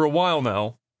had for a while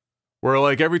now. Where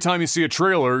like every time you see a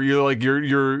trailer,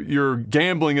 you're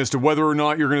gambling as to whether or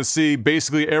not you're going to see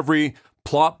basically every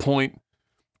plot point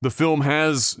the film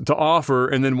has to offer,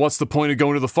 and then what's the point of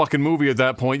going to the fucking movie at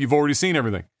that point? You've already seen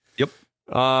everything. Yep.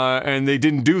 And they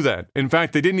didn't do that. In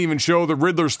fact, they didn't even show the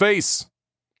Riddler's face.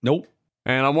 Nope.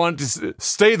 And I want it to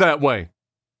stay that way.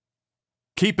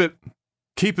 Keep it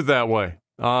that way.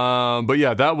 But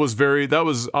yeah, I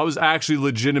was actually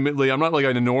legitimately, I'm not like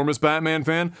an enormous Batman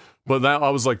fan, but I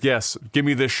was like, yes, give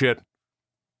me this shit.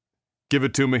 Give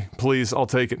it to me, please. I'll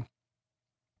take it.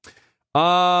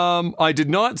 I did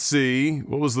not see,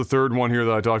 what was the third one here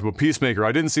that I talked about? Peacemaker.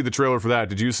 I didn't see the trailer for that.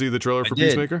 Did you see the trailer for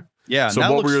Peacemaker? Yeah, so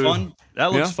that looks fun.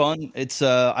 That looks fun. It's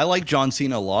I like John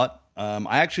Cena a lot.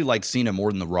 I actually like Cena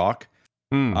more than The Rock.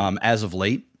 As of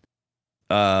late.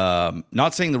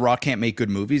 Not saying The Rock can't make good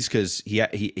movies, because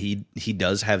he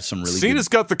does have some really Cena's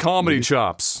got the comedy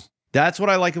chops. That's what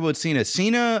I like about Cena.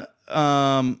 Cena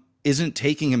isn't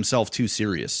taking himself too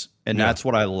serious. And that's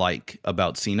what I like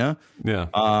about Cena. Yeah.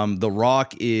 The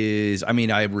Rock is, I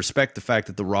mean, I respect the fact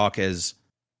that The Rock has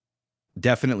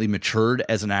definitely matured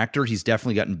as an actor. He's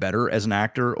definitely gotten better as an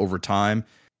actor over time.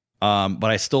 But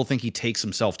I still think he takes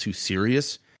himself too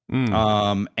serious.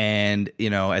 And,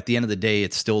 at the end of the day,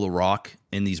 it's still The Rock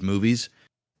in these movies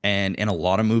and in a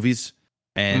lot of movies.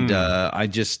 And I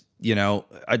just,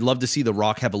 I'd love to see The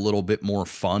Rock have a little bit more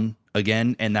fun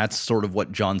again. And that's sort of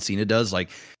what John Cena does. Like,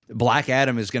 Black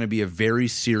Adam is going to be a very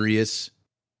serious,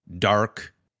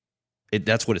 dark.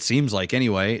 That's what it seems like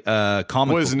anyway.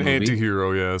 Comic book an movie.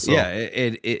 Anti-hero, yeah. So. Yeah,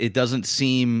 it doesn't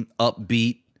seem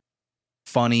upbeat,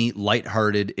 funny,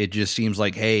 lighthearted. It just seems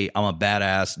like, hey, I'm a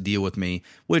badass. Deal with me,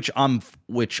 which I'm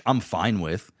fine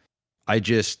with.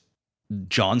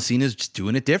 John Cena's just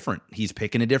doing it different. He's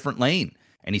picking a different lane,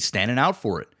 and he's standing out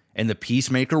for it. And the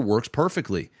Peacemaker works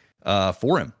perfectly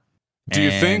for him. Do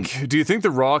you think The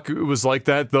Rock was like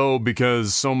that though,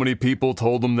 because so many people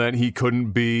told him that he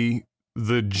couldn't be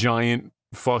the giant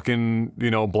fucking,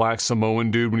 black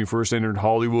Samoan dude when he first entered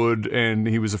Hollywood, and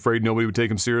he was afraid nobody would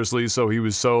take him seriously, so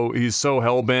he's so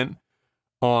hell-bent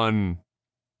on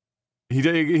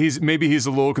he's a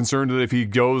little concerned that if he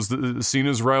goes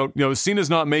Cena's route, Cena's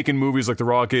not making movies like The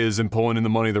Rock is and pulling in the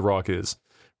money The Rock is,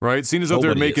 right? Cena's out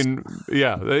there making,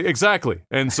 yeah, exactly.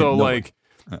 And so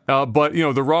but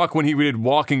The Rock, when he did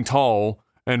Walking Tall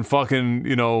and fucking,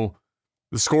 The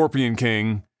Scorpion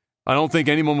King, I don't think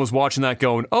anyone was watching that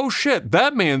going, oh shit,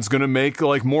 that man's gonna make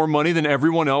like more money than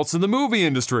everyone else in the movie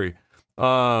industry.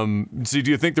 So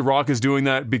do you think The Rock is doing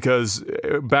that because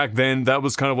back then that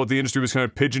was kind of what the industry was kind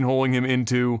of pigeonholing him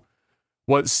into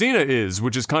what Cena is,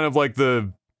 which is kind of like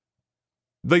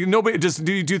nobody just,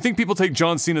 do you think people take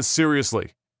John Cena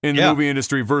seriously in the movie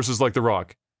industry versus like The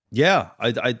Rock? Yeah,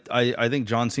 I think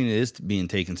John Cena is being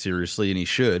taken seriously, and he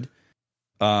should.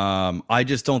 I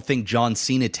just don't think John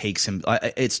Cena takes him.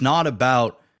 It's not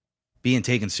about being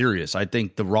taken serious. I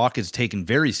think The Rock is taken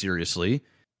very seriously.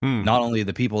 Not only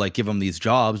the people that give him these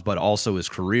jobs, but also his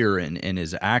career and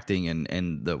his acting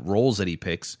and the roles that he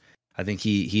picks. I think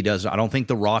he does. I don't think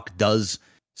The Rock does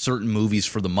certain movies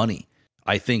for the money.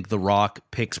 I think The Rock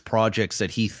picks projects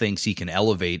that he thinks he can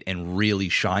elevate and really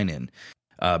shine in.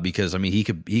 Because I mean, he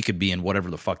could be in whatever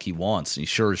the fuck he wants. He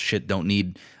sure as shit don't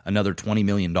need another $20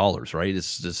 million, right?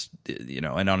 It's just,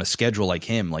 and on a schedule like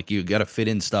him, like you got to fit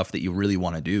in stuff that you really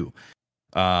want to do.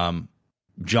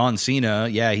 John Cena,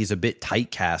 yeah, he's a bit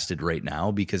tight casted right now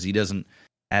because he doesn't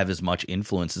have as much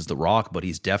influence as The Rock, but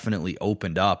he's definitely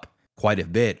opened up quite a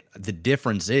bit. The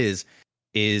difference is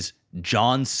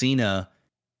John Cena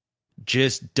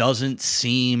just doesn't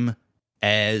seem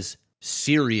as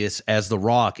serious as The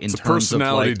Rock in terms of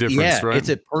personality difference, right? It's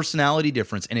a personality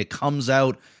difference, and it comes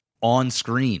out on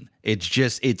screen. It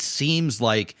seems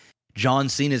like John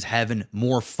Cena's having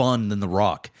more fun than The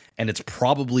Rock. And it's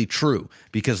probably true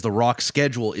because The Rock's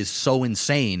schedule is so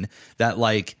insane that,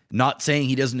 like, not saying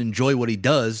he doesn't enjoy what he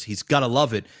does, he's got to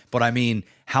love it. But I mean,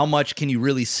 how much can you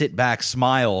really sit back,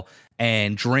 smile,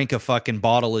 and drink a fucking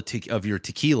bottle of your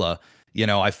tequila?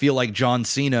 I feel like John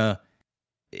Cena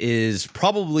is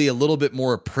probably a little bit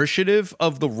more appreciative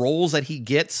of the roles that he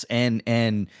gets, and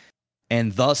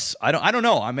thus I don't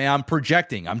know. I mean, I'm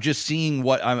projecting. I'm just seeing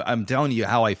what I'm telling you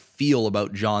how I feel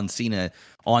about John Cena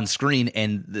on screen,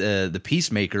 and the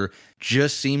Peacemaker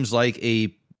just seems like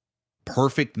a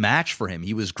perfect match for him.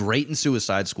 He was great in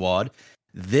Suicide Squad.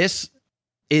 This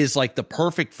is like the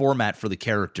perfect format for the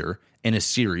character in a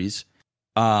series.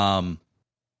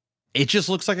 It just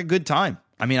looks like a good time.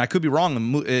 I mean, I could be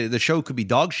wrong. The show could be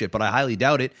dog shit, but I highly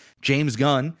doubt it. James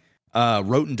Gunn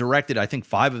wrote and directed, I think,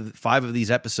 five of these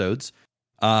episodes.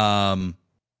 John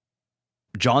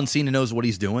Cena knows what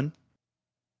he's doing,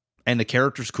 and the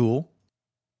character's cool.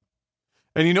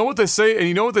 And you know what they say? And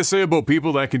you know what they say about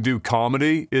people that can do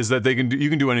comedy is that you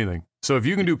can do anything. So if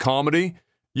you can do comedy,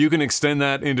 you can extend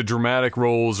that into dramatic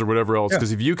roles or whatever else.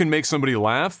 Because if you can make somebody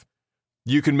laugh,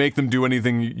 you can make them do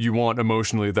anything you want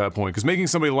emotionally at that point. Because making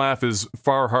somebody laugh is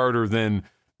far harder than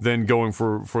going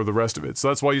for the rest of it. So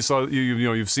that's why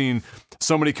you've seen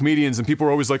so many comedians and people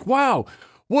are always like, wow,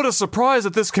 what a surprise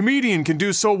that this comedian can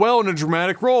do so well in a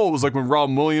dramatic role. It was like when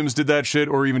Robin Williams did that shit,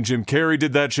 or even Jim Carrey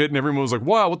did that shit, and everyone was like,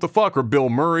 wow, what the fuck? Or Bill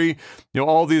Murray,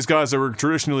 all these guys that were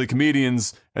traditionally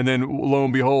comedians, and then lo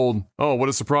and behold, oh, what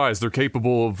a surprise. They're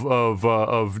capable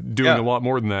of doing a lot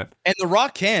more than that. And The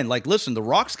Rock can. Like, listen, The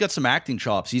Rock's got some acting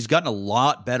chops. He's gotten a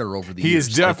lot better over the years. He has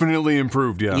definitely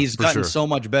improved, yeah. He's gotten so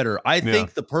much better. I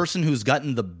think the person who's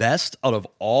gotten the best out of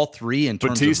all three in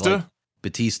terms of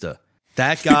Batista.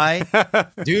 That guy,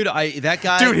 dude,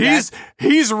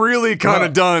 he's really kind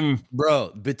of done,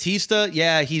 bro. Batista,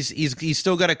 yeah, he's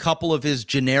still got a couple of his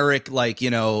generic, like,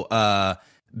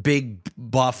 big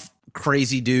buff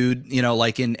crazy dude,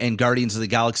 like in Guardians of the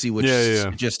Galaxy, which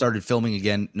just started filming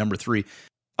again, number 3.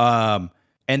 And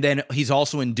then he's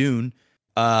also in Dune,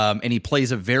 and he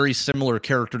plays a very similar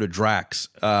character to Drax,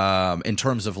 in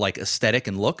terms of like aesthetic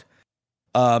and look.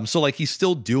 So like he's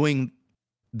still doing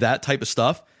that type of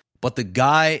stuff. But the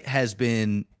guy has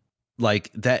been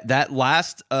like that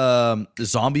last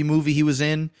zombie movie he was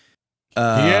in. He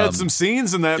had some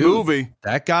scenes in that movie.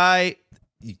 That guy,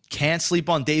 you can't sleep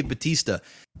on Dave Bautista.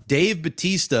 Dave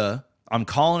Bautista, I'm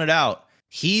calling it out.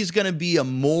 He's going to be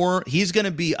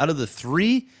out of the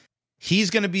 3, he's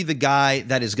going to be the guy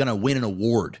that is going to win an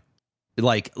award.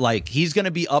 Like he's going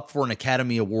to be up for an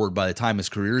Academy Award by the time his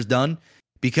career is done,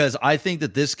 because I think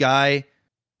that this guy,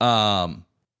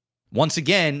 once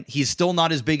again, he's still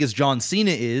not as big as John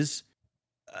Cena is.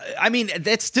 I mean,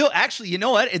 that's still actually, you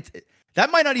know what?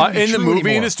 That might not even be in true the movie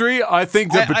anymore. industry. I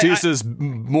think that Batista is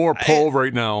more pull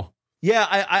right now. Yeah,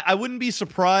 I wouldn't be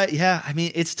surprised. Yeah, I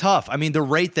mean, it's tough. I mean, they're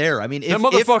right there. I mean, That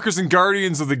motherfucker's in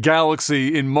Guardians of the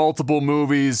Galaxy in multiple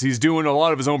movies. He's doing a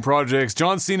lot of his own projects.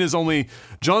 John Cena's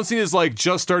like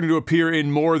just starting to appear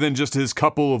in more than just his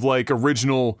couple of like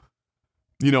original,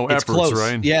 efforts, close.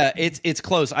 right? Yeah, it's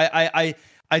close. I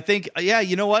think, yeah,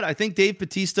 you know what? I think Dave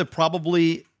Bautista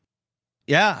probably,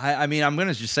 yeah, I mean, I'm going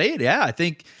to just say it. Yeah, I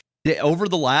think over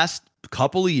the last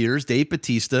couple of years, Dave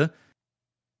Bautista,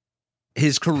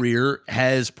 his career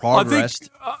has progressed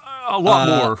a lot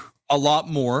more. A lot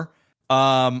more.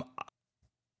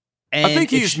 And I think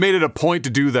he's made it a point to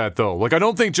do that, though. Like, I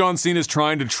don't think John Cena's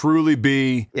trying to truly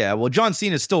be... Yeah, well, John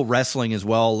Cena's still wrestling as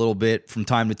well a little bit from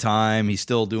time to time. He's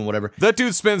still doing whatever. That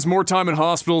dude spends more time in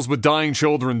hospitals with dying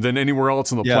children than anywhere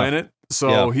else on the planet.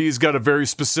 So he's got a very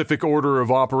specific order of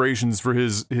operations for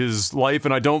his life.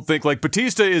 And I don't think, like,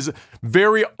 Batista is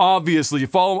very obviously, I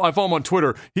follow him on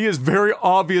Twitter, he is very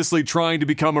obviously trying to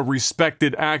become a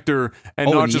respected actor and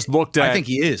not just looked at. I think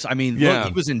he is. I mean, look,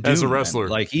 he was in Dune, as a wrestler.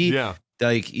 Man. Like,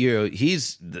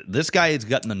 this guy has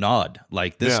gotten the nod.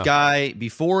 Like, this guy,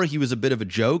 before he was a bit of a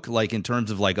joke, like, in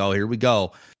terms of, like, oh, here we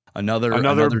go. Another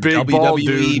big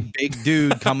WWE big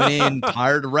dude coming in,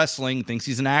 tired of wrestling, thinks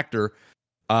he's an actor.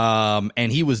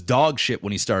 And he was dog shit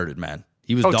when he started, man.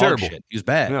 He was terrible. Shit. He was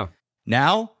bad. Yeah.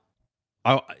 Now,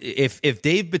 if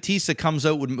Dave Bautista comes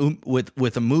out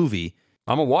with a movie,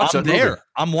 I'm gonna watch that movie.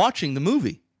 I'm watching the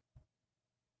movie.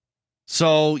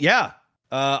 So yeah,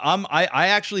 I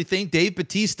actually think Dave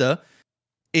Bautista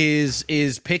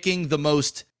is picking the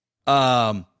most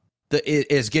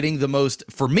is getting the most,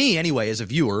 for me anyway, as a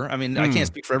viewer. I mean, I can't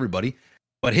speak for everybody,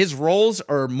 but his roles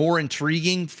are more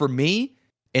intriguing for me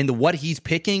and what he's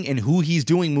picking and who he's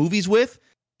doing movies with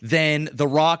than The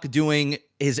Rock doing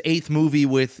his 8th movie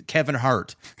with Kevin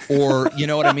Hart, or, you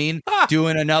know what I mean?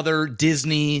 Doing another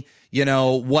Disney,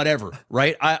 whatever,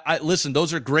 right? I listen,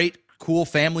 those are great, cool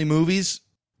family movies.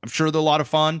 I'm sure they're a lot of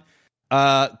fun.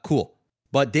 Cool.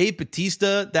 But Dave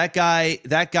Bautista, that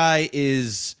guy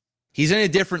he's in a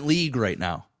different league right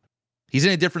now. He's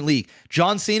in a different league.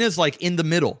 John Cena's like in the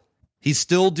middle. He's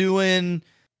still doing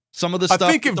some of the stuff.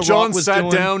 I think if John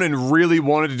sat down and really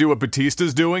wanted to do what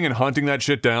Batista's doing and hunting that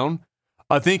shit down,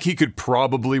 I think he could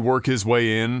probably work his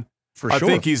way in. For sure. I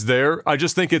think he's there. I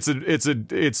just think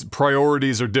its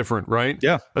priorities are different, right?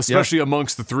 Yeah. Especially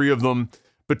amongst the three of them.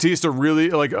 Batista really,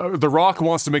 like, The Rock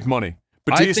wants to make money.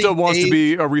 Batista wants to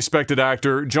be a respected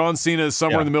actor. John Cena is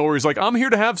somewhere in the middle where he's like, I'm here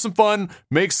to have some fun,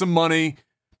 make some money,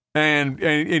 and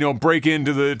break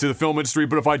into the film industry.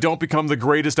 But if I don't become the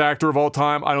greatest actor of all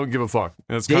time, I don't give a fuck.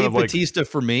 And it's kind of like, Batista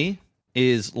for me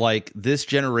is like this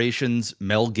generation's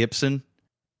Mel Gibson,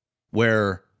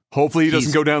 where hopefully he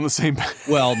doesn't go down the same path.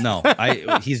 Well, no,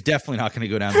 he's definitely not going to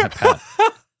go down that path.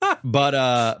 But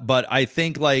I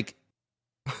think like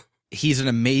he's an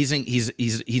amazing.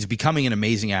 He's becoming an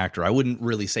amazing actor. I wouldn't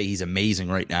really say he's amazing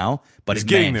right now, but he's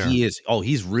getting there. He is. Oh,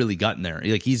 he's really gotten there.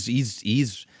 Like he's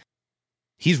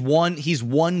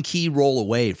one key role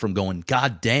away from going,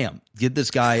 God damn, give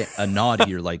this guy a nod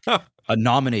here, like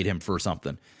nominate him for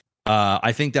something.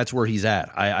 I think that's where he's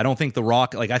at. I don't think The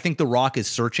Rock, like, I think The Rock is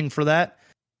searching for that.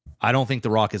 I don't think The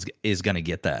Rock is going to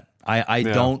get that. I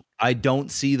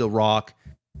don't see The Rock.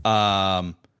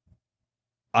 I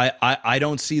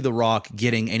don't see The Rock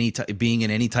getting being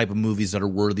in any type of movies that are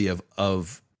worthy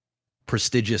of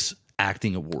prestigious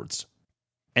acting awards,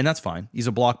 and that's fine. He's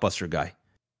a blockbuster guy.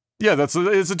 Yeah,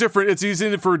 he's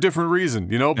in it for a different reason.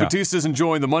 Batista's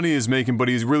enjoying the money he's making, but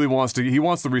he wants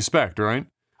the respect, right?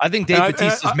 I think Dave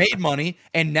Bautista's made money,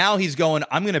 and now he's going,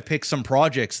 I'm going to pick some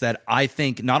projects that I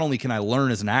think not only can I learn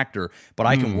as an actor, but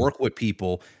I can work with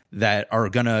people that are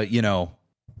going to,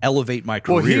 elevate my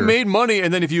career. Well, he made money,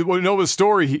 and then if you know his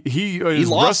story, he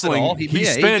lost wrestling. It all. He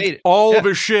spent all of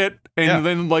his shit and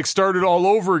then like started all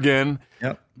over again.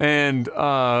 Yep. And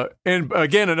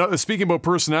again, speaking about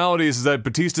personalities, is that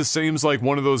Batista seems like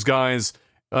one of those guys,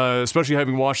 especially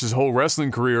having watched his whole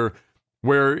wrestling career,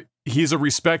 where he's a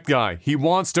respect guy. He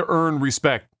wants to earn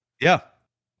respect. Yeah.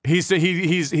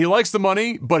 He likes the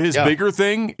money, but his bigger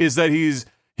thing is that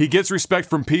he gets respect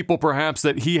from people perhaps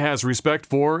that he has respect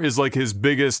for, is like his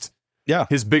biggest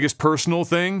personal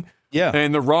thing. Yeah.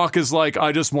 And The Rock is like,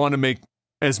 I just want to make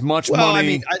as much money. I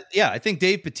mean, I think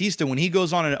Dave Bautista, when he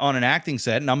goes on an acting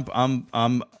set, and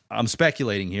I'm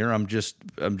speculating here, I'm just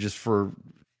for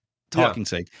talking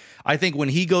sake. I think when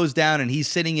he goes down and he's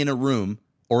sitting in a room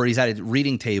or he's at a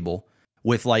reading table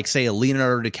with, like, say, a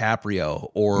Leonardo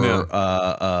DiCaprio or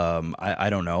I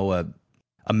don't know,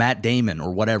 a Matt Damon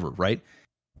or whatever, right?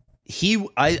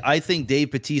 I think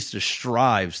Dave Bautista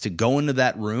strives to go into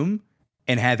that room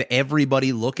and have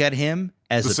everybody look at him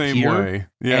as The a same peer way.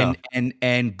 Yeah.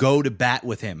 and go to bat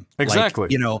with him. Exactly.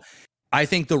 Like, I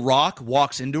think The Rock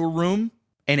walks into a room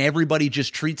and everybody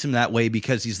just treats him that way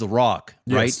because he's The Rock,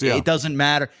 right? Yes, yeah. It doesn't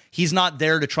matter. He's not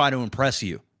there to try to impress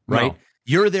you, right? No.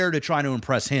 You're there to try to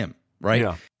impress him, right?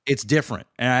 Yeah. It's different.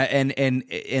 And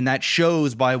that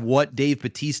shows by what Dave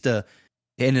Bautista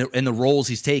and the roles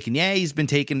he's taken. Yeah, he's been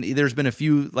taking, there's been a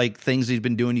few like things he's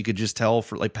been doing, you could just tell,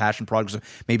 for like passion projects,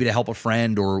 maybe to help a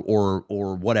friend or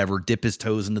whatever, dip his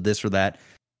toes into this or that.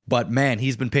 But man,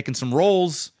 he's been picking some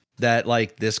roles that,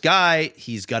 like, this guy,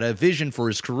 he's got a vision for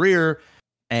his career,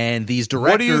 and these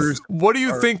directors. What do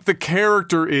you think the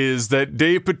character is that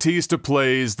Dave Bautista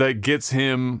plays that gets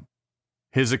him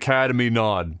his Academy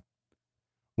nod?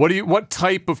 What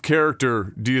type of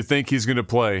character do you think he's going to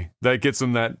play that gets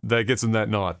him that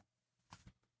nod?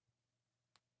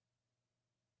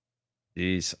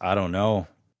 Jeez, I don't know.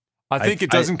 I think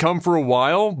it doesn't come for a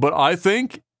while, but I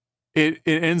think it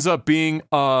ends up being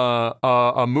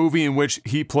a movie in which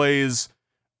he plays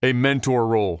a mentor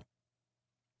role.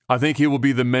 I think he will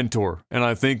be the mentor, and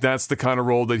I think that's the kind of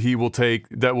role that he will take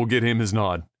that will get him his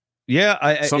nod.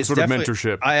 Yeah, some sort of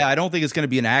mentorship. I don't think it's going to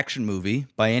be an action movie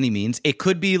by any means. It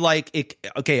could be like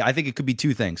I think it could be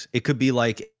two things. It could be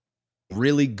like a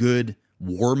really good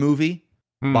war movie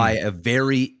by a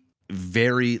very,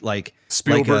 very like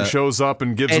Spielberg shows up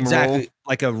and gives him a role,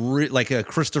 like a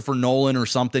Christopher Nolan or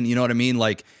something. You know what I mean?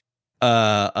 Like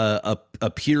a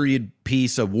period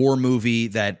piece, a war movie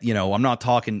that, I'm not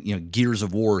talking, Gears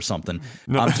of War or something.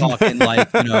 No. I'm talking like,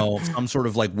 some sort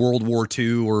of like World War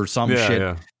II or some shit.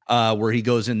 Yeah. Where he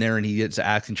goes in there and he gets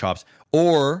acting chops.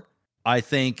 Or I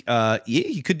think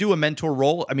he could do a mentor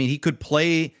role. I mean, he could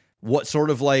play what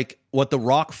The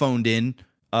Rock phoned in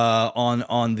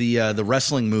on the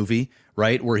wrestling movie,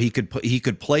 right? Where he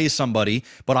could play somebody.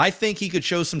 But I think he could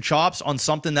show some chops on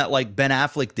something that like Ben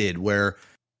Affleck did, where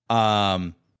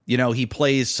he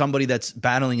plays somebody that's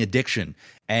battling addiction,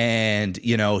 and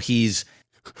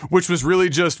which was really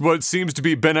just what seems to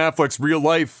be Ben Affleck's real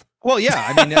life. Well,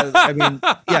 yeah,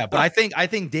 yeah, but I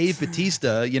think Dave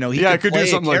Bautista, he could play do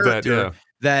something a character like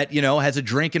that has a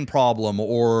drinking problem,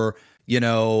 or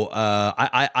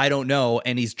I don't know,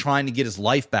 and he's trying to get his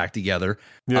life back together.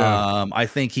 Yeah. I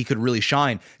think he could really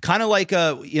shine, kind of like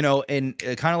kind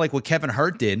of like what Kevin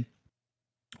Hart did,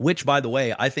 which, by the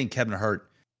way, I think Kevin Hart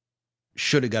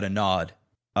should have got a nod.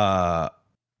 I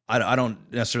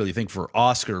don't necessarily think for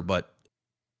Oscar, but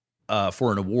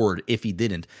for an award, if he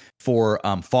didn't, for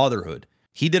Fatherhood.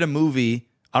 He did a movie,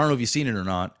 I don't know if you've seen it or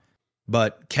not,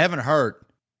 but Kevin Hart,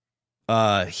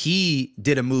 he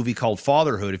did a movie called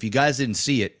Fatherhood. If you guys didn't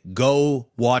see it, go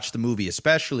watch the movie,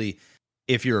 especially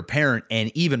if you're a parent, and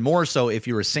even more so if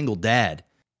you're a single dad.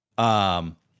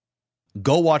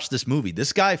 Go watch this movie.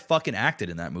 This guy fucking acted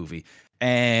in that movie.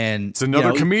 And it's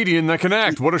another comedian that can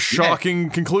act. What a shocking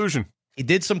conclusion. He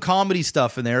did some comedy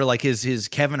stuff in there, like his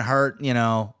Kevin Hart,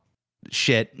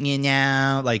 shit,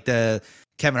 like the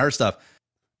Kevin Hart stuff.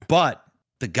 But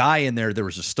the guy in there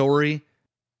was a story.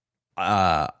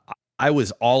 I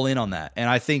was all in on that. And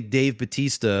I think Dave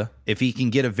Bautista, if he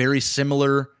can get a very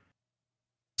similar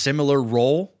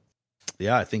role,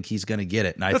 yeah, I think he's going to get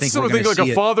it. And I think we're going to see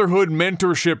like a fatherhood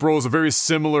mentorship role is a very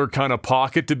similar kind of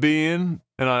pocket to be in.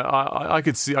 And I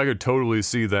could totally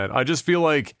see that. I just feel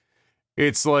like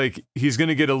it's like he's going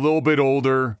to get a little bit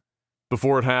older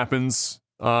before it happens.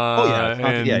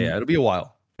 It'll be a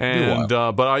while.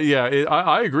 But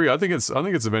I agree. I think it's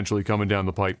eventually coming down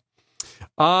the pipe.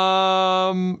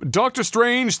 Doctor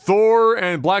Strange, Thor,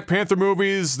 and Black Panther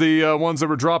movies, the ones that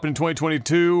were dropping in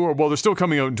 2022, they're still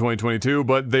coming out in 2022,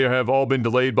 but they have all been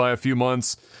delayed by a few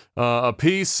months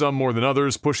apiece, some more than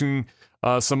others, pushing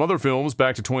some other films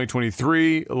back to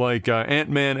 2023, like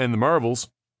Ant-Man and the Marvels.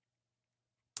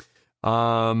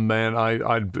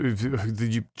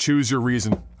 You choose your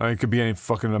reason. It could be a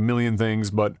million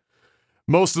things, but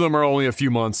most of them are only a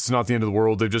few months. It's not the end of the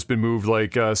world. They've just been moved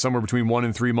like somewhere between 1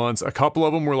 and 3 months. A couple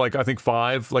of them were like, I think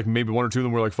 5, like maybe 1 or 2 of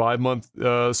them were like 5-month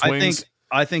swings.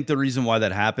 I think the reason why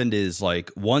that happened is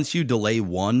like once you delay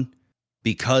one,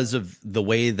 because of the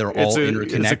way they're all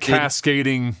interconnected, it's a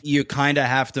cascading. You kind of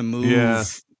have to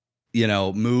move,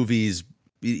 movies.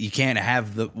 You can't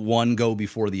have the one go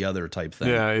before the other type thing.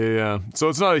 Yeah. So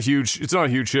it's not a huge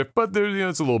shift, but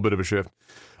it's a little bit of a shift.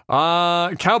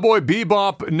 Cowboy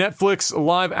Bebop Netflix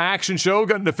live action show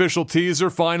got an official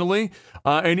teaser finally.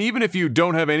 And even if you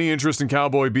don't have any interest in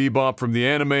Cowboy Bebop from the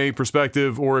anime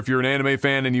perspective, or if you're an anime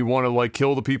fan and you want to like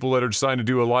kill the people that are deciding to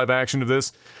do a live action of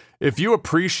this, if you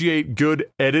appreciate good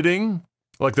editing,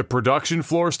 like the production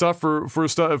floor stuff for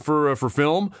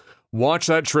film, watch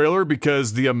that trailer,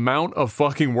 because the amount of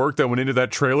fucking work that went into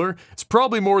that trailer is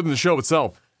probably more than the show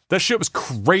itself. That shit was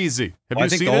crazy. Have you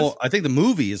seen it? I think the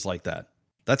movie is like that.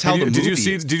 That's how the movie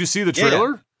is. Did you see the trailer?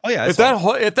 Yeah. Oh yeah. If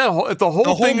the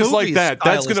whole thing is like that,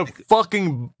 that's gonna stylistic.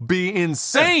 fucking be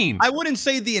insane. I wouldn't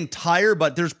say the entire,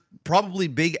 but there's probably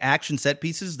big action set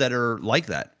pieces that are like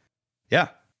that. Yeah.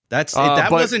 That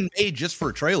wasn't made just for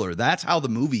a trailer. That's how the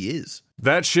movie is.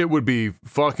 That shit would be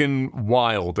fucking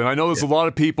wild. And I know there's a lot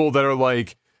of people that are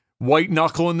like white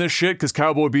knuckling this shit because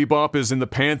Cowboy Bebop is in the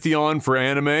pantheon for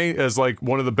anime as like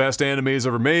one of the best animes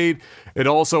ever made. It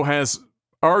also has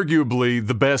arguably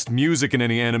the best music in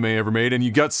any anime ever made, and you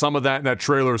got some of that in that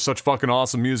trailer. Such fucking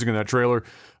awesome music in that trailer.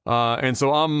 And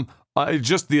so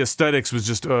just the aesthetics was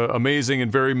just amazing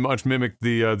and very much mimicked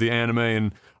the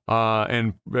anime,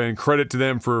 and credit to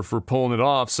them for pulling it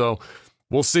off. So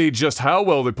we'll see just how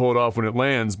well they pull it off when it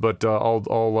lands, but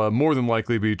I'll more than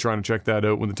likely be trying to check that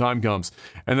out when the time comes.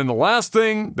 And then the last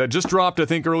thing that just dropped, I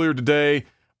think earlier today,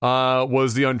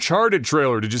 was the Uncharted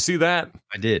trailer. Did you see that?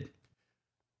 I did.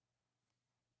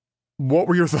 What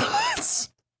were your thoughts?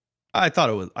 I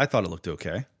thought it looked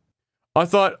okay. I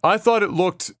thought it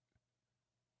looked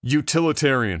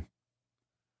utilitarian.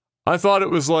 I thought it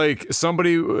was like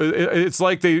somebody. It's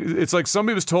like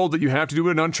somebody was told that you have to do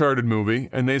an Uncharted movie,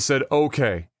 and they said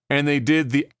okay, and they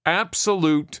did the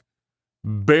absolute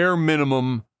bare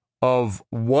minimum of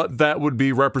what that would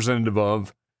be representative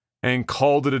of, and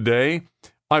called it a day.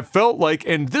 I felt like,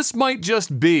 and this might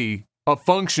just be a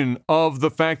function of the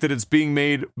fact that it's being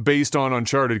made based on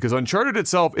Uncharted, because Uncharted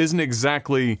itself isn't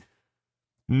exactly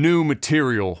new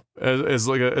material as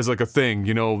like a thing,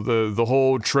 you know. The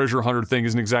whole treasure hunter thing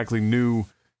isn't exactly new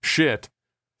shit,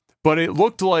 but it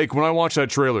looked like when I watched that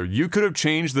trailer, you could have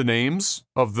changed the names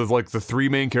of the three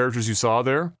main characters you saw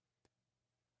there,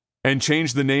 and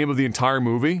changed the name of the entire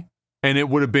movie, and it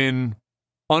would have been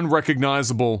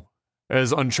unrecognizable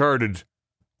as Uncharted.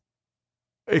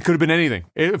 It could have been anything.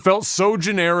 It felt so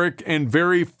generic and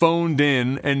very phoned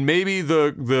in, and maybe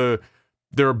there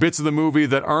are bits of the movie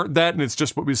that aren't that, and it's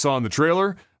just what we saw in the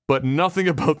trailer, but nothing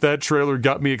about that trailer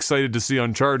got me excited to see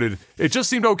Uncharted. It just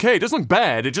seemed okay. It doesn't look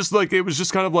bad. It was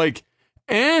just kind of like,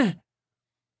 I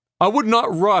would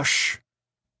not rush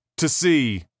to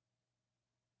see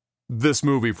this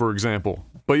movie, for example.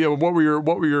 But yeah, what were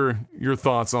your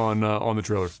thoughts on the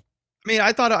trailer? I mean,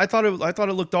 I thought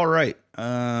it looked all right.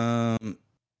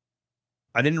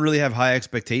 I didn't really have high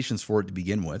expectations for it to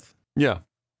begin with. Yeah.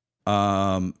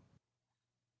 I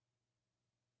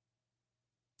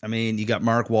mean, you got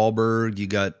Mark Wahlberg, you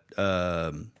got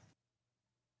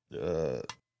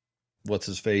what's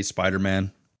his face,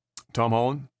 Spider-Man, Tom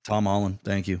Holland.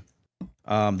 Thank you.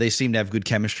 They seem to have good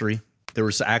chemistry. There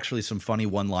was actually some funny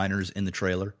one-liners in the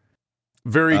trailer.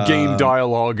 Very game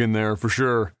dialogue in there for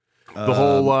sure. The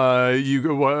whole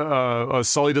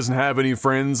Sully doesn't have any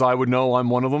friends. I would know I'm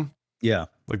one of them. Yeah,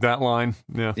 like that line.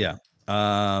 Yeah, yeah.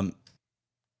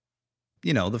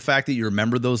 You know, the fact that you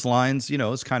remember those lines, you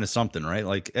know, is kind of something, right?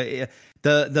 Like it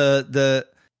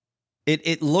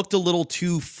looked a little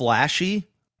too flashy.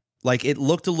 Like it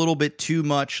looked a little bit too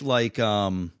much like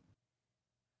a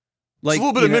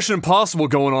little bit of Mission Impossible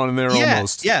going on in there,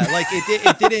 almost. Yeah, like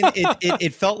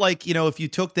it felt like, you know, if you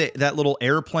took that little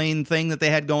airplane thing that they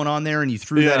had going on there and you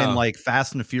threw that in like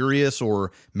Fast and the Furious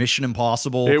or Mission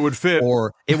Impossible, it would fit.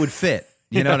 You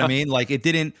know what I mean? Like it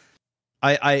didn't.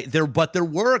 But there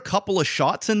were a couple of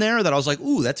shots in there that I was like,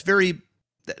 ooh, that's very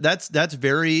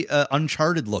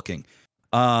Uncharted looking.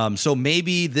 So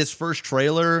maybe this first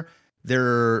trailer,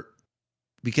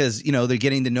 because, you know, they're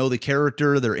getting to know the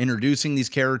character, they're introducing these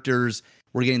characters,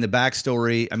 we're getting the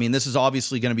backstory. I mean, this is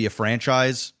obviously going to be a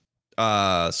franchise,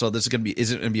 so this isn't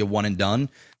going to be a one and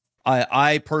done.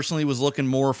 I personally was looking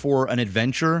more for an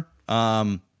adventure,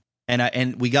 and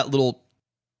we got little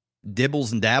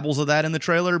dibbles and dabbles of that in the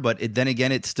trailer, but then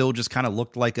again, it still just kind of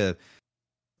looked like a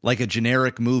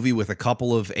generic movie with a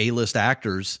couple of A-list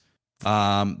actors.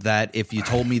 That if you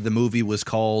told me the movie was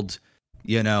called,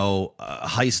 you know,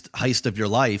 heist of your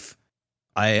life,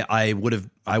 I would have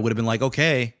been like,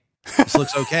 okay, this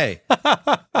looks okay.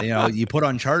 You know, you put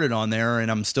Uncharted on there, and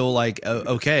I'm still like,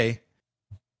 okay.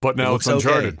 But now it's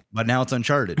Uncharted. Okay. But now it's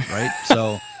Uncharted, right?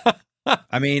 So,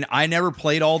 I mean, I never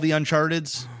played all the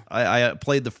Uncharteds. I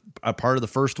played a part of the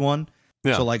first one.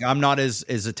 Yeah. So, like, I'm not as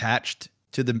attached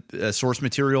to the source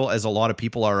material as a lot of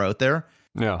people are out there.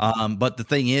 Yeah. But the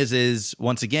thing is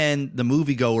once again, the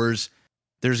moviegoers,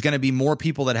 there's going to be more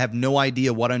people that have no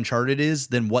idea what Uncharted is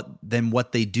than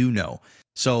what they do know.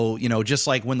 So, you know, just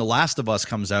like when The Last of Us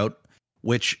comes out,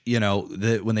 which, you know,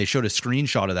 when they showed a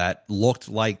screenshot of that, looked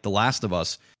like The Last of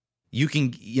Us. you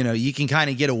can kind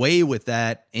of get away with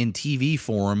that in TV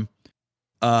form.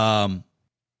 We're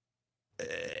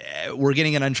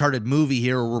getting an Uncharted movie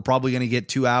here. We're probably going to get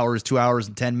 2 hours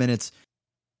and 10 minutes.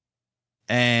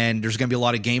 And there's going to be a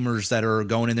lot of gamers that are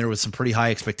going in there with some pretty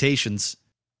high expectations.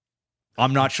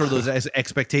 I'm not sure those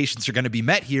expectations are going to be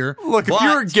met here. Look, if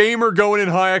you're a gamer going in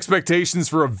high expectations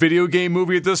for a video game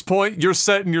movie at this point, you're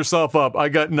setting yourself up. I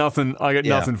got nothing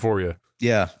nothing for you.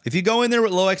 Yeah. If you go in there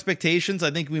with low expectations,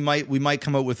 I think we might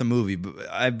come out with a movie.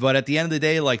 But at the end of the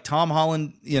day, like Tom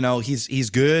Holland, he's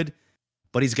good,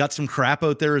 but he's got some crap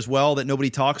out there as well that nobody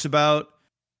talks about.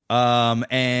 He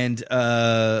also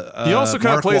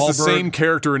kind of plays the same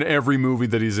character in every movie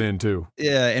that he's in too.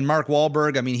 Yeah, and Mark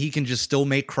Wahlberg, I mean, he can just still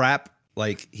make crap.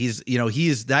 Like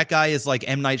that guy is like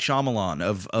M. Night Shyamalan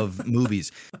of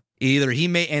movies. He's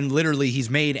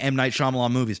made M. Night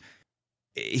Shyamalan movies.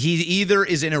 He either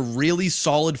is in a really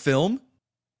solid film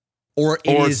or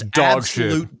it is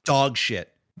absolute dog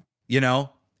shit.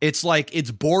 It's like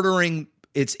it's bordering.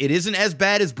 It isn't as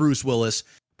bad as Bruce Willis,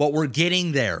 but we're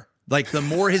getting there. Like the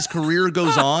more his career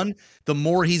goes on, the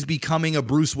more he's becoming a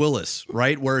Bruce Willis,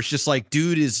 right? Where it's just like,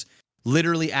 dude is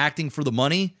literally acting for the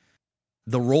money.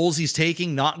 The roles he's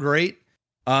taking, not great.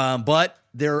 But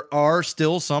there are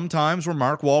still some times where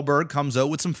Mark Wahlberg comes out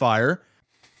with some fire.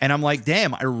 And I'm like,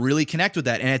 damn, I really connect with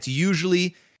that. And it's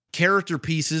usually character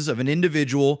pieces of an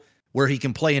individual where he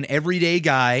can play an everyday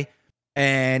guy.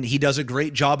 And he does a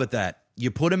great job at that.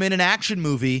 You put him in an action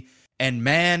movie and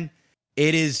man,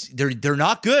 they're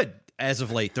not good as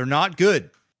of late. They're not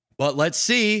good. But let's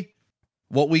see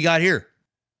what we got here.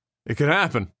 It can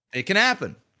happen.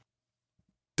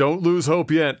 Don't lose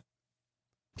hope yet.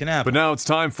 Can happen. But now it's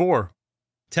time for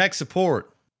tech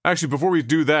support. Actually, before we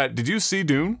do that, did you see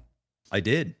Dune? I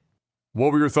did.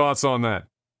 What were your thoughts on that?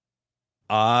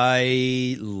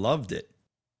 I loved it,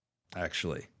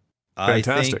 actually.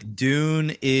 Fantastic. I think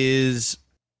Dune is...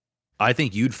 I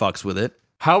think you'd fucks with it.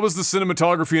 How was the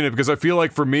cinematography in it? Because I feel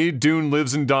like for me, Dune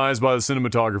lives and dies by the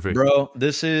cinematography. Bro,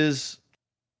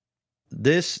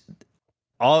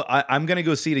 I'm going to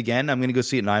go see it again. I'm going to go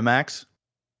see it in IMAX.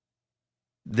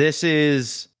 This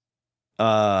is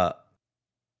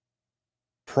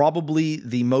probably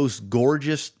the most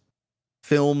gorgeous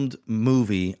filmed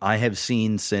movie I have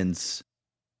seen since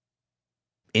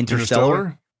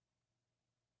Interstellar?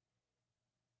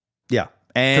 Yeah.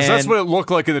 Because that's what it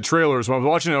looked like in the trailers. When I was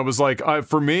watching it, I was like,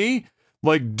 for me,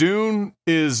 like Dune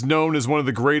is known as one of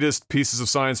the greatest pieces of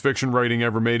science fiction writing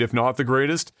ever made, if not the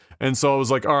greatest. And so I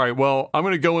was like, all right, well, I'm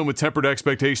going to go in with tempered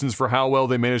expectations for how well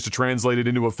they managed to translate it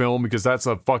into a film, because that's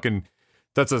a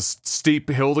steep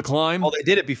hill to climb. Well, they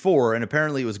did it before, and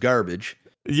apparently it was garbage.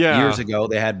 Yeah. Years ago,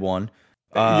 they had one.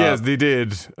 Yes, they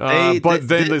did. But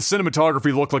then the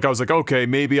cinematography looked like I was like, okay,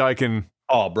 maybe I can...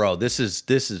 Oh, bro, this is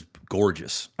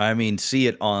gorgeous. I mean, see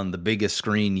it on the biggest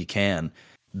screen you can.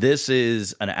 This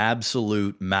is an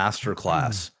absolute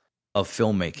masterclass of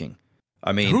filmmaking.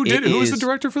 I mean, who is the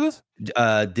director for this?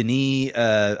 Denis.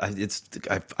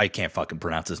 I can't fucking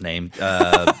pronounce his name.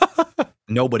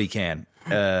 Nobody can.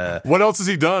 What else has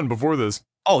he done before this?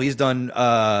 Oh, he's done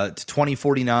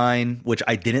 2049, which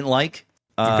I didn't like.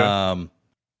 Okay.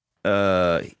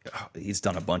 He's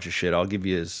done a bunch of shit. I'll give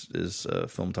you his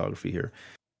filmography here.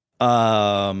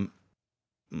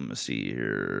 Let's see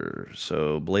here.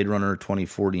 So Blade Runner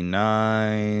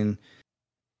 2049.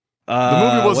 The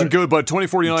movie wasn't good, but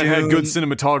 2049 had good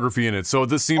cinematography in it. So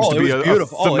this seems to be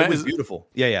beautiful. It was beautiful.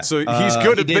 Yeah. So he's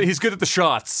good at the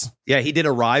shots. Yeah, he did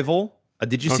Arrival.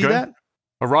 Did you see that?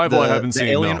 Arrival, I haven't seen.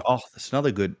 Alien. No. Oh, that's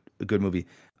another good movie.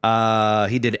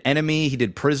 He did Enemy. He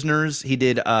did Prisoners. He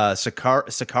did Sicario.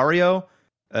 Sicario.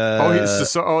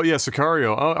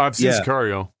 Oh, I've seen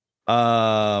Sicario.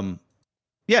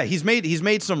 Yeah, he's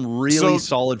made some really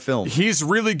solid films. He's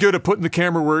really good at putting the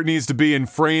camera where it needs to be and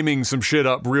framing some shit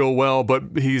up real well, but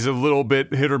he's a little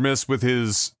bit hit or miss with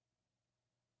his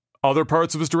other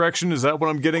parts of his direction. Is that what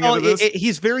I'm getting out of this?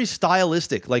 He's very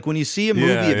stylistic. Like when you see a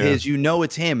movie of his, you know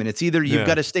it's him, and it's either you've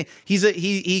got to stay.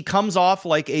 He comes off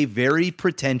like a very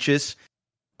pretentious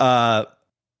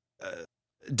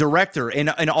director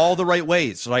in all the right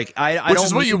ways. Like which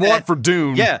is what you want for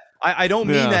Dune. Yeah. I don't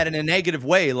mean that in a negative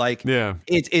way. Like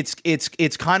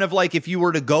it's kind of like if you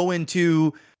were to go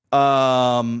into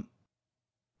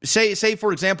say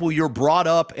for example, you're brought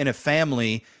up in a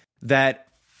family that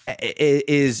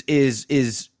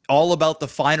is all about the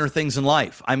finer things in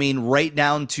life. I mean, right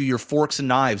down to your forks and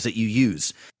knives that you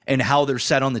use and how they're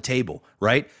set on the table,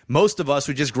 right? Most of us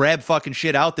would just grab fucking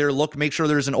shit out there, make sure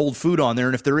there's an old food on there,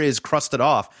 and if there is, crust it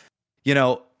off. You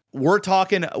know, we're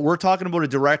talking about a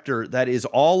director that is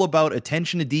all about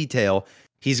attention to detail,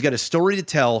 He's got a story to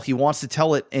tell. He wants to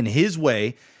tell it in his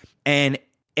way, and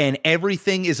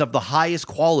everything is of the highest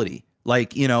quality.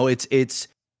 Like, you know, it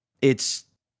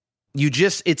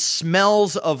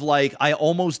smells of like, I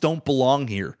almost don't belong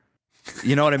here.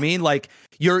 You know what I mean? Like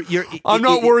I'm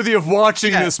not worthy of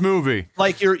watching this movie.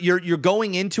 Like you're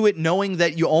going into it knowing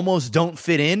that you almost don't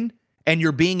fit in, and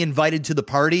you're being invited to the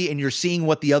party, and you're seeing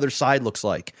what the other side looks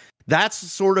like. That's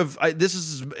sort of this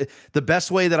is the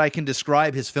best way that I can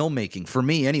describe his filmmaking for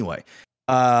me, anyway.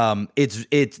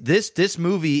 This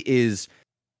movie is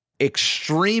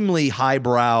extremely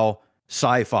highbrow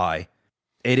sci-fi.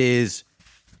 It is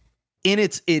in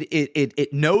its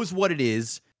it knows what it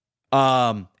is.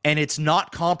 And it's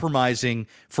not compromising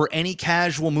for any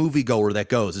casual moviegoer that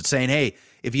goes. It's saying, hey,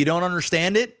 if you don't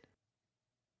understand it,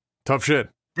 tough shit.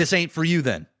 This ain't for you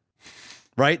then.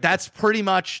 Right? That's pretty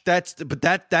much that's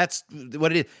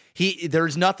what it is.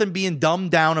 There's nothing being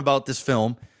dumbed down about this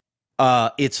film.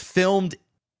 It's filmed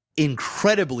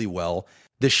incredibly well.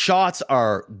 The shots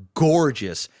are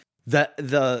gorgeous.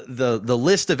 The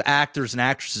list of actors and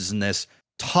actresses in this,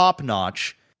 top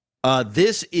notch.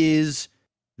 This is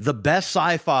the best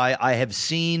sci-fi I have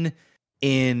seen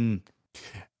in.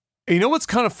 You know what's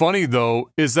kind of funny though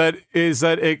is that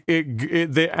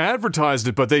they advertised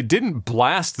it, but they didn't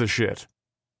blast the shit.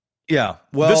 Yeah,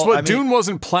 well, Dune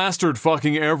wasn't plastered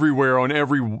fucking everywhere on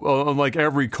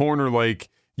every corner like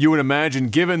you would imagine,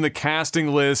 given the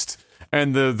casting list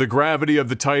and the gravity of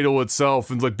the title itself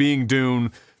and like being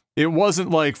Dune. It wasn't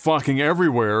like fucking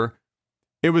everywhere.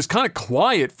 It was kind of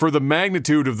quiet for the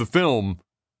magnitude of the film.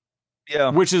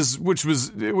 Yeah, which is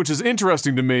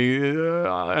interesting to me, and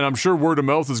I'm sure word of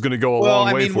mouth is going to go a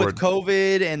long way for it. Well, I mean, with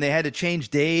COVID, and they had to change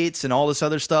dates and all this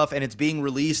other stuff, and it's being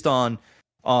released on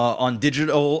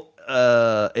digital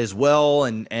as well,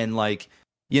 and like,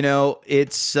 you know,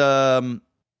 it's you know,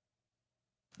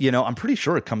 I'm pretty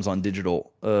sure it comes on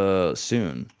digital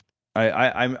soon.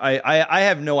 I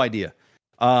have no idea.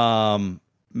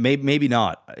 Maybe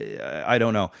not. I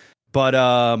don't know,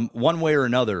 but one way or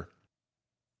another.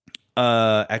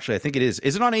 Actually, I think it is.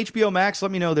 Is it on HBO Max?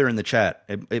 Let me know there in the chat.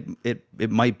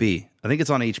 It might be. I think it's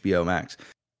on HBO Max.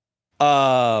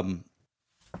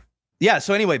 Yeah.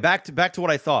 So anyway, back to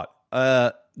what I thought.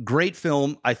 Great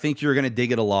film. I think you're gonna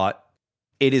dig it a lot.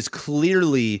 It is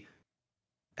clearly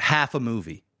half a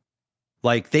movie.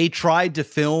 Like, they tried to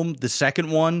film the second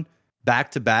one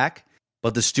back to back,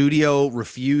 but the studio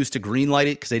refused to greenlight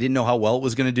it because they didn't know how well it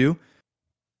was gonna do.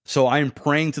 So I'm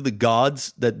praying to the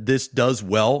gods that this does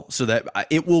well, so that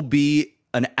it will be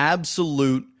an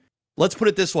absolute. Let's put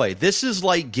it this way: this is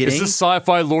like getting. Is this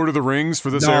sci-fi Lord of the Rings for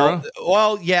this era?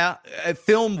 Well, yeah,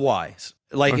 film wise,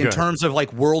 like in terms of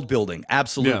like world building,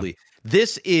 absolutely. Yeah.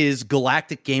 This is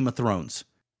galactic Game of Thrones,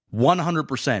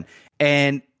 100%.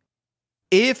 And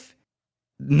if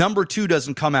number 2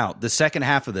 doesn't come out, the second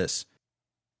half of this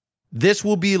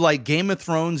will be like Game of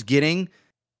Thrones getting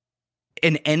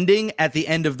an ending at the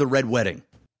end of the Red Wedding.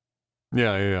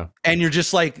 Yeah. And you're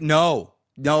just like, no,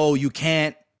 you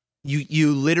can't.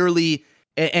 You literally,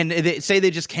 and they say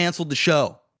they just canceled the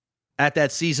show at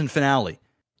that season finale.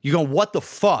 You go, what the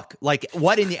fuck? Like,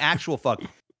 what in the actual fuck?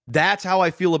 That's how I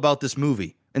feel about this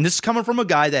movie. And this is coming from a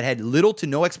guy that had little to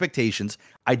no expectations.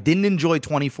 I didn't enjoy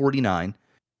 2049.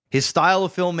 His style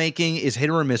of filmmaking is hit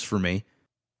or miss for me.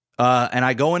 And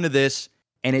I go into this,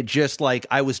 and it just like,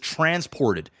 I was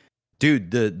transported. Dude,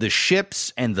 the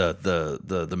ships and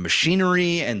the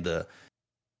machinery and the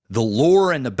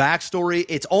lore and the backstory,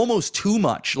 it's almost too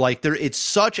much. Like, it's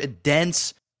such a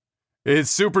dense.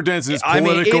 It's super dense. And it's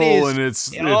political, and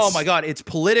it's oh my god, it's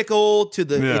political to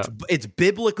the it's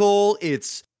biblical.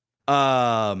 It's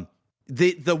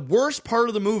the worst part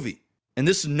of the movie, and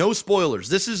this is no spoilers.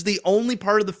 This is the only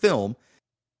part of the film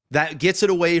that gets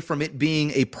it away from it being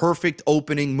a perfect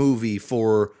opening movie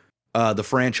for the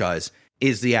franchise.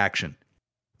 Is the action.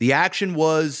 The action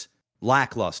was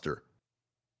lackluster.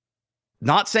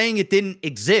 Not saying it didn't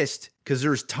exist, because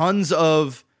there's tons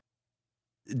of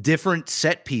different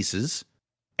set pieces,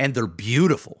 and they're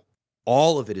beautiful.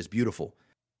 All of it is beautiful.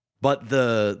 But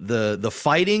the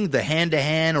fighting, the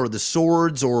hand-to-hand or the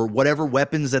swords or whatever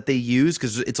weapons that they use,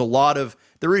 because it's a lot of,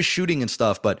 there is shooting and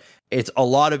stuff, but it's a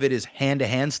lot of it is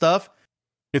hand-to-hand stuff.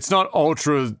 It's not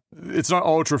ultra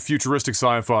futuristic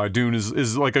sci-fi. Dune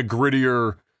is like a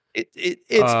grittier.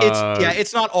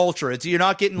 It's not ultra. You're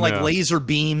not getting like laser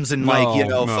beams and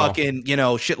fucking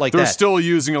shit like that. They're still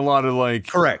using a lot of like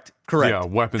correct. Yeah,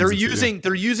 weapons.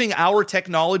 They're using our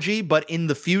technology, but in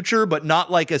the future, but not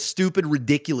like a stupid,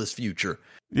 ridiculous future.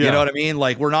 Yeah. You know what I mean?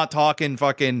 Like, we're not talking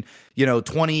fucking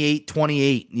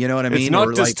 28. You know what I mean? It's not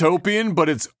dystopian, but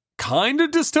it's kind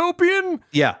of dystopian.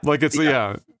 Yeah. Like it's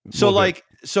yeah. So little like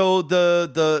so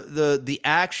the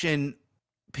action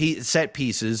set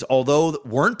pieces, although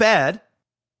weren't bad,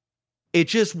 it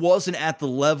just wasn't at the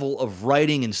level of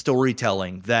writing and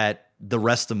storytelling that the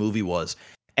rest of the movie was.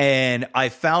 And I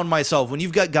found myself, when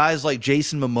you've got guys like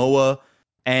Jason Momoa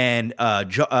and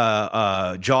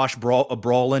Josh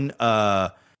Brolin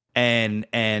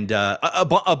and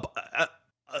a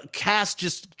cast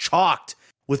just chalked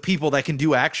with people that can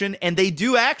do action, and they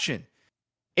do action.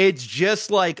 It's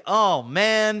just like, oh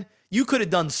man, you could have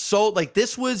done so. Like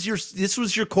this was your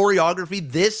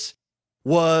choreography. This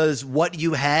was what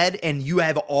you had, and you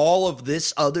have all of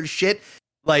this other shit.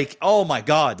 Like, oh my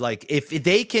God, like if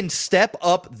they can step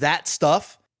up that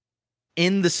stuff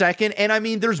in the second, and I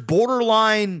mean, there's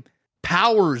borderline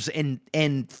powers and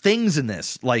things in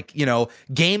this, like, you know,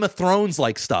 Game of Thrones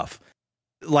like stuff,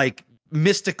 like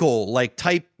mystical, like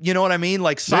type, you know what I mean?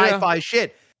 Like sci-fi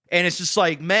shit. And it's just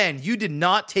like, man, you did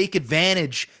not take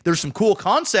advantage. There's some cool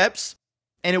concepts,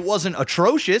 and it wasn't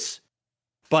atrocious,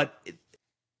 but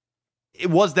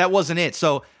that wasn't it.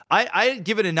 So I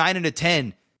give it a 9 out of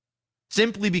 10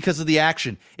 simply because of the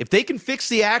action. If they can fix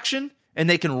the action and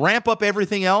they can ramp up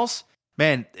everything else,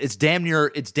 man, it's damn near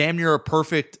a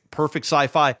perfect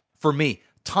sci-fi for me.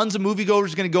 Tons of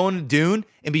moviegoers are going to go into Dune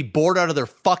and be bored out of their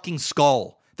fucking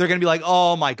skull. They're going to be like,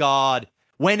 "Oh my God,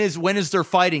 when is there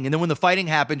fighting?" And then when the fighting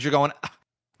happens, you're going,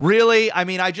 "Really?" I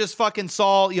mean, I just fucking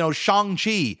saw, you know,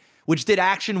 Shang-Chi, which did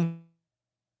action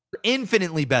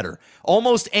infinitely better.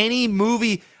 Almost any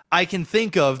movie I can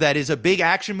think of that is a big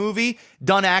action movie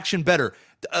done action better.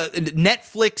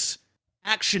 Netflix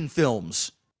action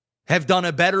films have done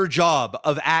a better job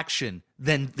of action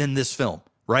than this film,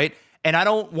 right? And I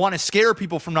don't want to scare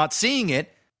people from not seeing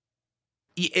it.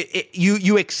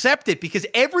 You accept it because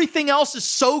everything else is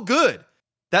so good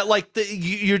that like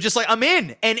you're just like, I'm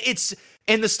in, and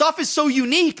the stuff is so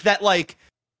unique that like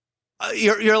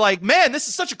you're like, man, this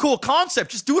is such a cool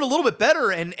concept. Just do it a little bit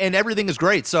better, and everything is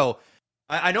great. So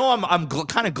I know I'm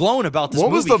kind of glowing about this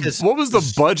movie. What was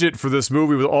the budget for this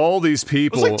movie with all these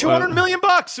people? It was like $200 million.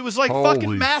 It was like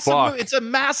fucking massive. Fuck. It's a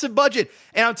massive budget,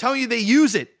 and I'm telling you, they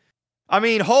use it. I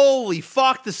mean, holy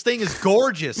fuck, this thing is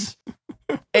gorgeous.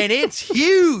 And it's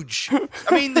huge.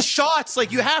 I mean, the shots,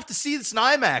 like, you have to see this in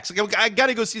IMAX. Like, I got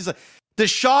to go see this. The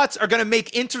shots are going to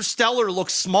make Interstellar look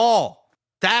small.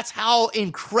 That's how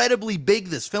incredibly big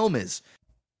this film is.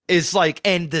 It's like,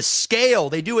 and the scale,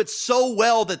 they do it so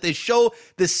well that they show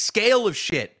the scale of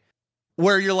shit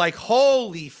where you're like,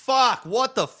 holy fuck,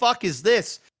 what the fuck is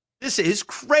this? This is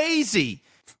crazy.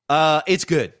 It's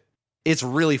good. It's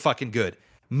really fucking good.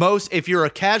 If you're a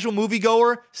casual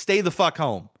moviegoer, stay the fuck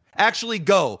home. Actually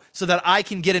go so that I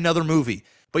can get another movie,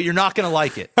 but you're not going to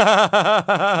like it. You're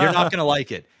not going to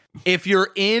like it. If you're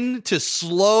into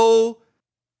slow,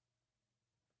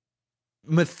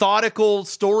 methodical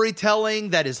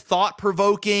storytelling that is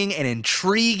thought-provoking and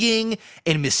intriguing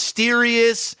and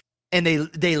mysterious, and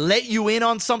they let you in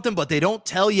on something, but they don't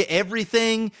tell you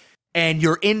everything, and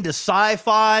you're into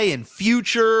sci-fi and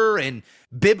future and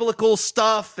biblical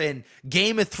stuff, and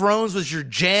Game of Thrones was your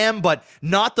jam, but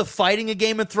not the fighting of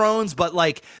Game of Thrones, but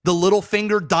like the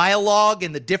Littlefinger dialogue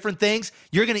and the different things,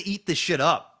 you're going to eat this shit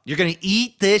up. You're going to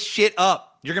eat this shit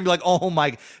up. You're going to be like, oh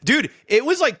my, dude, it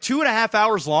was like 2.5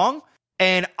 hours long,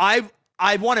 and I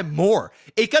wanted more.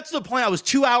 It got to the point I was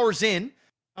 2 hours in.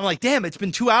 I'm like, damn, it's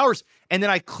been 2 hours. And then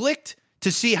I clicked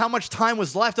to see how much time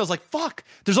was left. I was like, fuck,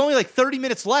 there's only like 30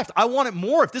 minutes left. I wanted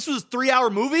more. If this was a 3-hour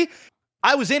movie,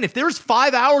 I was in. If there was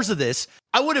 5 hours of this,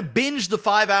 I would have binged the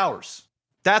 5 hours.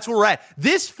 That's where we're at.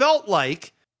 This felt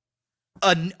like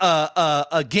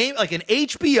a game, like an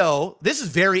HBO. This is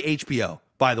very HBO,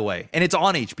 by the way, and it's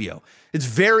on HBO.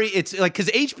 It's like, because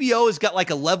HBO has got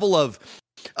like a level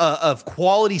of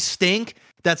quality stink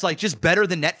that's like just better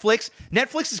than Netflix.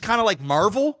 Netflix is kind of like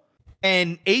Marvel,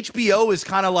 and HBO is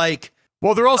kind of like.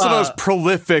 Well, they're also not as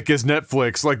prolific as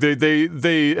Netflix. Like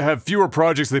they have fewer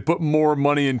projects they put more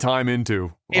money and time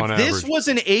into. If this was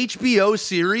an HBO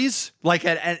series, like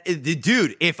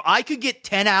dude, if I could get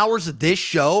 10 hours of this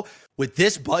show with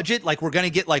this budget, like we're gonna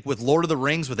get like with Lord of the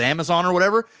Rings with Amazon or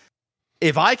whatever,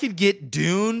 if I could get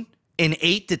Dune in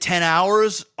 8 to 10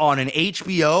 hours on an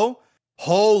HBO,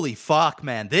 holy fuck,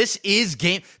 man. This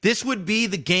would be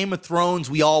the Game of Thrones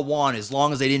we all want, as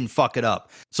long as they didn't fuck it up.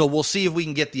 So we'll see if we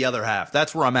can get the other half.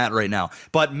 That's where I'm at right now.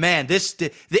 But man,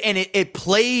 it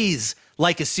plays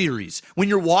like a series. When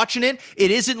you're watching it,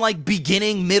 it isn't like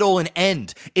beginning, middle, and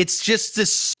end. It's just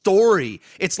this story.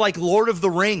 It's like Lord of the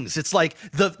Rings. It's like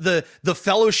the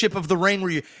Fellowship of the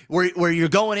Ring, where you're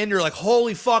going in, you're like,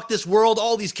 holy fuck, this world,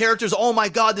 all these characters, oh my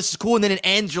god, this is cool, and then it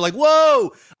ends. You're like,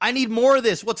 whoa, I need more of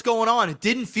this. What's going on? It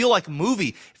didn't feel like a movie.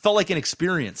 It felt like an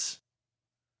experience.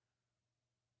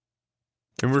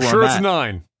 And we're sure it's a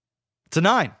 9. It's a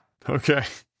 9. Okay.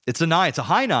 It's a 9. It's a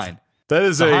high 9. That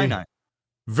is a high 9.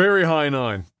 Very high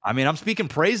 9. I mean, I'm speaking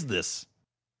praise of this.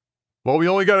 Well, we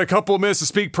only got a couple of minutes to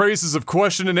speak praises of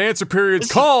question and answer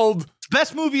periods called...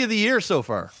 Best movie of the year so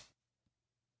far.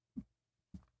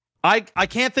 I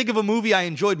can't think of a movie I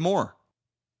enjoyed more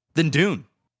than Dune.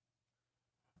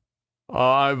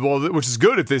 Well, which is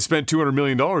good if they spent $200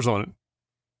 million on it.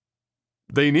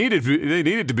 They need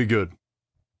it to be good.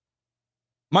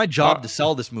 My job to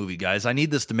sell this movie, guys. I need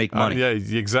this to make money. Yeah,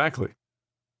 exactly.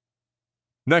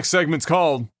 Next segment's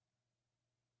called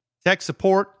Tech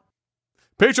Support.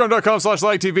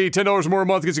 Patreon.com/LikeTV. $10 more a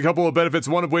month gets you a couple of benefits,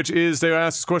 one of which is they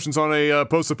ask us questions on a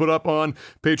post I put up on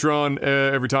Patreon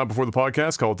every time before the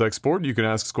podcast called Tech Support. You can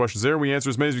ask us questions there. We answer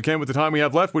as many as we can with the time we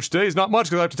have left, which today is not much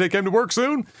because I have to take him to work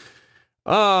soon.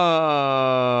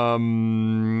 Time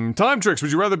tricks.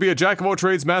 Would you rather be a jack of all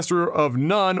trades, master of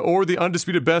none, or the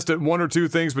undisputed best at one or two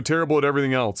things but terrible at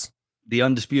everything else? The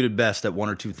undisputed best at one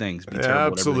or two things. Be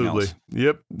terrible Absolutely. At everything else.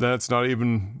 Yep. That's not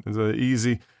even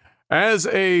easy. As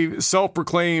a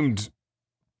self-proclaimed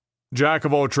jack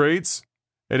of all trades,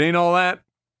 it ain't all that.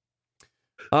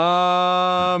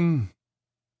 Oh,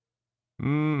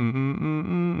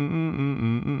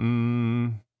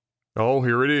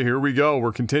 here it is. Here we go.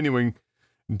 We're continuing.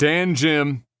 Dan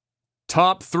Jim,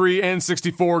 top 3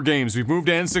 N64 games. We've moved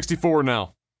to N64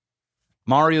 now.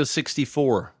 Mario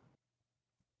 64.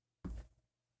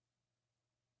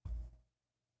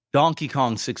 Donkey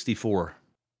Kong 64.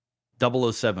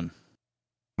 007.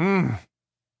 I'm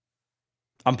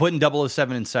putting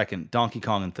 007 in second. Donkey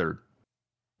Kong in third.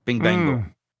 Bing bang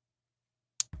boom.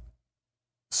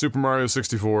 Super Mario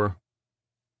 64.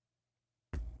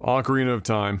 Ocarina of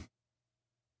Time.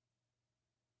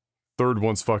 Third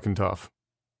one's fucking tough.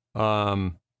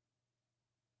 Okay,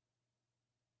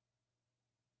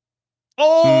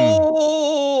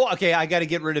 I got to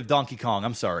get rid of Donkey Kong.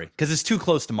 I'm sorry. Because it's too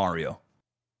close to Mario.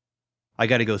 I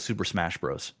got to go Super Smash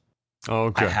Bros.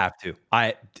 Okay. I have to.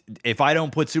 If I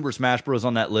don't put Super Smash Bros.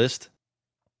 On that list,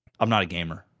 I'm not a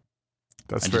gamer.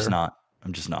 That's I'm fair. just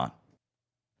not.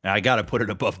 And I got to put it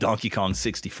above Donkey Kong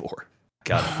 64.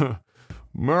 Got it.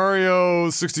 Mario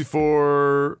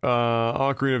 64,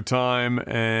 Ocarina of Time,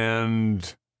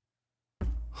 and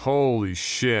holy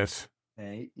shit.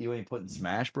 Hey, you ain't putting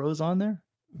Smash Bros. On there?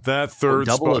 That third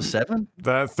spot. 007?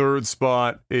 That third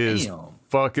spot is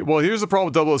fucking... Well, here's the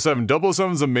problem with 007.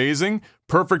 007 is amazing.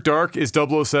 Perfect Dark is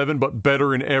 007, but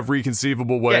better in every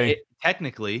conceivable way. Yeah,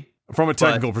 technically. From a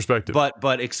technical perspective.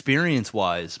 But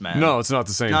experience-wise, man. No, it's not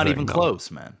the same not thing. Even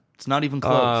close, man. It's not even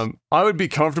close. I would be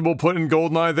comfortable putting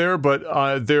GoldenEye there, but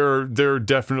there are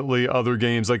definitely other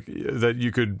games like that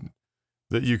you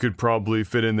could probably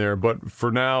fit in there. But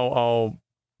for now, I'll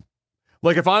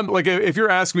if you're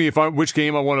asking me which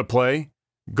game I want to play,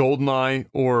 GoldenEye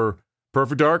or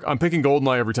Perfect Dark, I'm picking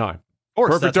GoldenEye every time. Of course,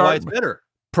 Perfect that's Dark, why it's better.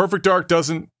 Perfect Dark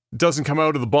doesn't come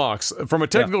out of the box from a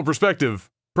technical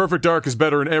perspective. Perfect Dark is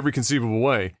better in every conceivable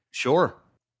way. Sure,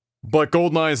 but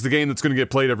GoldenEye is the game that's going to get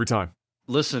played every time.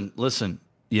 Listen.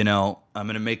 You know, I'm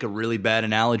going to make a really bad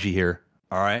analogy here.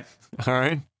 All right.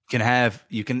 I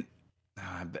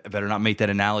better not make that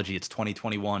analogy. It's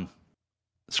 2021.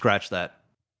 Scratch that.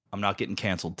 I'm not getting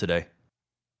canceled today.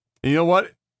 You know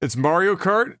what? It's Mario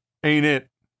Kart, ain't it?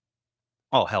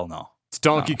 Oh, hell no. It's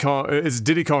Donkey Kong. It's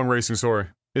Diddy Kong Racing, sorry.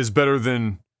 Is better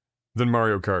than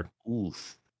Mario Kart.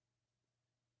 Oof.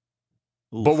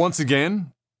 But once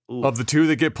again, of the two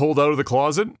that get pulled out of the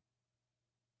closet,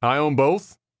 I own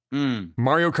both.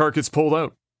 Mario Kart gets pulled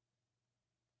out.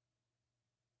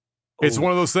 It's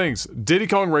one of those things. Diddy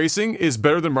Kong Racing is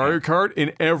better than Mario Kart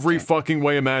in every fucking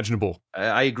way imaginable.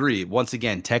 I agree. Once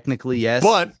again, technically, yes.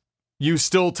 But you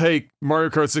still take Mario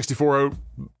Kart 64 out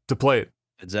to play it.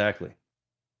 Exactly.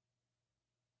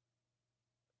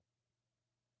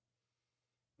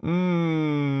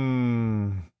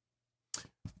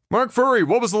 Mark Furry,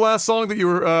 what was the last song that you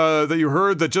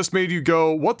heard that just made you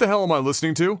go, what the hell am I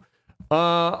listening to?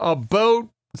 About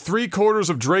 3/4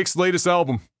 of Drake's latest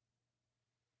album.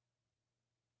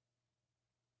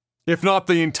 If not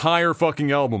the entire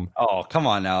fucking album. Oh, come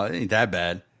on now. It ain't that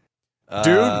bad.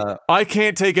 Dude, I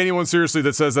can't take anyone seriously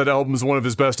that says that album is one of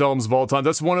his best albums of all time.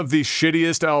 That's one of the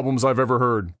shittiest albums I've ever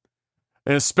heard.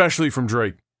 And especially from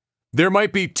Drake. There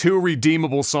might be 2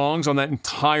 redeemable songs on that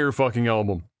entire fucking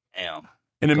album. Damn.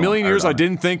 In a million years, I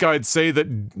didn't think I'd say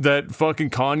that fucking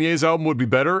Kanye's album would be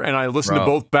better, and I listened to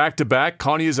both back to back.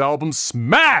 Kanye's album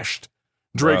smashed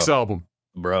Drake's album.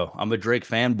 Bro, I'm a Drake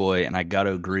fanboy, and I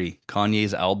gotta agree.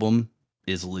 Kanye's album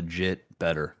is legit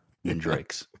better than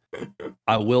Drake's.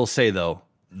 I will say though,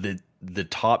 the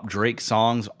top Drake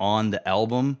songs on the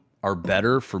album are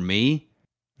better for me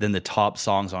than the top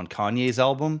songs on Kanye's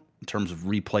album in terms of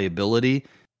replayability,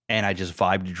 and I just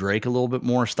vibe to Drake a little bit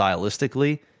more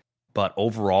stylistically. But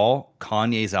overall,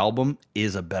 Kanye's album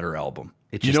is a better album.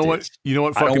 It just is. You know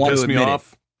what fucking pissed me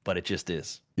off? But it just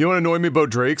is. You know what annoyed me about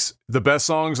Drake's? The best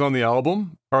songs on the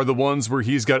album are the ones where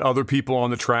he's got other people on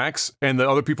the tracks, and the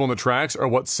other people on the tracks are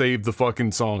what saved the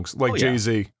fucking songs, like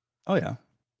Jay-Z. Oh, yeah.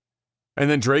 And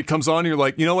then Drake comes on, and you're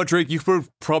like, you know what, Drake? You could have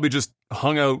probably just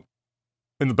hung out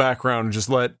in the background and just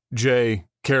let Jay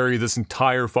carry this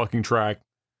entire fucking track.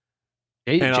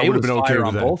 Jay was been okay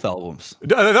on both albums.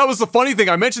 That was the funny thing.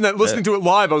 I mentioned that listening to it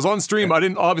live. I was on stream. I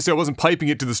wasn't piping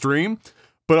it to the stream,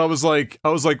 but I was like,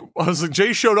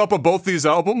 Jay showed up on both these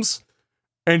albums,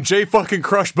 and Jay fucking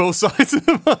crushed both sides of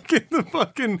both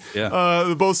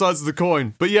sides of the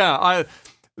coin. But yeah, I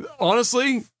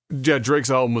honestly,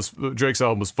 Drake's album was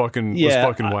fucking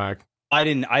whack. I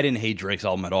didn't hate Drake's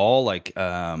album at all. Like,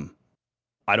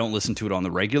 I don't listen to it on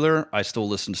the regular. I still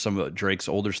listen to some of Drake's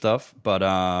older stuff, but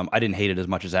I didn't hate it as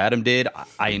much as Adam did.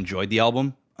 I enjoyed the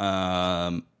album.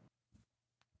 But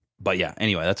yeah,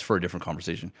 anyway, that's for a different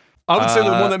conversation. I would say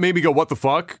the one that made me go, what the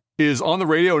fuck, is on the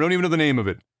radio. I don't even know the name of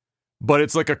it, but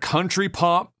it's like a country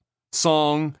pop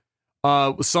song,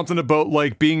 something about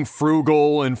like being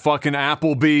frugal and fucking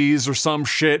Applebee's or some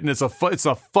shit, and it's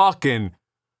a fucking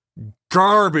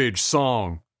garbage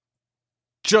song.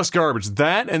 Just garbage.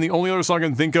 That, and the only other song I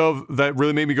can think of that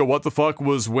really made me go, what the fuck,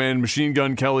 was when Machine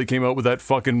Gun Kelly came out with that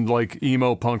fucking like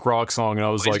emo punk rock song, and I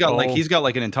was he's got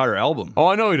like an entire album. Oh,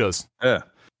 I know he does. Yeah.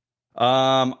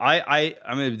 I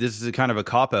mean, this is kind of a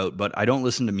cop out, but I don't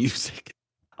listen to music.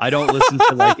 I don't listen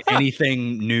to like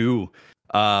anything new.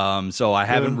 So I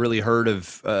haven't really heard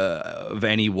of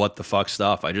any what the fuck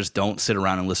stuff. I just don't sit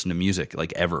around and listen to music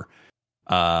like ever.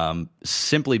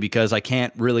 Simply because I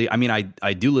can't really, I mean,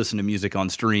 I do listen to music on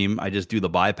stream. I just do the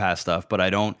bypass stuff, but I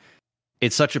don't,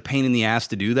 it's such a pain in the ass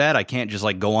to do that. I can't just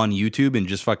like go on YouTube and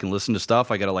just fucking listen to stuff.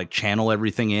 I got to like channel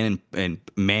everything in and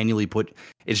manually put,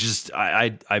 it's just,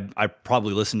 I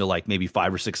probably listen to like maybe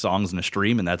 5 or 6 songs in a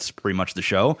stream, and that's pretty much the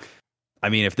show. I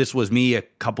mean, if this was me a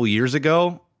couple years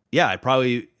ago, yeah, I'd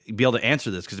probably be able to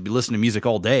answer this because I'd be listening to music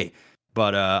all day,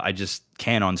 but I just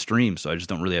can't on stream. So I just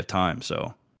don't really have time.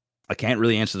 So I can't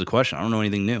really answer the question. I don't know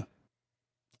anything new.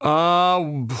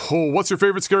 What's your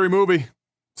favorite scary movie?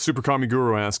 Super Kami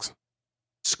Guru asks.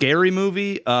 Scary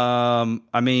movie?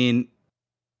 I mean,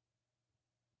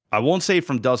 I won't say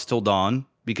From Dusk Till Dawn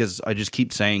because I just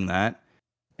keep saying that.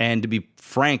 And to be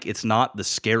frank, it's not the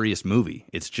scariest movie.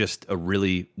 It's just a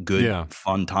really good,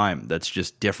 fun time that's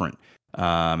just different.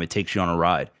 It takes you on a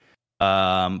ride.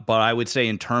 But I would say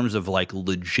in terms of like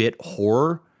legit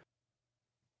horror,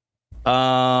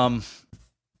 I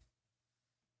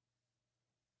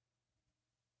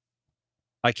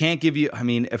can't give you, I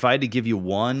mean, if I had to give you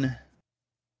one,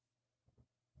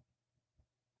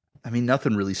 I mean,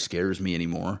 nothing really scares me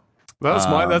anymore.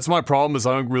 That's my problem, is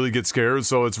I don't really get scared,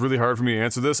 so it's really hard for me to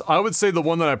answer this. I would say the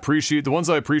ones I appreciate the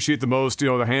most,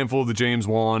 the handful of the James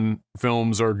Wan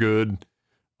films are good.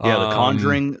 Yeah, The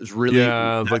Conjuring is really,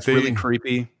 really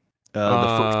creepy.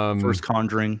 The first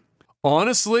Conjuring.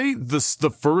 Honestly, the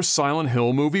first Silent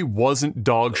Hill movie wasn't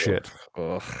dog shit.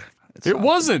 It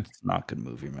wasn't. It's not a good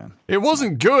movie, man. It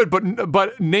wasn't good,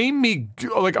 but name me,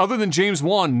 like, other than James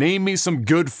Wan, name me some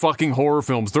good fucking horror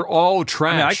films. They're all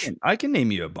trash. I can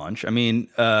name you a bunch. I mean,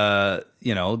 The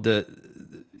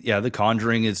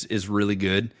Conjuring is really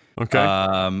good. Okay.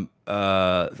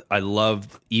 I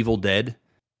loved Evil Dead.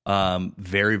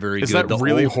 Very, very is good. Is that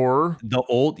really horror? The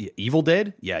old Evil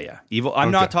Dead? Yeah. Evil. I'm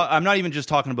not even just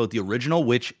talking about the original,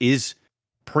 which is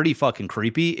pretty fucking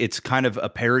creepy. It's kind of a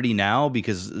parody now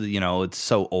because it's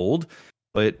so old.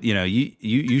 But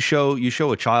you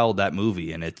show a child that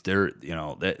movie and it's there.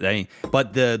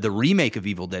 But the remake of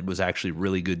Evil Dead was actually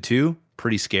really good too.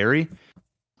 Pretty scary.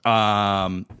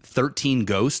 13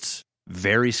 Ghosts,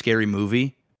 very scary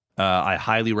movie. I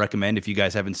highly recommend if you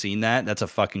guys haven't seen that. That's a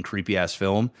fucking creepy ass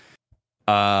film.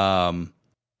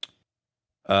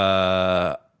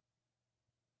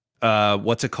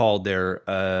 What's it called there?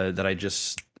 That I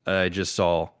just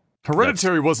saw.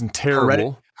 Hereditary wasn't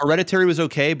terrible. Hereditary was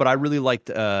okay, but I really liked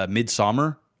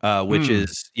Midsommar, which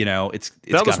is it's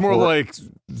that was more horror. like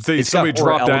somebody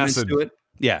dropped acid. To it.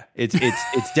 Yeah,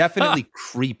 it's definitely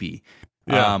creepy.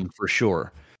 For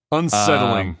sure.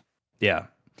 Unsettling. Yeah.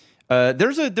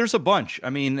 There's a bunch. I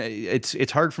mean,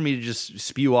 it's hard for me to just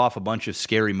spew off a bunch of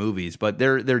scary movies, but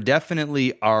there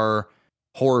definitely are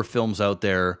horror films out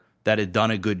there that have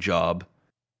done a good job.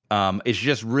 It's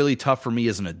just really tough for me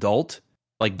as an adult.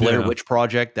 Like Blair Witch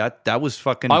Project, that was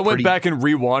fucking. I went back and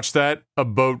rewatched that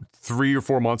about 3 or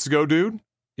 4 months ago, dude.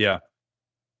 Yeah.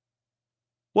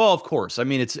 Well, of course. I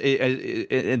mean,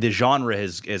 the genre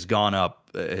has gone up.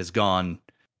 Has gone.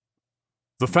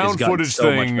 The found footage so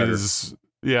thing is.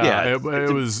 Yeah,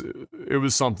 it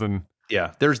was something.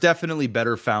 Yeah, there's definitely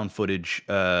better found footage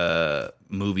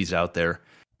movies out there,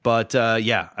 but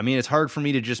yeah, I mean, it's hard for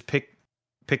me to just pick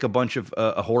a bunch of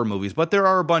horror movies, but there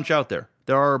are a bunch out there.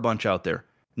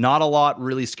 Not a lot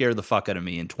really scared the fuck out of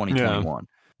me in 2021.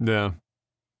 Yeah.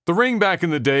 The Ring back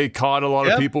in the day caught a lot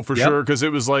of people for sure, because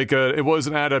it was like it was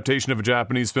an adaptation of a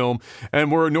Japanese film,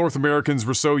 and where North Americans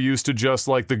were so used to just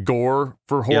like the gore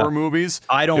for horror movies.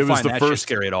 I don't find that shit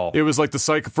scary at all. It was like the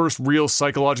first real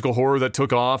psychological horror that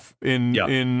took off in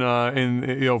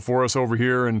for us over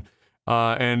here, and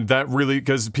that really,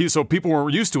 because people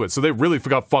weren't used to it, so they really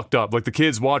got fucked up. Like the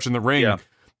kids watching The Ring,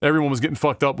 everyone was getting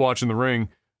fucked up watching The Ring,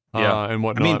 and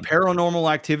whatnot. I mean,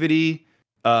 Paranormal Activity.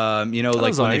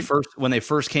 Like when they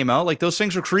first came out, like those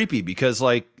things were creepy because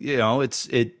like,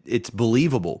 it's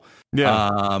believable.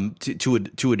 Yeah. To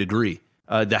a degree.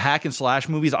 The hack and slash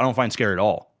movies, I don't find scary at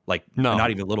all. Like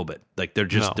not even a little bit. Like they're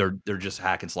just they're just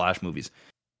hack and slash movies.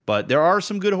 But there are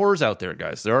some good horrors out there,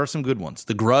 guys. There are some good ones.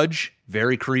 The Grudge,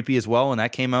 very creepy as well when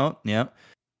that came out. Yeah.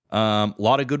 A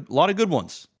lot of good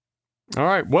ones. All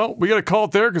right, well, we got to call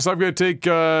it there because I've got to take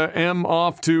M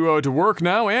off to work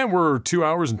now, and we're 2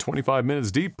 hours and 25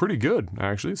 minutes deep. Pretty good,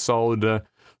 actually. Solid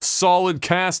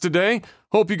cast today.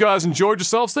 Hope you guys enjoyed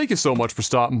yourselves. Thank you so much for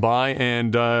stopping by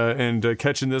and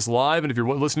catching this live. And if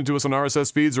you're listening to us on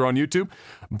RSS feeds or on YouTube,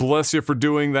 bless you for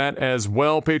doing that as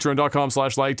well.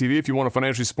 Patreon.com/LagTV if you want to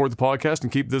financially support the podcast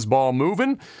and keep this ball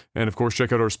moving. And, of course,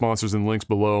 check out our sponsors and links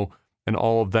below. And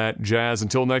all of that jazz.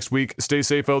 Until next week, stay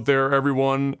safe out there,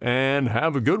 everyone, and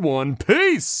have a good one.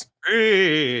 Peace!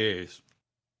 Peace!